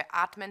around about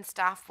admin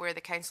staff where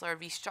the council are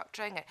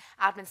restructuring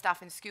admin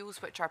staff in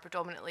schools which are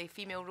predominantly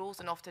female roles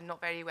and often not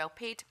very well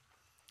paid.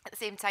 At the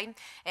same time,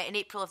 in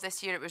April of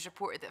this year, it was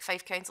reported that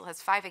Fife Council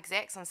has 5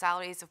 execs on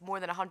salaries of more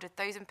than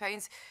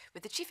 £100,000,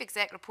 with the chief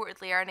exec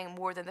reportedly earning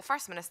more than the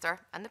First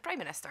Minister and the Prime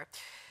Minister.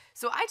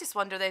 So I just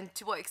wonder then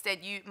to what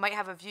extent you might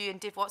have a view, and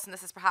Dave Watson,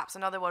 this is perhaps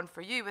another one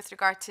for you, with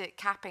regard to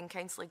capping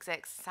council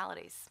execs'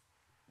 salaries.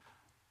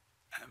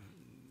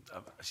 I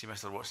see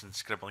Mr Watson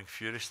scribbling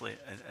furiously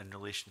in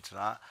relation to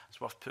that.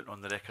 It's worth putting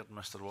on the record,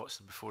 Mr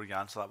Watson, before you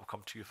answer that, we'll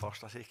come to you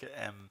first, I take it,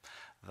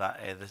 that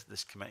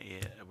this committee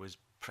was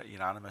pretty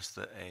unanimous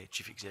that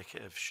chief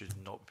executive should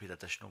not be paid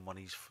additional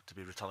monies to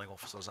be returning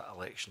officers at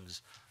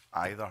elections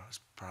either.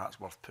 It's perhaps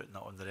worth putting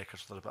that on the record,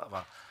 so there's a bit of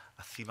a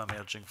theme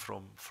emerging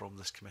from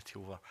this committee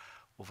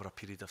over a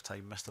period of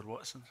time. Mr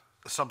Watson?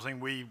 Something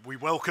we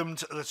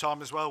welcomed at the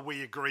time as well.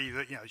 We agree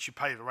that you should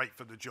pay the rate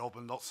for the job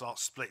and not start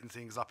splitting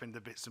things up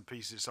into bits and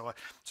pieces.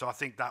 So I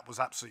think that was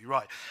absolutely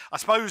right. I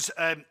suppose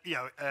and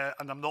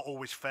I'm not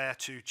always fair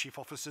to chief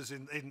officers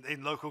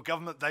in local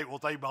government.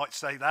 They might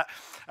say that.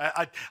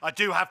 I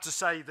do have to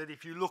say that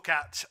if you look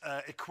at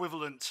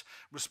equivalent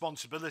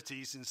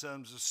responsibilities in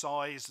terms of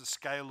size, the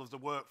scale of the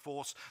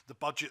workforce, the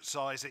budget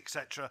size,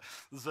 etc.,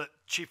 that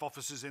chief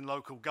officers in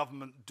local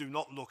government do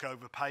not look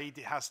overpaid.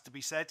 It has to be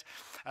said.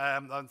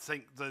 I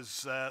think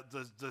there's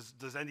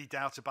any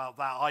doubt about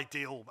that. I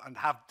deal and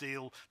have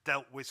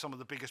dealt with some of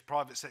the biggest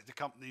private sector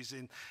companies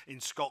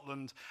in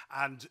Scotland,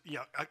 and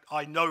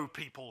I know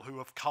people who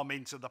have come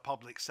into the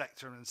public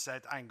sector and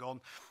said, hang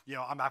on,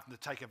 I'm having to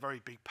take a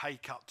very big pay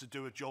cut to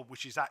do a job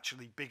which is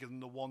actually bigger than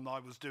the one I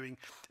was doing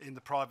in the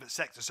private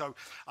sector. So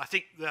I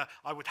think that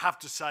I would have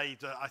to say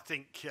that I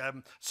think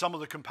some of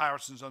the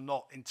comparisons are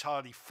not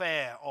entirely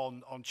fair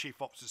on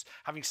chief officers.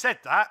 Having said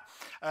that,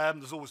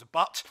 there's always a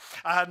but,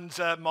 and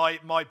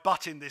my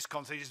but in this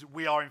context is that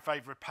we are in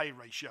favour of pay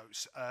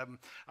ratios.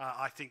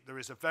 I think there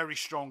is a very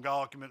strong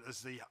argument,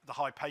 as the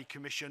High Pay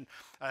Commission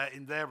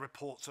in their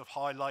reports have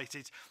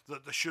highlighted,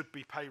 that there should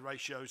be pay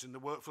ratios in the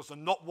workforce,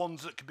 and not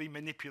ones that can be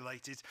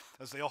manipulated,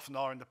 as they often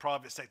are in the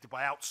private sector,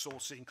 by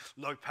outsourcing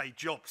low-paid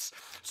jobs.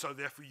 So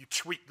therefore you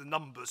tweak the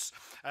numbers.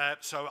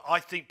 So I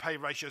think pay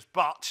ratios,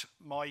 but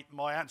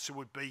my answer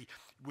would be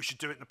we should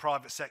do it in the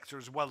private sector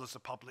as well as the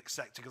public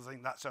sector, because I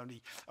think that's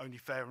only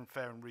fair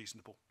and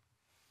reasonable.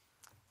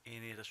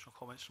 Any additional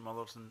comments from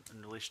others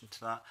in relation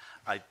to that?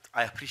 I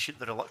appreciate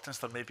the reluctance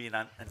there may be in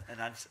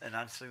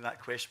answering that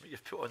question, but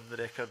you've put on the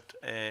record,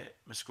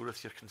 Ms Gore,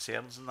 with your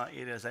concerns in that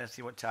area. Is there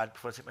anything you want to add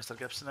before I take Mr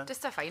Gibson in?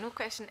 Just a final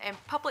question.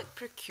 Public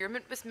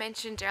procurement was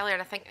mentioned earlier,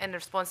 and I think in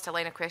response to a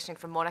line of questioning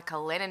from Monica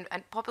Lennon,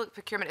 and public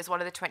procurement is one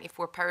of the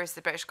 24 powers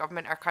the British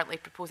Government are currently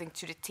proposing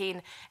to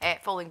retain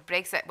following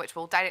Brexit, which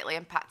will directly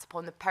impact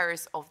upon the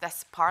powers of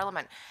this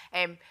Parliament.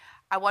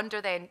 I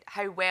wonder then,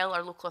 how well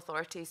are local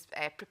authorities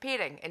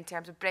preparing in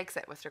terms of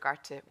Brexit with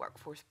regard to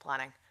workforce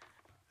planning?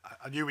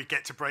 I knew we'd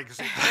get to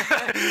Brexit.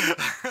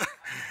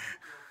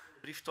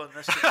 Briefed on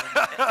this,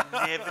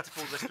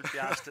 inevitable this would be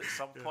asked at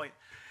some point.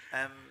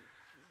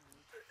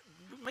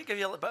 Might give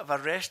you a little bit of a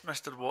rest,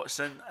 Mr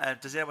Watson.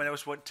 Does anyone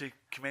else want to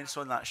commence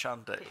on that,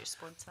 Sharon?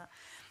 Respond to that.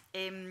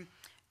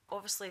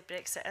 Obviously,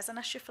 Brexit is an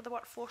issue for the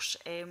workforce.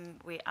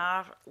 We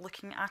are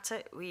looking at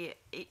it.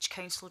 Each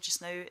council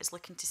just now is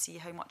looking to see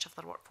how much of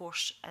their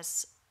workforce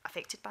is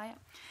affected by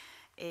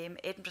it.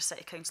 Edinburgh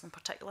City Council in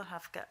particular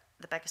have got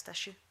the biggest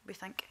issue, we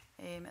think,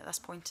 at this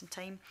point in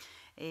time.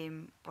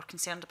 We're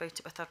concerned about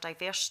it with our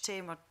diversity,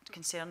 and we're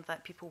concerned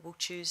that people will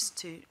choose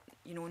to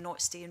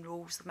not stay in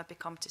roles that maybe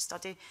come to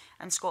study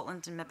in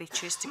Scotland and maybe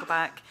choose to go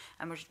back,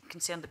 and we're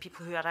concerned that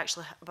people who are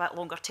actually a bit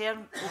longer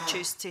term will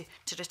choose to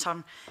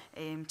return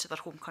to their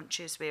home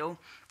country as well.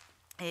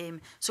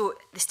 So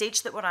the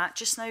stage that we're at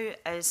just now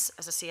is,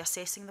 as I say,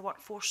 assessing the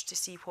workforce to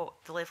see what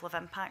the level of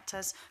impact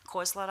is.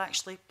 COSLA are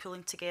actually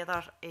pulling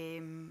together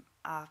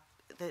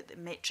the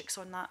metrics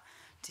on that,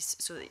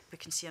 so that we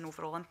can see an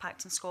overall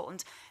impact in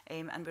Scotland,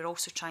 and we're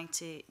also trying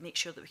to make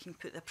sure that we can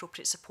put the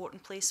appropriate support in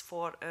place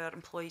for our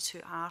employees who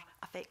are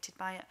affected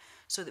by it,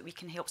 so that we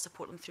can help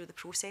support them through the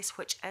process,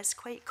 which is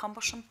quite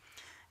cumbersome.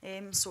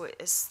 So it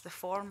is the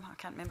form, I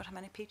can't remember how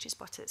many pages,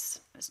 but it's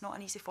not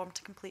an easy form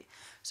to complete.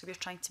 So we're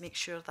trying to make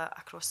sure that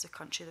across the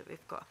country that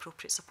we've got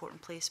appropriate support in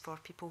place for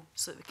people,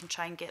 so that we can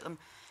try and get them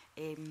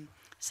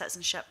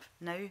citizenship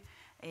now,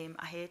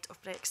 ahead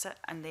of Brexit,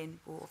 and then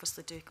we'll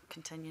obviously do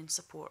continuing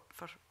support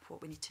for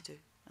what we need to do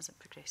as it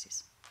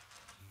progresses.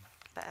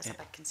 But it's a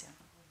big concern.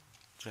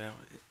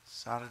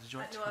 Sara, did you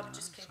want to? No, I would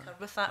just concur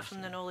with that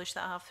from the knowledge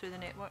that I have through the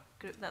network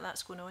group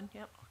that's going on.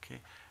 Yep.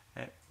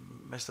 Okay,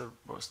 Mr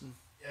Watson.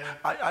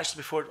 Actually,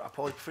 before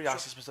you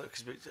ask this,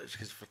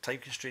 because for time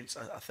constraints,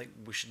 I think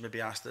we should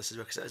maybe ask this as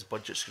well, because it is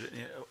budget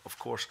scrutiny, of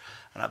course,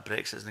 and that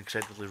Brexit is an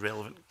incredibly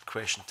relevant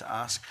question to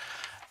ask.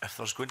 If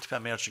there's going to be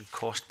emerging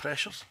cost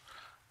pressures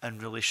in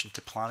relation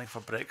to planning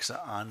for Brexit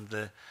and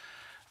the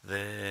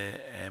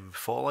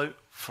fallout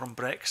from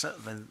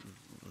Brexit, then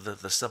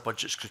this is a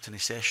budget scrutiny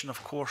session,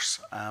 of course.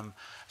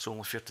 It's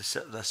only fair to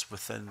sit this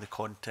within the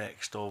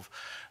context of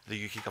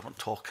the UK government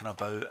talking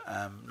about,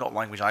 not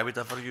language I would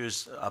ever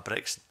use, a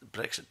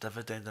Brexit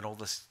dividend and all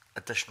this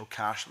additional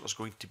cash that there's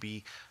going to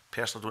be.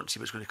 Personally, I don't see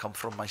what's going to come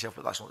from myself,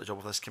 but that's not the job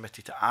of this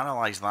committee to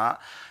analyse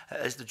that.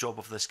 It is the job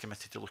of this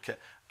committee to look at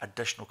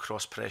additional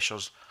cross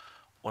pressures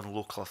on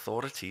local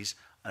authorities,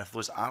 and if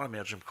those are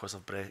emerging because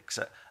of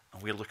Brexit,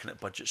 and we're looking at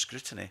budget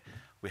scrutiny,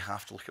 we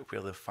have to look at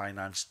where the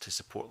finance to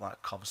support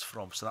that comes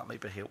from. So that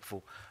might be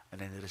helpful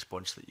in any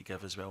response that you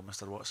give as well,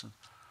 Mr. Watson.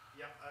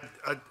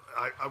 Yeah,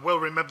 I well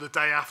remember the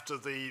day after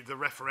the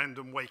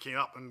referendum, waking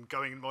up and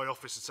going in my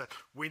office and said,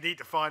 we need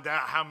to find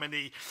out how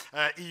many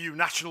EU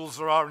nationals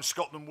there are in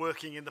Scotland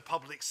working in the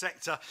public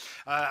sector,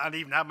 and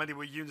even how many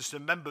were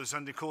UNISON members.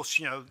 And of course,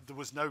 you know, there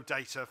was no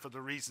data for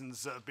the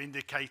reasons that have been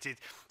indicated,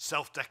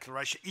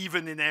 self-declaration,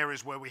 even in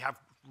areas where we have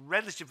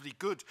relatively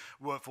good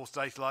workforce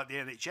data like the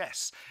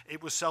NHS.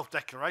 It was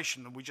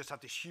self-declaration, and we just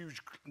had this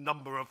huge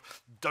number of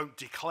don't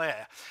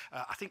declare.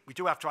 I think we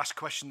do have to ask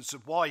questions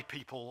of why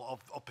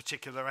people of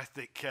particular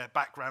ethnic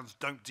backgrounds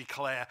don't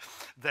declare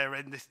their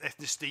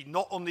ethnicity,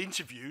 not on the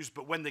interviews,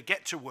 but when they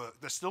get to work,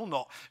 they're still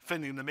not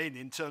filling them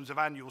in terms of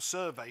annual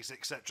surveys,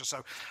 etc.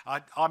 So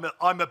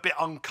I'm a bit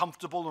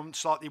uncomfortable and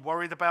slightly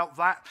worried about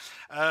that.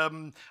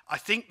 I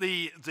think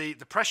the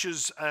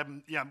pressures,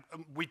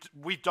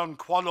 we've done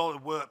quite a lot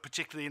of work,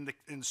 particularly in the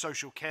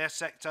social care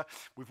sector.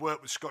 We've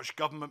worked with Scottish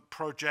Government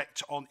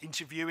project on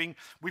interviewing.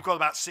 We've got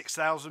about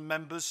 6,000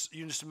 members,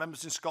 UNISON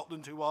members in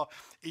Scotland who are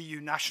EU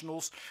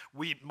nationals.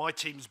 My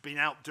team's been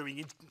out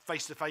doing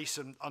face-to-face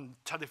and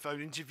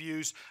telephone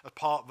interviews as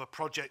part of a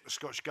project the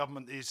Scottish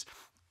Government is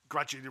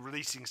gradually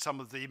releasing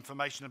some of the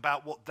information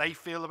about what they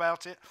feel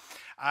about it.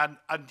 And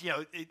you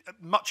know,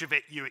 much of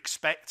it you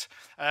expect,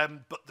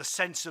 but the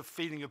sense of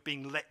feeling of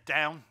being let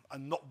down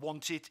and not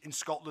wanted in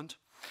Scotland,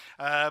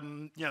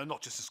 you know,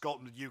 not just in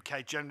Scotland, the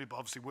UK generally, but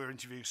obviously we're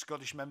interviewing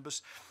Scottish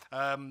members,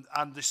 and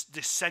this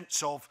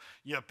sense of,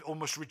 you know,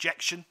 almost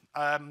rejection,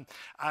 and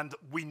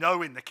we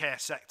know in the care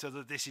sector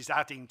that this is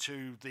adding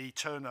to the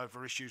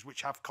turnover issues,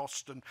 which have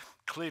cost and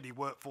clearly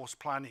workforce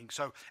planning.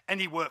 So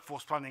any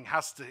workforce planning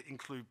has to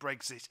include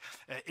Brexit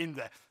in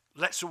there.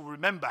 Let's all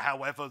remember,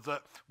 however,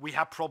 that we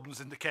had problems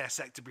in the care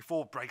sector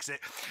before Brexit.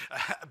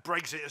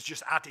 Brexit has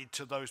just added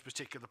to those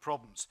particular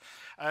problems.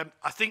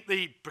 I think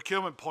the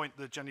procurement point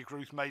that Jenny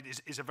Gruth made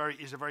is a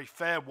very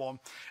fair one.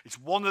 It's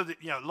one of the,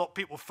 you know, a lot of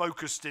people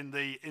focused in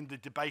the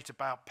debate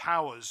about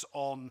powers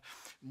on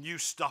new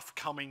stuff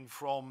coming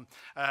from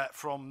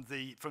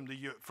the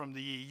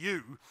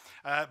EU.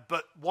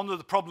 But one of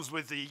the problems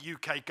with the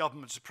UK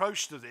government's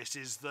approach to this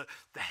is that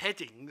the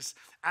headings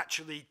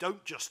actually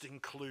don't just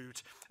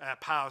include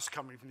powers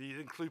coming from the EU,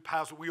 include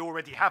powers that we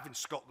already have in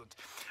Scotland.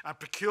 And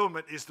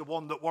procurement is the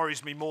one that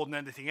worries me more than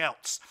anything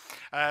else.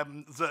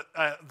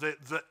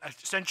 That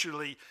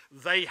essentially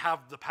they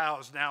have the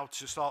powers now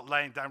to start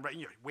laying down.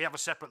 You know, we have a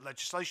separate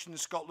legislation in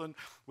Scotland.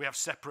 We have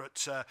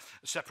separate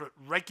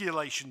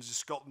regulations in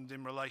Scotland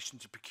in relation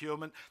to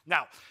procurement.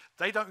 Now,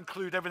 they don't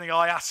include everything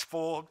I asked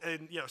for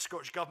in, you know,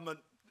 Scottish Government.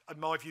 In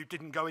my view,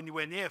 didn't go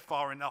anywhere near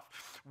far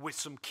enough with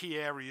some key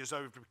areas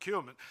over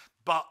procurement,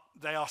 but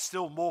they are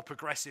still more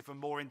progressive and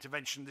more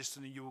interventionist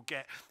than you will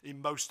get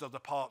in most other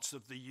parts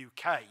of the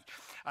UK.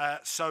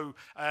 So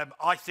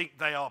I think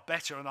they are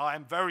better, and I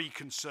am very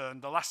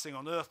concerned. The last thing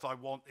on earth I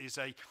want is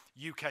a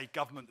UK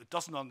government that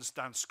doesn't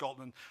understand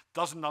Scotland,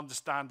 doesn't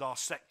understand our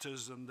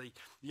sectors and the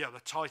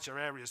tighter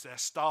areas. They're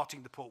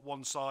starting to put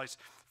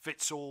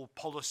one-size-fits-all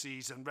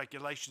policies and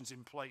regulations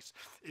in place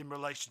in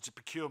relation to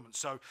procurement.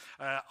 So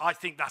I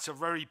think that's a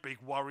very big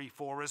worry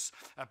for us,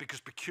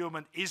 because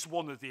procurement is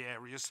one of the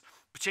areas,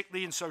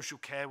 particularly in social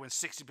care, when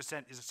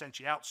 60% is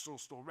essentially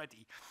outsourced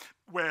already,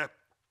 where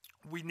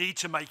we need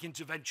to make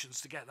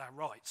interventions to get that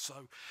right.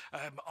 So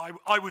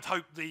I would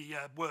hope the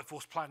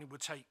workforce planning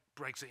would take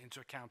Brexit into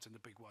account in a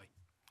big way.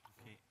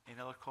 Okay. Any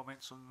other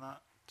comments on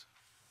that?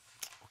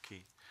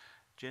 Okay.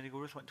 Jenny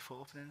Gorth, want to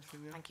follow up on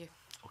anything there? Thank you.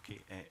 Okay.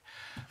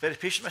 Very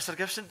patient, Mr.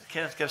 Gibson.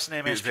 Kenneth Gibson,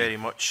 MSP. Thank you very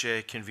much,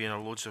 convener.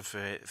 Loads of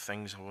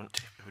things I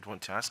would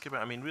want to ask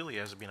about. I mean, really,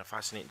 it has been a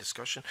fascinating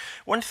discussion.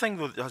 One thing,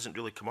 though, that hasn't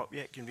really come up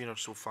yet, convener,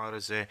 so far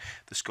is the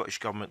Scottish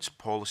Government's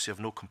policy of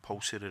no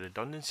compulsory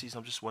redundancies.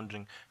 I'm just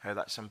wondering how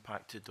that's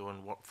impacted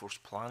on workforce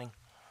planning.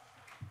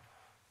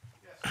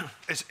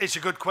 It's a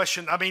good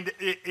question. I mean,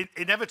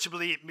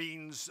 inevitably it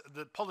means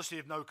the policy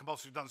of no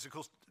compulsory redundancy, of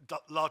course,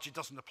 largely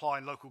doesn't apply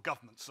in local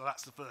government. So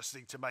that's the first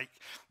thing to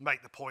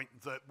make the point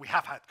that we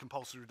have had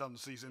compulsory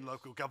redundancies in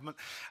local government.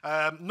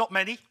 Not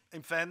many,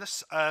 in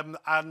fairness, and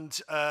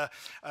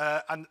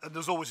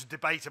there's always a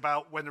debate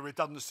about whether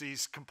redundancy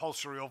is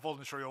compulsory or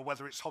voluntary, or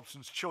whether it's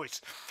Hobson's choice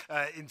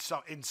in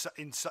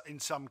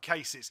some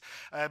cases.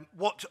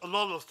 What a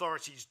lot of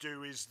authorities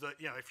do is that,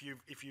 you know,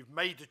 if you've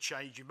made a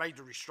change, you've made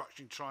a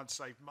restructuring, try and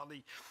save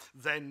money,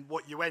 then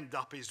what you end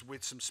up is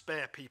with some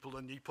spare people,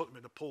 and you put them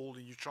in a pool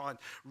and you try and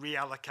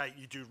reallocate allocate,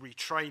 you do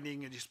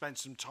retraining, and you spend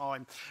some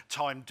time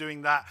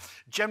doing that.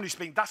 Generally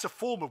speaking, that's a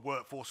form of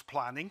workforce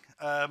planning,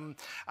 and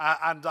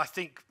I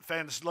think,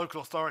 fairness,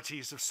 local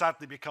authorities have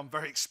sadly become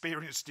very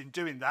experienced in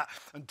doing that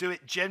and do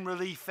it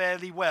generally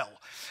fairly well.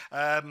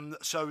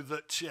 So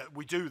that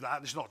we do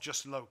that. It's not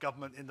just in local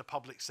government, in the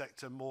public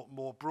sector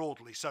more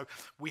broadly. So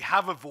we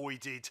have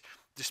avoided,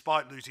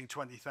 despite losing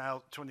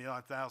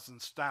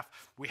 29,000 staff,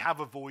 we have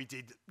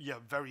avoided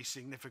very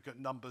significant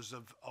numbers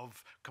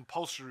of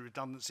compulsory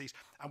redundancies,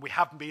 and we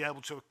haven't been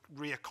able to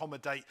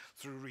reaccommodate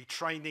through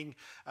retraining,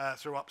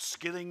 through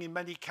upskilling in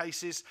many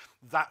cases.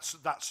 That's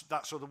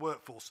sort of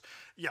workforce.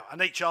 An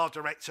HR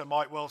director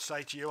might well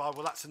say to you, oh,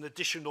 well, that's an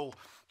additional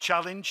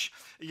challenge.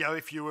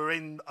 If you were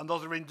in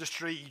another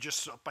industry, you just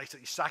sort of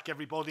basically sack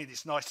everybody and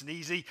it's nice and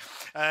easy.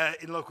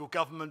 In local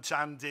government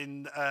and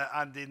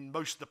in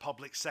most of the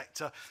public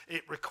sector,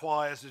 it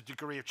requires a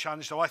degree of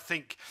challenge. So I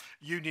think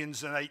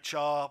unions and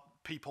HR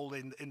people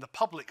in the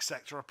public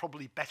sector are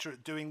probably better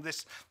at doing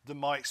this than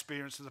my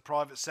experience of the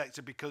private sector,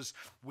 because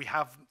we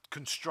have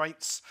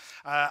constraints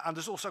and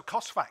there's also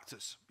cost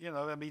factors.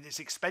 I mean, it's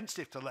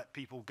expensive to let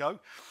people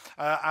go,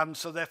 and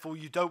so therefore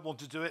you don't want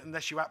to do it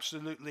unless you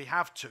absolutely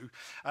have to.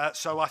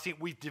 So I think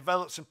we've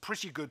developed some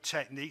pretty good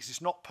techniques.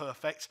 It's not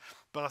perfect,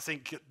 but I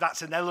think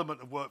that's an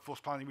element of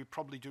workforce planning we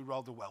probably do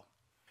rather well.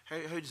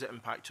 How does it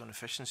impact on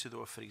efficiency,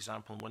 though? If, for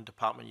example, in one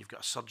department you've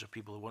got a surge of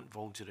people who want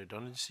voluntary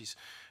redundancies,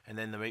 and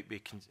then there might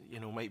be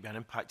an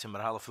impact in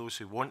morale if those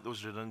who want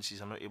those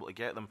redundancies are not able to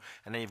get them,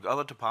 and then you've got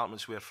other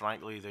departments where,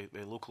 frankly,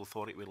 the local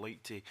authority would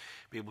like to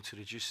be able to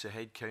reduce the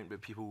headcount,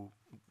 but people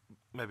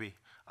maybe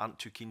aren't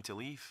too keen to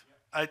leave.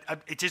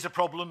 It is a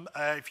problem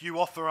if you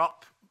offer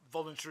up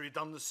voluntary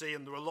redundancy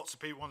and there are lots of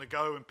people who want to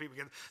go and people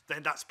get,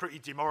 then that's pretty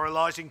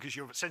demoralising, because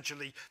you're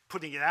essentially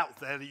putting it out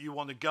there that you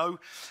want to go.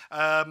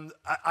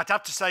 I'd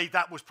have to say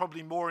that was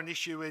probably more an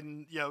issue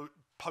in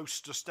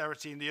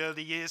post-austerity in the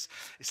early years.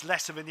 It's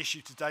less of an issue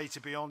today, to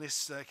be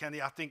honest,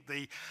 Kenny. I think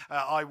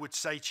I would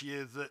say to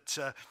you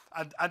that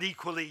and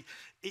equally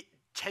it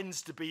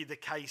tends to be the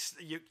case.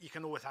 You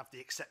can always have the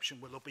exception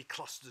where there'll be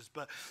clusters,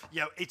 but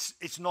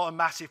it's not a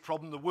massive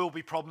problem. There will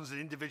be problems in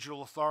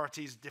individual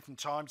authorities at different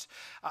times.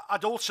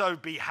 I'd also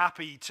be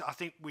happy to, I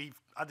think we've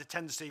had a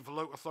tendency for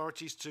local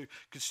authorities to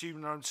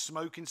consume their own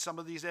smoke in some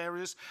of these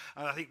areas,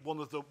 and I think one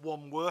of the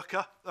one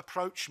worker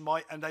approach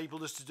might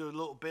enable us to do a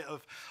little bit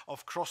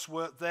of cross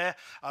work there.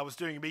 I was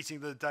doing a meeting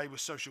the other day with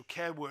social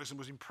care workers and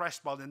was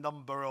impressed by the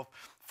number of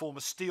former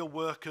steel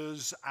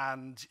workers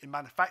and in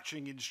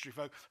manufacturing industry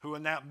folk who are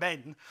now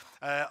men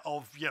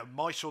of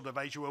my sort of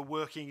age who are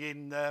working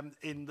in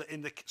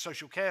the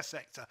social care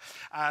sector,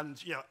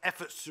 and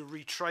efforts to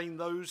retrain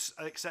those,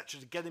 etc.,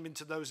 to get them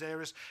into those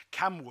areas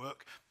can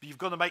work, but you've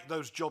got to make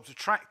those jobs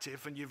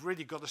attractive, and you've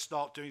really got to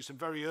start doing some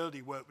very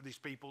early work with these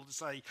people to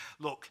say,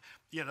 look,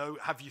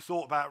 have you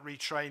thought about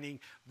retraining?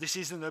 This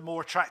isn't a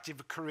more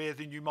attractive career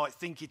than you might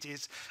think it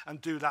is,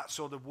 and do that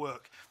sort of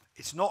work.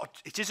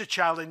 It is a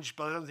challenge,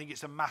 but I don't think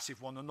it's a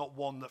massive one, and not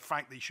one that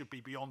frankly should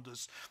be beyond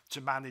us to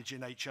manage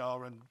in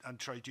HR and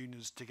trade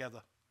unions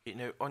together.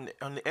 Now, on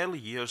the early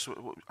years,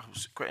 I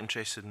was quite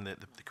interested in the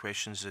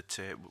questions that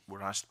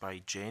were asked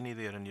by Jenny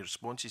there and your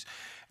responses.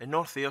 In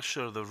North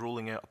Ayrshire, they're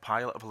rolling out a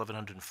pilot of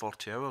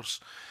 1,140 hours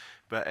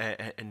but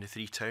in the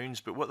 3 towns,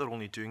 but what they're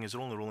only doing is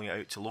they're only rolling it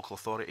out to local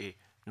authority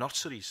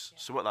nurseries.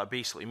 So what that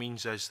basically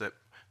means is that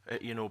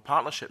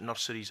partnership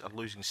nurseries are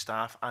losing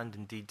staff, and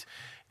indeed,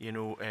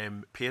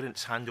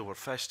 parents hand over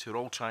fist who are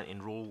all trying to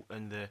enrol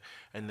in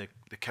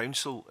the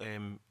council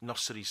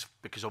nurseries,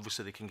 because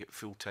obviously they can get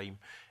full-time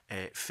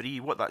free.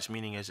 What that's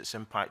meaning is it's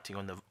impacting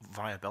on the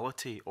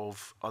viability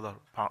of other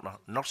partner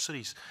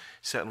nurseries,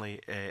 certainly.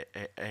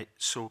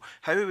 So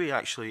how are we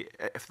actually,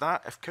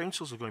 if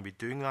councils are going to be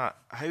doing that,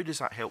 how does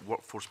that help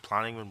workforce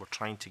planning when we're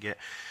trying to get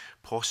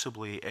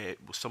possibly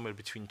somewhere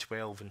between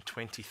 12 and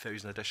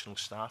 20,000 additional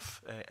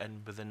staff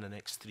in within the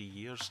next 3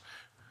 years?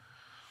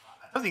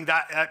 I think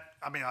that,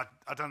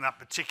 I don't know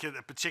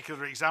that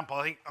particular example.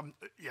 I think,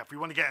 if we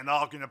want to get an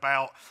argument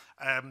about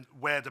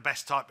where the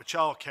best type of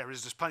childcare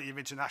is, there's plenty of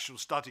international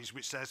studies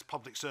which says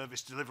public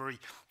service delivery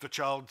for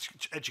child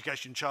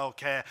education,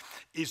 childcare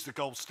is the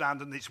gold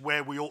standard, and it's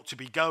where we ought to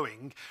be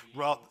going.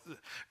 Well,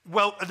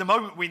 at the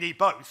moment we need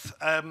both,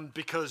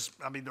 because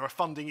there are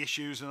funding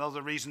issues and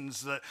other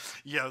reasons that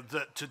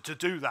to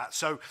do that.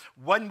 So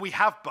when we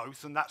have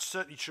both, and that's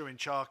certainly true in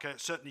childcare,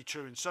 it's certainly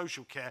true in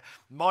social care,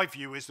 my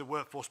view is the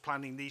workforce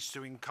planning needs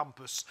to encompass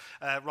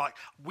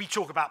we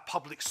talk about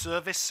public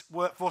service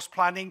workforce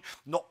planning,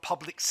 not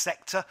public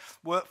sector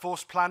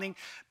workforce planning,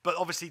 but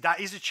obviously that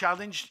is a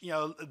challenge.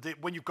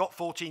 When you've got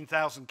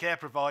 14,000 care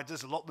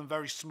providers, a lot of them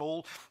very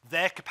small,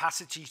 their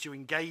capacity to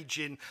engage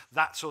in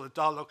that sort of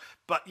dialogue.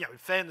 But in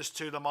fairness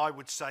to them, I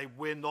would say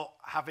we're not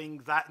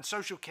having that. In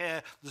social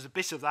care, there's a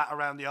bit of that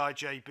around the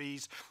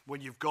IJBs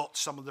when you've got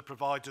some of the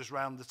providers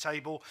around the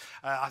table.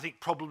 I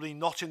think probably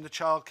not in the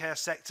childcare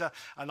sector,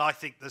 and I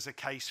think there's a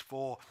case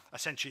for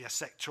essentially a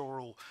sectoral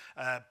sectoral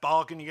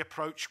bargaining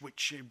approach,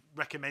 which is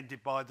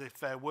recommended by the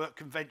Fair Work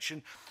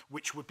Convention,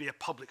 which would be a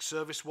public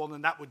service one,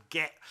 and that would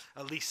get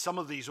at least some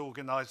of these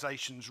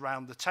organisations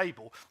round the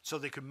table so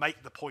they could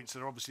make the points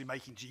they're obviously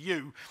making to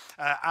you,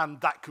 and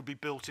that could be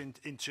built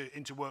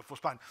into workforce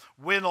plan.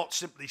 We're not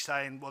simply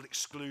saying, well,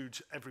 exclude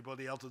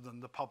everybody other than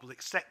the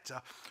public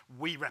sector.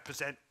 We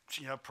represent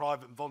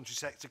private and voluntary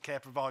sector care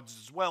providers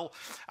as well,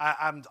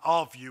 and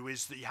our view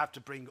is that you have to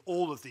bring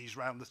all of these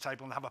round the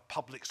table and have a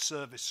public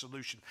service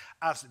solution,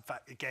 as in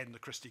fact again the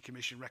Christie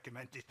Commission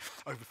recommended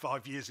over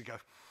 5 years ago.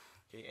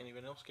 Okay,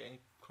 anyone else get any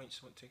points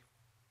you want to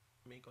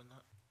make on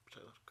that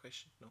particular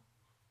question? No?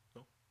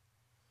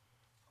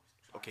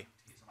 Okay.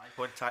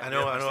 I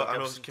know.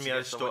 Can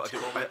I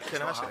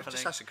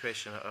just ask a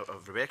question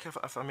of Rebecca,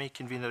 if I may,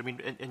 convener? I mean,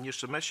 in your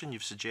submission,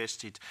 you've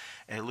suggested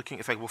looking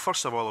at. Well,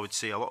 first of all, I would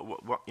say a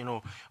lot.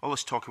 All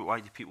this talk about why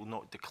do people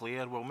not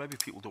declare? Well, maybe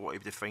people don't want to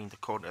be defined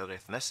according to their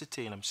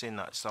ethnicity, and I'm saying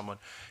that as someone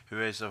who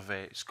is of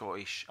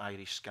Scottish,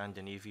 Irish,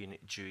 Scandinavian,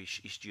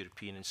 Jewish, East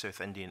European, and South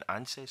Indian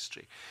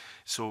ancestry.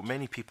 So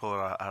many people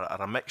are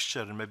a mixture,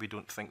 and maybe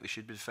don't think they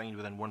should be defined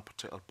within one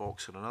particular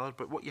box or another.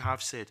 But what you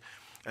have said.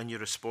 And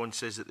your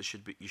response is that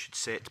you should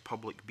set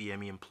public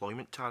BME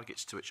employment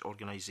targets to which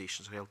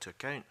organisations are held to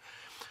account.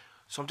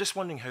 So I'm just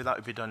wondering how that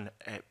would be done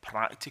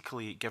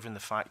practically, given the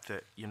fact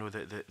that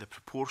the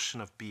proportion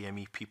of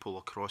BME people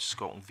across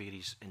Scotland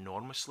varies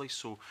enormously.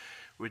 So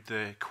would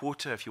the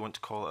quota, if you want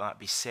to call it that,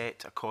 be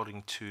set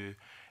according to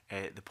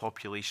the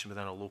population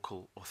within a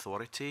local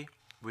authority?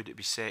 Would it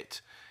be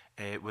set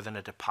within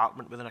a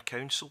department, within a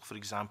council? For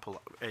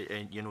example,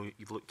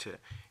 you've looked at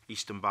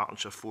East and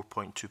Bartonshire,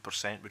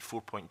 4.2%, with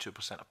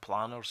 4.2% of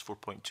planners,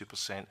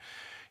 4.2%,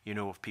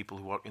 of people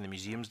who work in the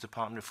museums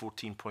department,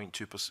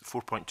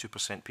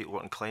 4.2% people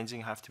work in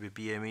cleansing have to be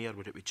BME, or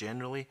would it be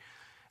generally?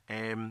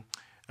 And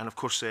of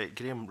course,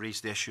 Graham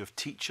raised the issue of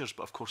teachers,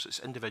 but of course it's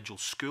individual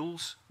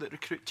schools that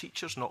recruit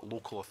teachers, not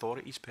local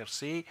authorities per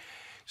se.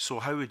 So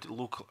how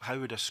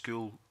would a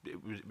school,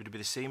 would it be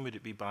the same? Would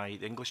it be by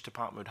the English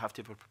department would have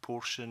to have a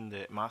proportion,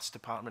 the maths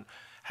department?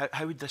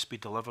 How would this be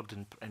delivered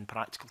in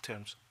practical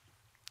terms?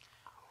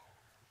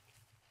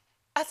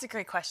 That's a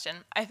great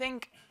question. I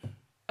think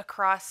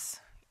across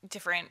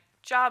different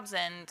jobs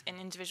and in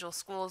individual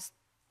schools,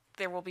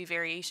 there will be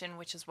variation,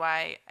 which is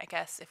why I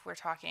guess if we're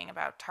talking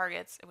about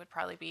targets, it would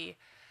probably be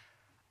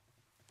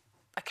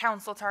a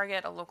council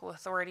target, a local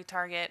authority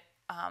target,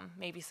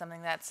 maybe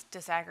something that's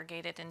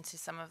disaggregated into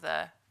some of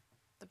the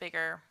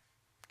bigger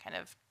kind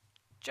of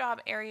job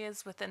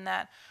areas within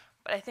that.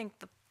 But I think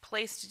the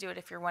place to do it,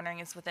 if you're wondering,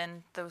 is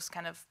within those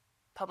kind of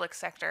public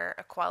sector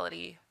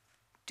equality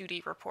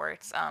duty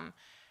reports.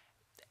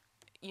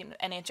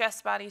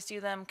 NHS bodies do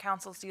them,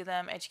 councils do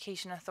them,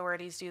 education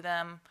authorities do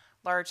them,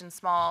 large and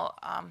small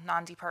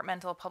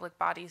non-departmental public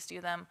bodies do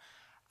them.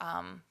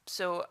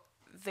 So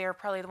they're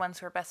probably the ones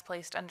who are best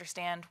placed to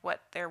understand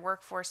what their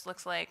workforce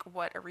looks like,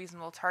 what a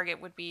reasonable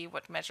target would be,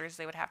 what measures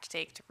they would have to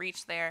take to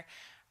reach there.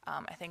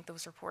 I think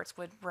those reports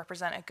would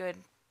represent a good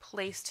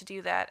place to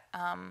do that.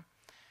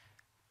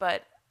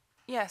 But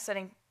yeah,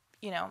 setting,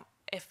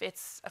 if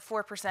it's a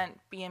 4%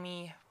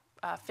 BME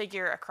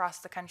figure across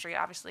the country,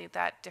 obviously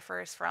that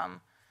differs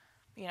from,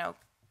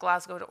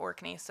 Glasgow to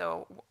Orkney.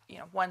 So,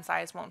 one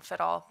size won't fit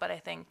all. But I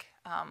think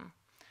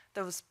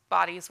those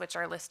bodies which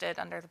are listed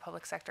under the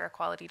public sector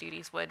equality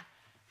duties would,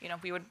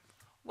 we would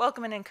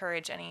welcome and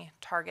encourage any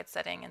target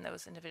setting in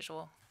those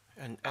individual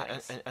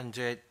bodies. And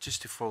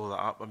just to follow that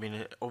up, I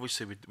mean,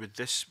 obviously, would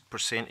this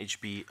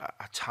percentage be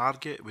a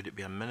target? Would it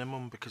be a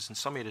minimum? Because in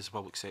some areas of the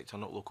public sector,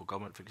 not local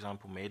government, for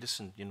example,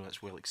 medicine,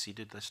 it's well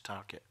exceeded this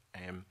target.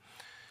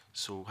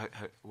 So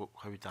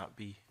how would that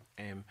be?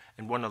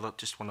 And one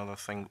other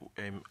thing,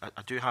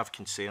 I do have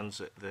concerns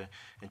that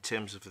in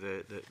terms of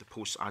the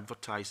posts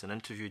advertised and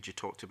interviewed, you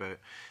talked about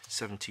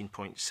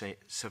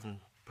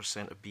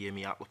 17.7% of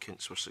BME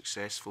applicants were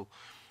successful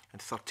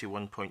and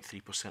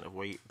 31.3% of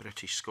white,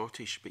 British,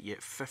 Scottish, but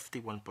yet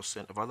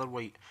 51% of other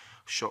white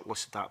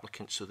shortlisted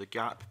applicants. So the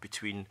gap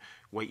between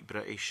white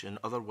British and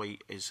other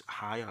white is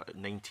higher at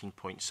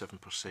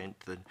 19.7%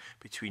 than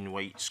between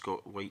white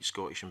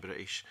Scottish and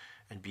British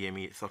and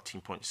BME at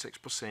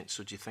 13.6%.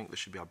 So do you think there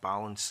should be a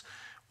balance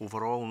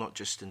overall, not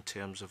just in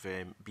terms of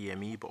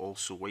BME, but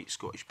also white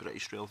Scottish,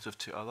 British relative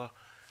to other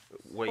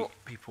white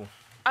people?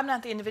 I'm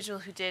not the individual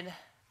who did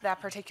that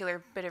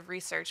particular bit of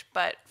research,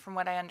 but from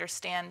what I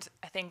understand,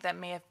 I think that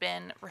may have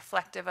been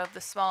reflective of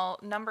the small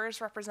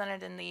numbers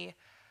represented in the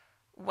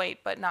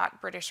white but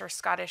not British or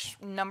Scottish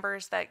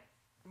numbers that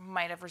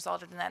might have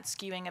resulted in that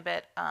skewing a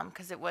bit,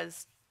 because it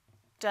was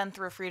done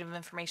through a freedom of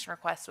information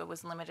request, so it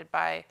was limited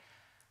by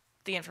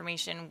the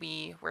information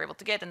we were able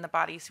to get and the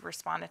bodies who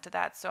responded to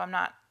that. So I'm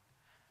not,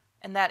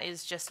 and that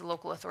is just a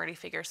local authority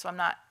figure, so I'm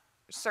not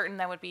certain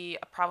that would be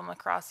a problem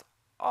across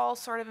all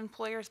sort of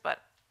employers, but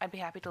I'd be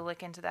happy to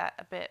look into that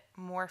a bit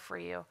more for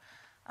you.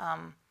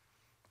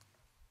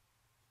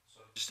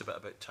 Just a bit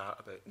about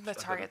the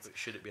targets.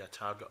 Should it be a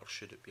target or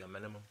should it be a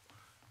minimum?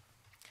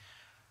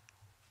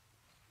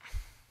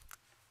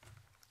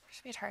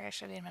 Should be a target,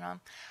 should be a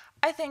minimum.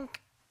 I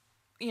think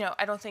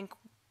I don't think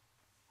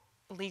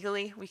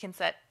legally we can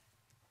set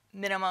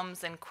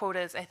minimums and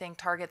quotas. I think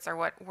targets are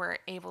what we're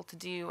able to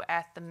do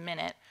at the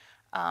minute.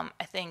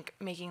 I think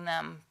making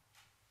them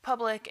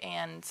public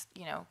and,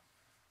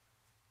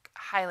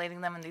 highlighting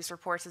them in these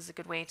reports is a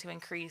good way to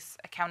increase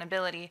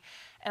accountability.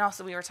 And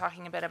also we were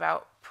talking a bit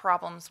about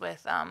problems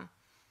with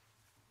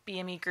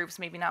BME groups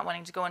maybe not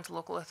wanting to go into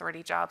local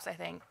authority jobs. I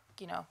think,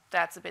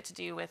 that's a bit to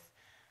do with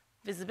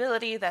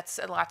visibility. That's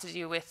a lot to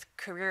do with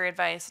career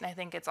advice. And I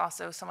think it's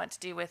also somewhat to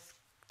do with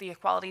the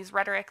equalities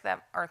rhetoric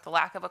or the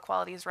lack of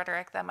equalities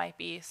rhetoric that might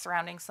be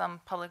surrounding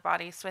some public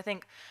bodies. So I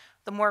think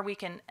the more we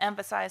can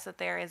emphasize that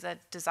there is a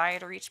desire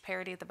to reach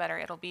parity, the better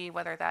it'll be,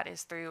 whether that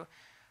is through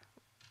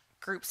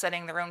groups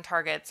setting their own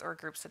targets or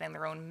groups setting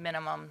their own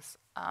minimums,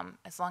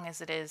 as long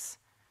as it is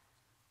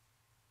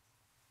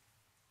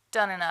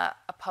done in a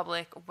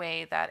public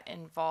way that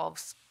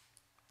involves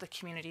the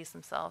communities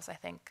themselves. I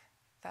think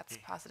that's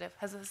positive.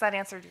 Has that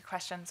answered your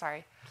question?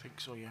 Sorry. I think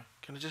so, yeah.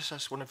 Can I just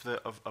ask one of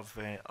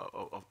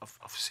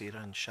Sarah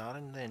and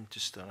Sharon then?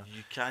 Just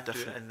you can do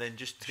it, and then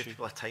just to give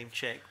people a time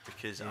check,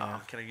 because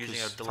I'm kind of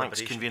using our thanks,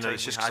 deliberation convener. time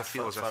It's just we 'cause had I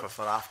feel as if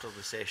for after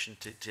the session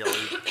to allow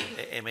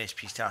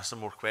MSPs to ask some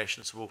more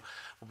questions. So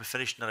we'll be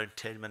finished in around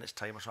 10 minutes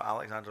time or so.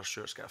 Alexander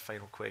Stewart's got a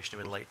final question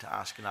he would like to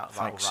ask, and that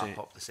will wrap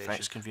up the session.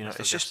 Thanks, convener.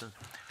 Mr.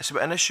 It's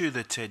about an issue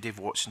that Dave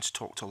Watson's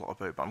talked a lot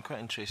about, but I'm quite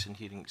interested in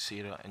hearing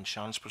Sarah and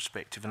Sharon's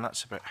perspective, and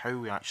that's about how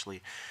we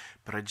actually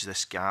bridge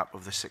this gap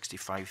of the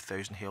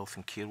 65,000 health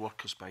and care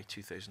workers by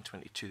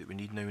 2022 that we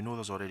need now. We know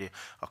there's already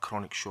a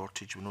chronic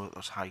shortage. We know that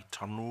there's high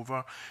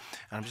turnover.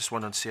 And I'm just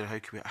wondering, Sarah,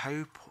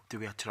 how do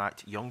we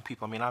attract young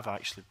people? I mean, I've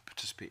actually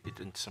participated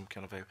in some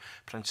kind of a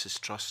Prince's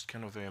Trust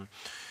kind of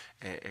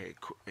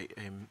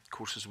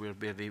courses where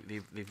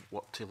they've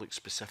worked to look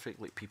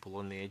specifically at people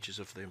on the edges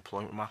of the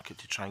employment market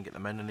to try and get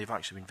them in, and they've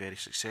actually been very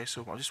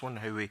successful. I just wonder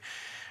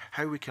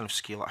how we kind of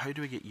scale it. How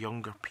do we get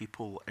younger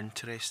people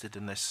interested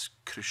in this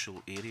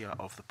crucial area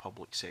of the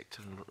public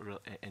sector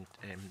and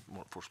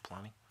workforce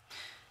planning?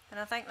 And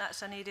I think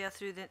that's an area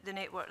through the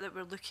network that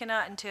we're looking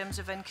at in terms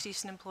of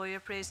increasing employer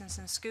presence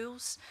in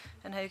schools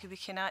and how we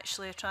can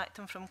actually attract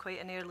them from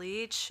quite an early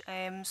age.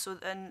 And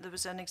there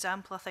was an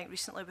example, I think,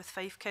 recently with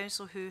Fife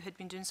Council, who had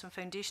been doing some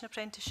foundation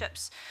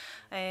apprenticeships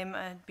and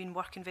had been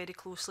working very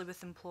closely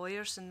with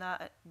employers, and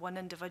that one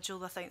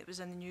individual, I think, that was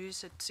in the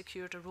news had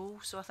secured a role.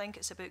 So I think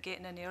it's about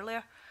getting in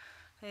earlier.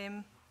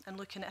 And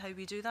looking at how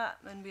we do that,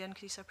 and we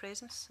increase our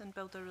presence and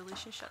build our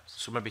relationships.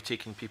 So maybe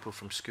taking people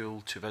from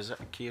school to visit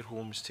care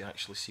homes to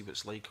actually see what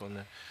it's like on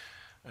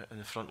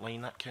the front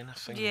line, that kind of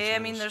thing. Yeah, I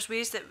mean, there's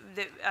ways that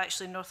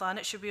actually in North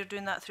Lanarkshire we're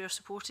doing that through our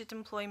supported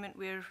employment,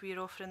 where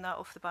we're offering that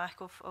off the back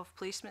of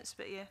placements.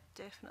 But yeah,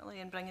 definitely,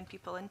 and bringing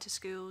people into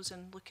schools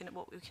and looking at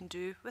what we can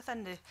do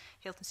within the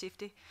health and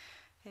safety.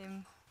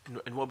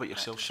 And what about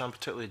yourself, Sharon,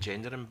 particularly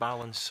gender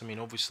imbalance? I mean,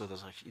 obviously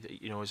there's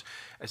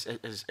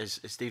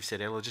as Dave said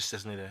earlier, just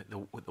isn't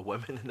the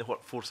women in the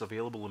workforce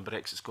available, and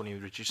Brexit's going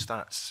to reduce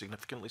that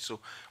significantly.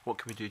 So what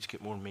can we do to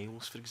get more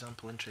males, for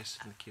example,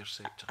 interested in the care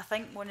sector? I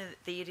think one of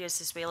the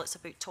areas as well, it's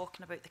about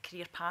talking about the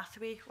career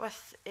pathway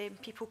with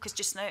people, because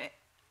just now,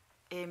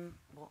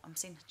 I'm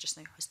saying just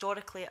now,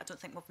 historically, I don't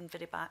think we've been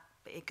very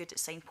good at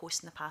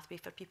signposting the pathway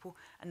for people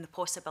and the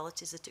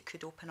possibilities that it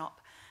could open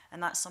up.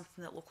 And that's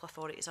something that local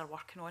authorities are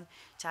working on,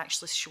 to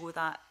actually show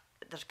that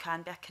there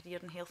can be a career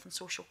in health and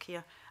social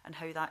care, and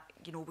how that,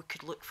 we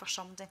could look for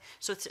somebody.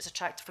 So it's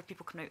attractive for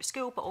people coming out of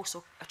school, but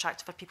also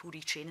attractive for people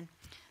retraining.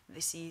 They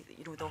see,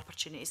 the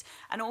opportunities.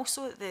 And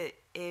also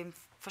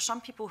for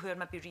some people who are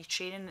maybe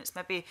retraining, it's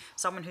maybe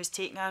someone who's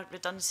taking a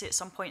redundancy at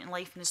some point in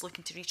life and is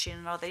looking to retrain in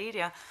another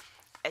area.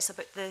 It's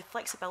about the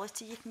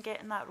flexibility you can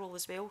get in that role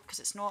as well, because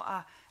it's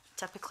not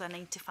typically a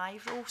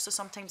 9-to-5 role, so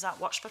sometimes that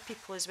works for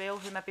people as well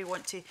who maybe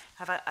want to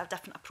have a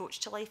different approach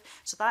to life.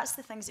 So that's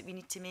the things that we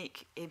need to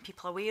make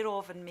people aware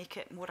of, and make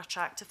it more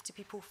attractive to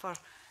people for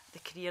the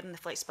career and the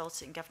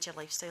flexibility it can give to your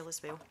lifestyle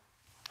as well.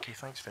 Okay,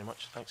 thanks very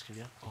much. Thanks,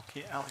 convener.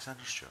 Okay,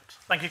 Alexander Stewart.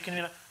 Thank you,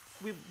 convener.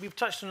 We've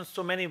touched on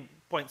so many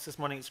points this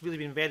morning. It's really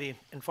been very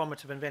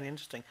informative and very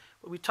interesting.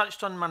 But we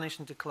touched on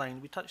managing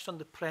decline. We touched on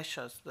the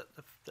pressures that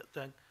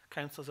the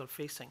councils are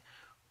facing.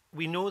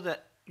 We know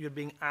that you're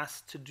being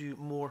asked to do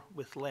more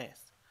with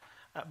less.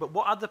 But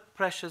what are the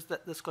pressures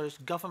that the Scottish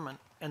Government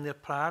and they're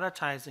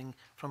prioritising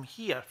from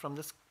here, from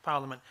this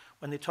Parliament,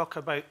 when they talk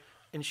about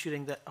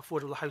ensuring that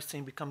affordable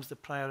housing becomes the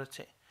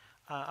priority,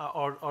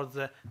 or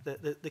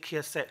the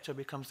care sector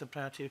becomes the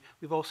priority?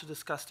 We've also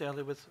discussed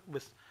earlier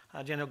with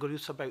General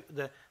Garus about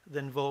the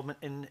involvement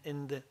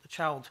in the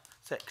child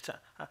sector,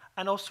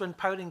 and also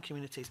empowering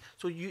communities.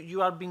 So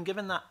you are being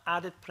given that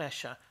added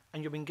pressure,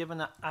 and you're being given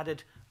that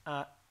added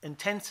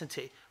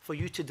intensity for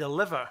you to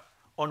deliver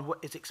on what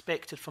is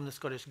expected from the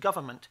Scottish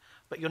Government,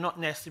 but you're not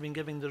necessarily being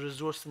given the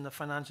resource and the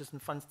finances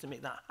and funds to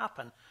make that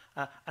happen.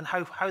 And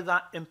how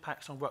that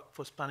impacts on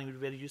workforce planning would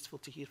be very useful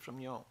to hear from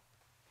you all.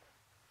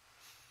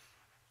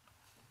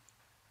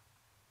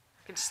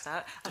 can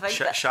start. I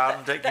think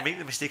Sharon, you make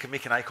the mistake of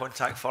making eye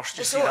contact first.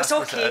 You see, so that's it's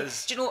what okay. it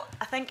is. Do you know,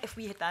 I think if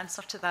we had the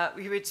answer to that,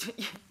 we would,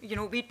 you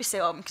know, we'd be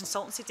set up in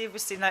consultancy. Dave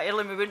was saying that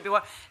earlier, and we wouldn't be.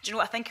 Do you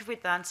know, I think if we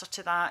had the answer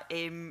to that,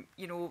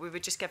 you know, we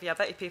would just give you a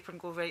bit of paper and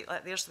go, right,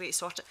 like, there's the way to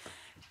sort it.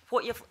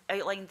 What you've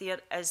outlined there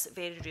is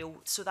very real.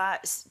 So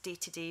that's day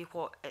to day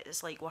what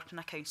it's like working in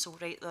a council,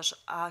 right? There's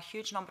a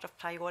huge number of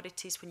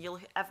priorities. When you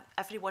look,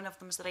 every one of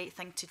them is the right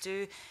thing to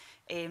do.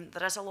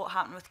 There is a lot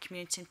happening with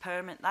community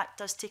empowerment. That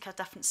does take a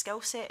different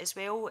skill set as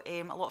well.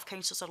 A lot of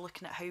councils are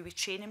looking at how we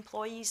train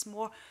employees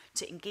more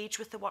to engage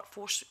with the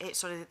workforce,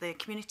 the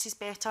communities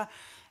better.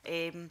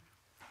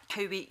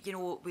 How we, you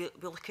know, we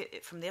look at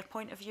it from their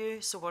point of view.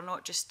 So we're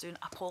not just doing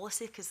a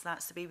policy because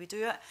that's the way we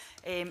do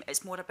it.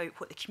 It's more about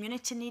what the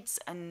community needs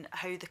and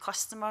how the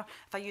customer,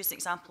 if I use an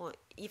example,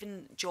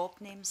 even job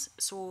names.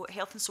 So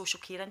health and social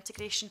care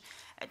integration,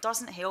 it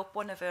doesn't help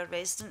one of our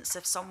residents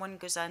if someone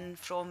goes in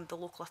from the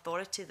local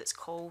authority that's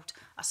called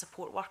a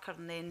support worker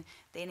and then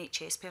the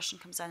NHS person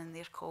comes in and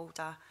they're called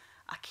a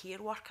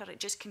care worker. It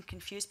just can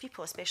confuse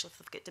people, especially if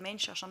they've got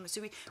dementia or something.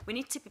 So we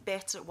need to be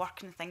better at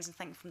working on things and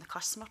thinking from the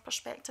customer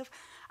perspective.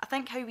 I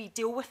think how we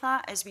deal with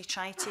that is we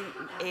try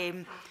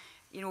to,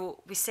 you know,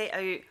 we set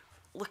out,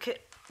 look at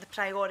the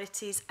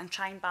priorities and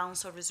try and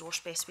balance our resource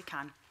best we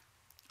can.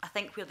 I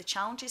think where the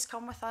challenges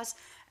come with us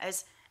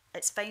is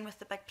it's fine with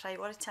the big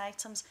priority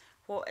items.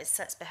 What it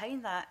sits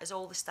behind that is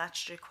all the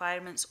statutory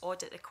requirements,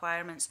 audit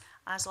requirements.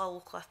 As a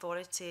local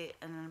authority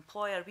and an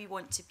employer, we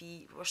want to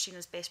be, we're seen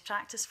as best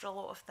practice for a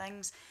lot of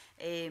things.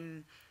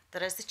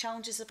 There is the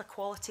challenges of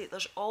equality.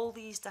 There's all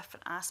these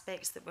different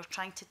aspects that we're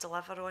trying to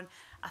deliver on.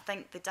 I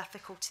think the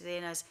difficulty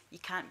then is you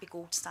can't be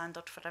gold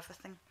standard for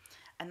everything.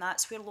 And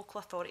that's where local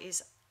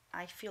authorities,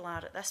 I feel,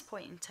 are at this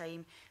point in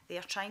time. They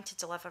are trying to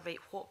deliver, right,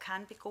 what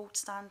can be gold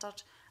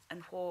standard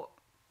and what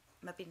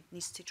maybe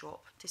needs to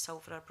drop to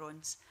silver or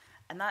bronze.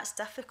 And that's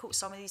difficult.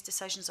 Some of these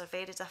decisions are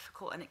very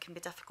difficult and it can be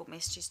difficult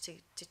messages to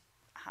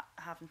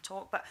have and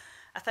talk. But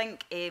I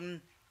think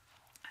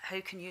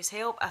how can you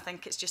help? I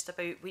think it's just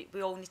about,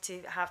 we all need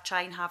to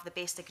try and have the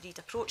best agreed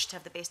approach to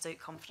have the best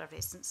outcome for our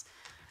residents.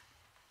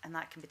 And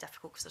that can be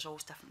difficult because there's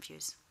always different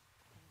views.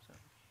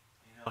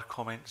 Any other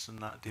comments on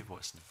that, Dave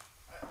Watson?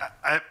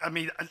 I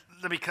mean,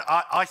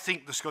 I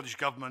think the Scottish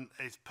Government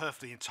is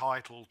perfectly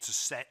entitled to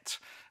set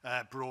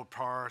broad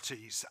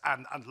priorities,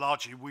 and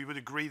largely we would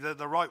agree they're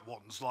the right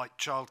ones, like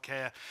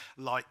childcare,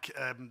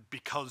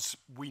 because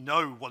we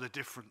know what a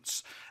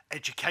difference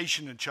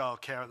education and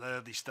childcare at the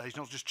early stage,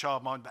 not just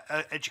childmind,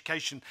 but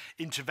education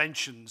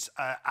interventions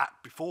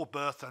before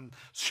birth and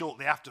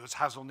shortly afterwards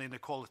has on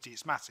inequality.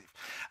 It's massive,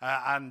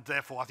 and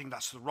therefore I think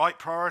that's the right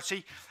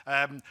priority.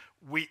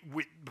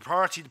 The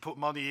priority to put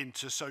money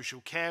into social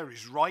care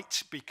is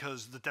right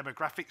because the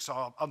demographics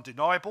are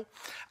undeniable,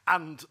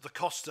 and the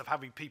cost of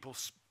having people,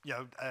 you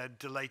know,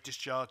 delayed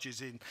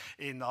discharges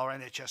in our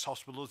NHS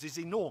hospitals is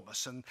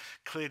enormous and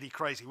clearly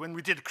crazy. When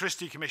we did a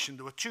Christie Commission,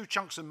 there were two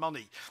chunks of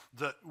money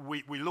that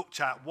we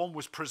looked at. One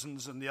was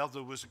prisons and the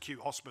other was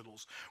acute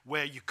hospitals,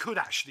 where you could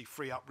actually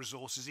free up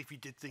resources if you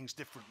did things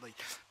differently.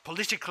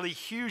 Politically,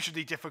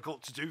 hugely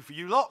difficult to do for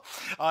you lot.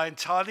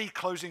 Entirely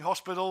closing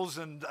hospitals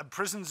and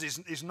prisons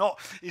is not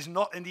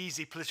an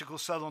easy political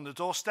sell on the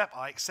doorstep.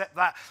 I accept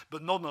that,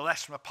 but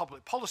nonetheless, from a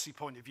public policy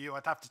point of view,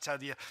 I'd have to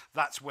tell you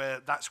that's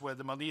where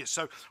the money is.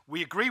 So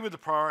we agree with the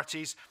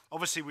priorities.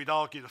 Obviously, we'd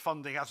argue the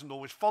funding hasn't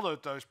always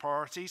followed those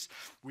priorities.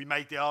 We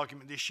made the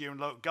argument this year in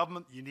local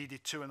government, you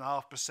needed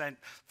 2.5%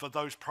 for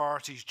those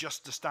priorities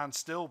just to stand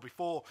still.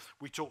 Before,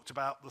 we talked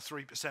about the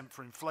 3%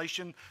 for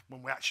inflation,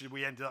 when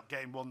we ended up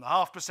getting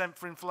 1.5%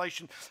 for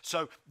inflation.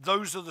 So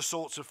those are the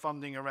sorts of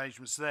funding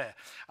arrangements there.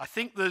 I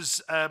think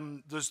there's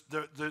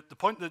the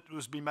point that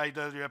was being made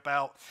earlier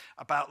about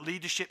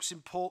leadership's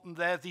important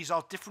there. These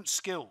are different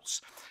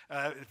skills.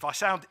 If I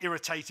sound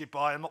irritated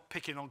by, I'm not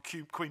picking on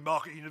Queen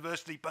Margaret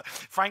University, but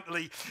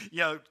frankly, you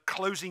know,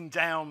 closing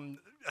down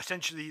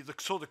essentially the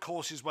sort of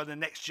courses where the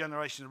next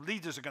generation of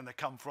leaders are going to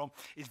come from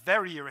is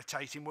very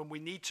irritating when we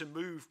need to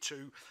move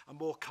to a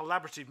more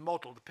collaborative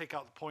model to pick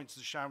up the points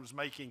that Sharon was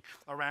making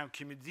around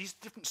community. These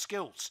different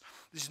skills.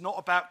 This is not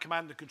about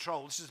command and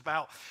control. This is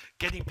about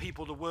getting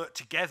people to work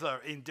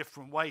together in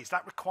different ways.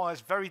 That requires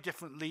very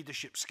different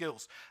leadership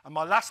skills. And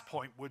my last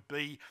point would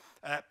be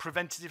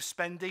preventative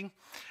spending.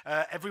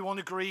 Everyone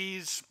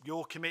agrees,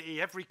 your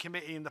committee, every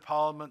committee in the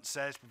Parliament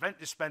says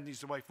preventative spending is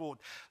the way forward.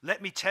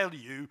 Let me tell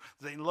you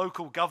that in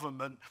local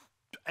government,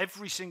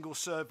 every single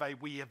survey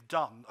we have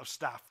done of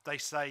staff, they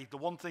say the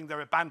one thing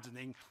they're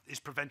abandoning is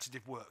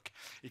preventative work.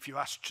 If you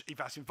ask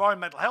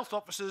environmental health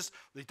officers,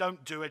 they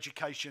don't do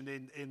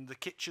education in the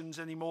kitchens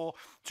anymore.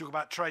 Talk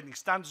about training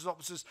standards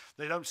officers,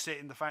 they don't sit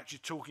in the factory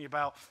talking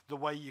about the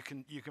way you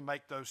can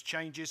make those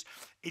changes.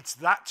 It's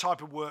that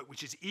type of work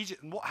which is easy,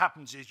 and what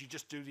happens is you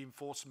just do the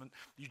enforcement,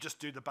 you just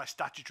do the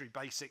statutory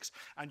basics,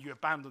 and you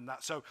abandon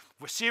that. So if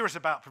we're serious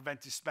about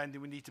preventive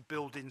spending, we need to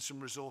build in some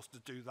resource to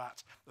do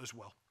that as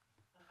well.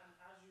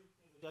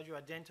 As you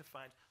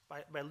identified,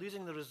 by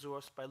losing the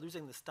resource, by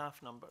losing the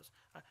staff numbers,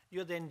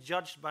 you're then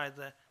judged by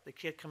the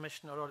Care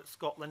Commissioner or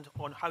Scotland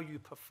on how you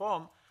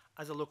perform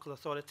as a local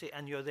authority,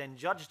 and you're then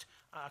judged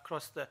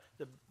across the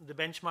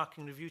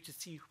benchmarking review to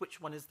see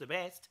which one is the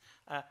best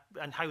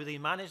and how they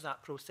manage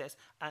that process.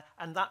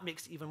 And that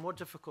makes it even more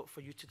difficult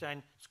for you to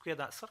then square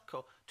that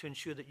circle to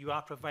ensure that you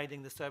are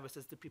providing the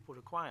services that people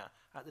require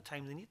at the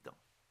time they need them.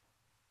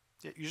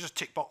 Yeah, you just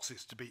tick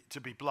boxes, to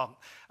be blunt.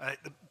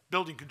 The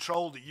building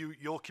control that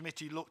your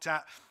committee looked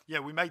at, yeah,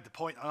 we made the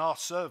point on our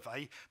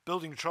survey.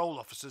 Building control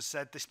officers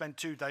said they spend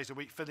 2 days a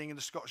week filling in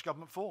the Scottish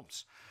Government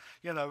forms,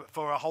 you know,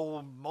 for a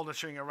whole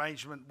monitoring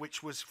arrangement,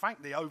 which was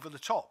frankly over the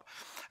top.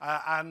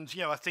 And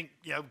you know, I think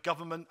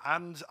government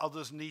and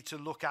others need to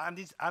look at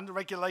and the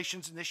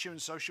regulations and issue and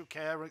social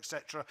care,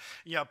 etc.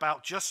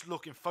 About just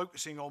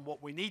focusing on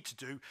what we need to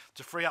do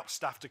to free up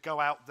staff to go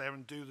out there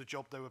and do the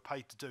job they were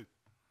paid to do.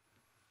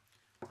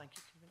 Thank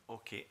you.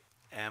 Okay.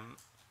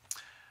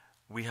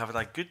 We have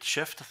had a good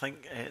shift, I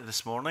think,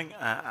 this morning.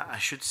 I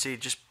should say,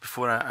 just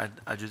before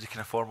I do the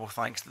kind of formal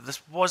thanks, that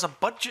this was a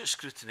budget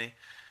scrutiny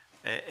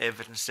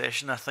evidence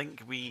session. I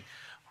think we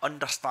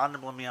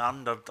understandably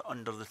meandered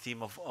under the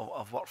theme of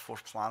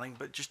workforce planning,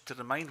 but just to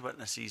remind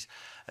witnesses,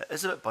 it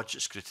is about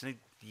budget scrutiny.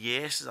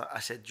 Yes, as I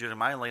said during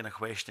my line of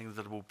questioning,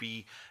 there will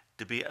be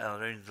debate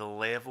around the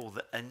level,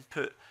 the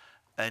input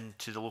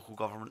into the local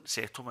government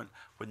settlement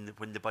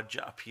when the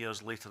budget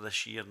appears later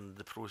this year and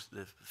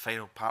the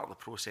final part of the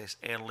process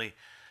early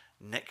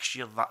next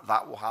year.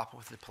 That will happen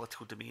with the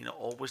political domain. It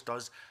always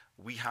does.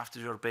 We have to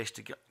do our best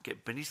to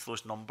get beneath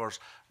those numbers,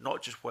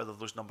 not just whether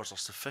those numbers are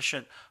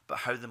sufficient, but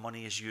how the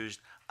money is used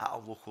at a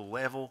local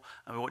level.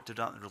 And we want to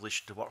do that in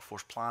relation to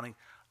workforce planning.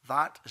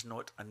 That is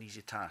not an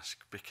easy task,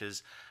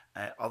 because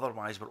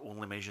otherwise we're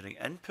only measuring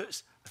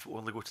inputs. If we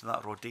only go to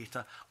that raw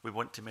data, we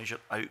want to measure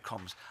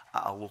outcomes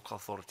at a local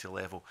authority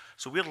level.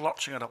 So we're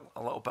lurching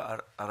a little bit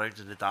around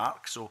in the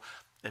dark. So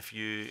if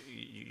you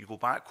go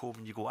back home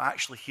and you go,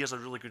 actually, here's a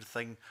really good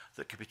thing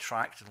that could be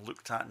tracked and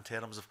looked at in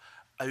terms of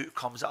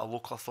outcomes at a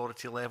local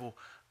authority level,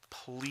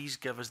 please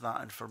give us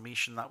that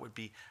information. That would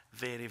be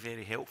very,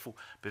 very helpful.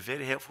 Be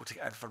very helpful to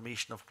get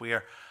information of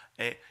where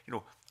a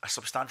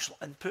substantial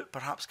input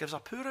perhaps gives a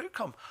poor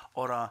outcome,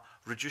 or a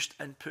reduced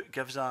input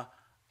gives a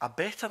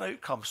better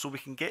outcome, so we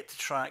can get to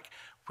track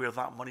where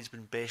that money's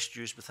been best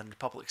used within the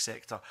public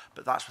sector.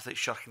 But that's without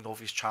shirking the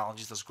obvious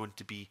challenges there's going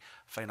to be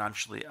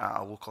financially at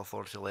a local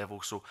authority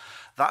level. So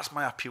that's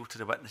my appeal to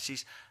the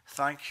witnesses.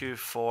 Thank you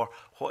for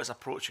what is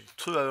approaching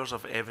 2 hours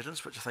of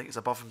evidence, which I think is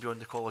above and beyond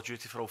the call of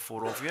duty for all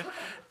four of you.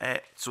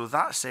 So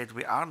that said,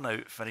 we are now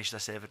finished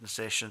this evidence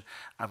session,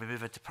 and we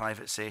move into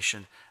private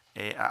session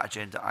at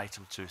agenda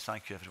item 2.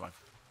 Thank you, everyone.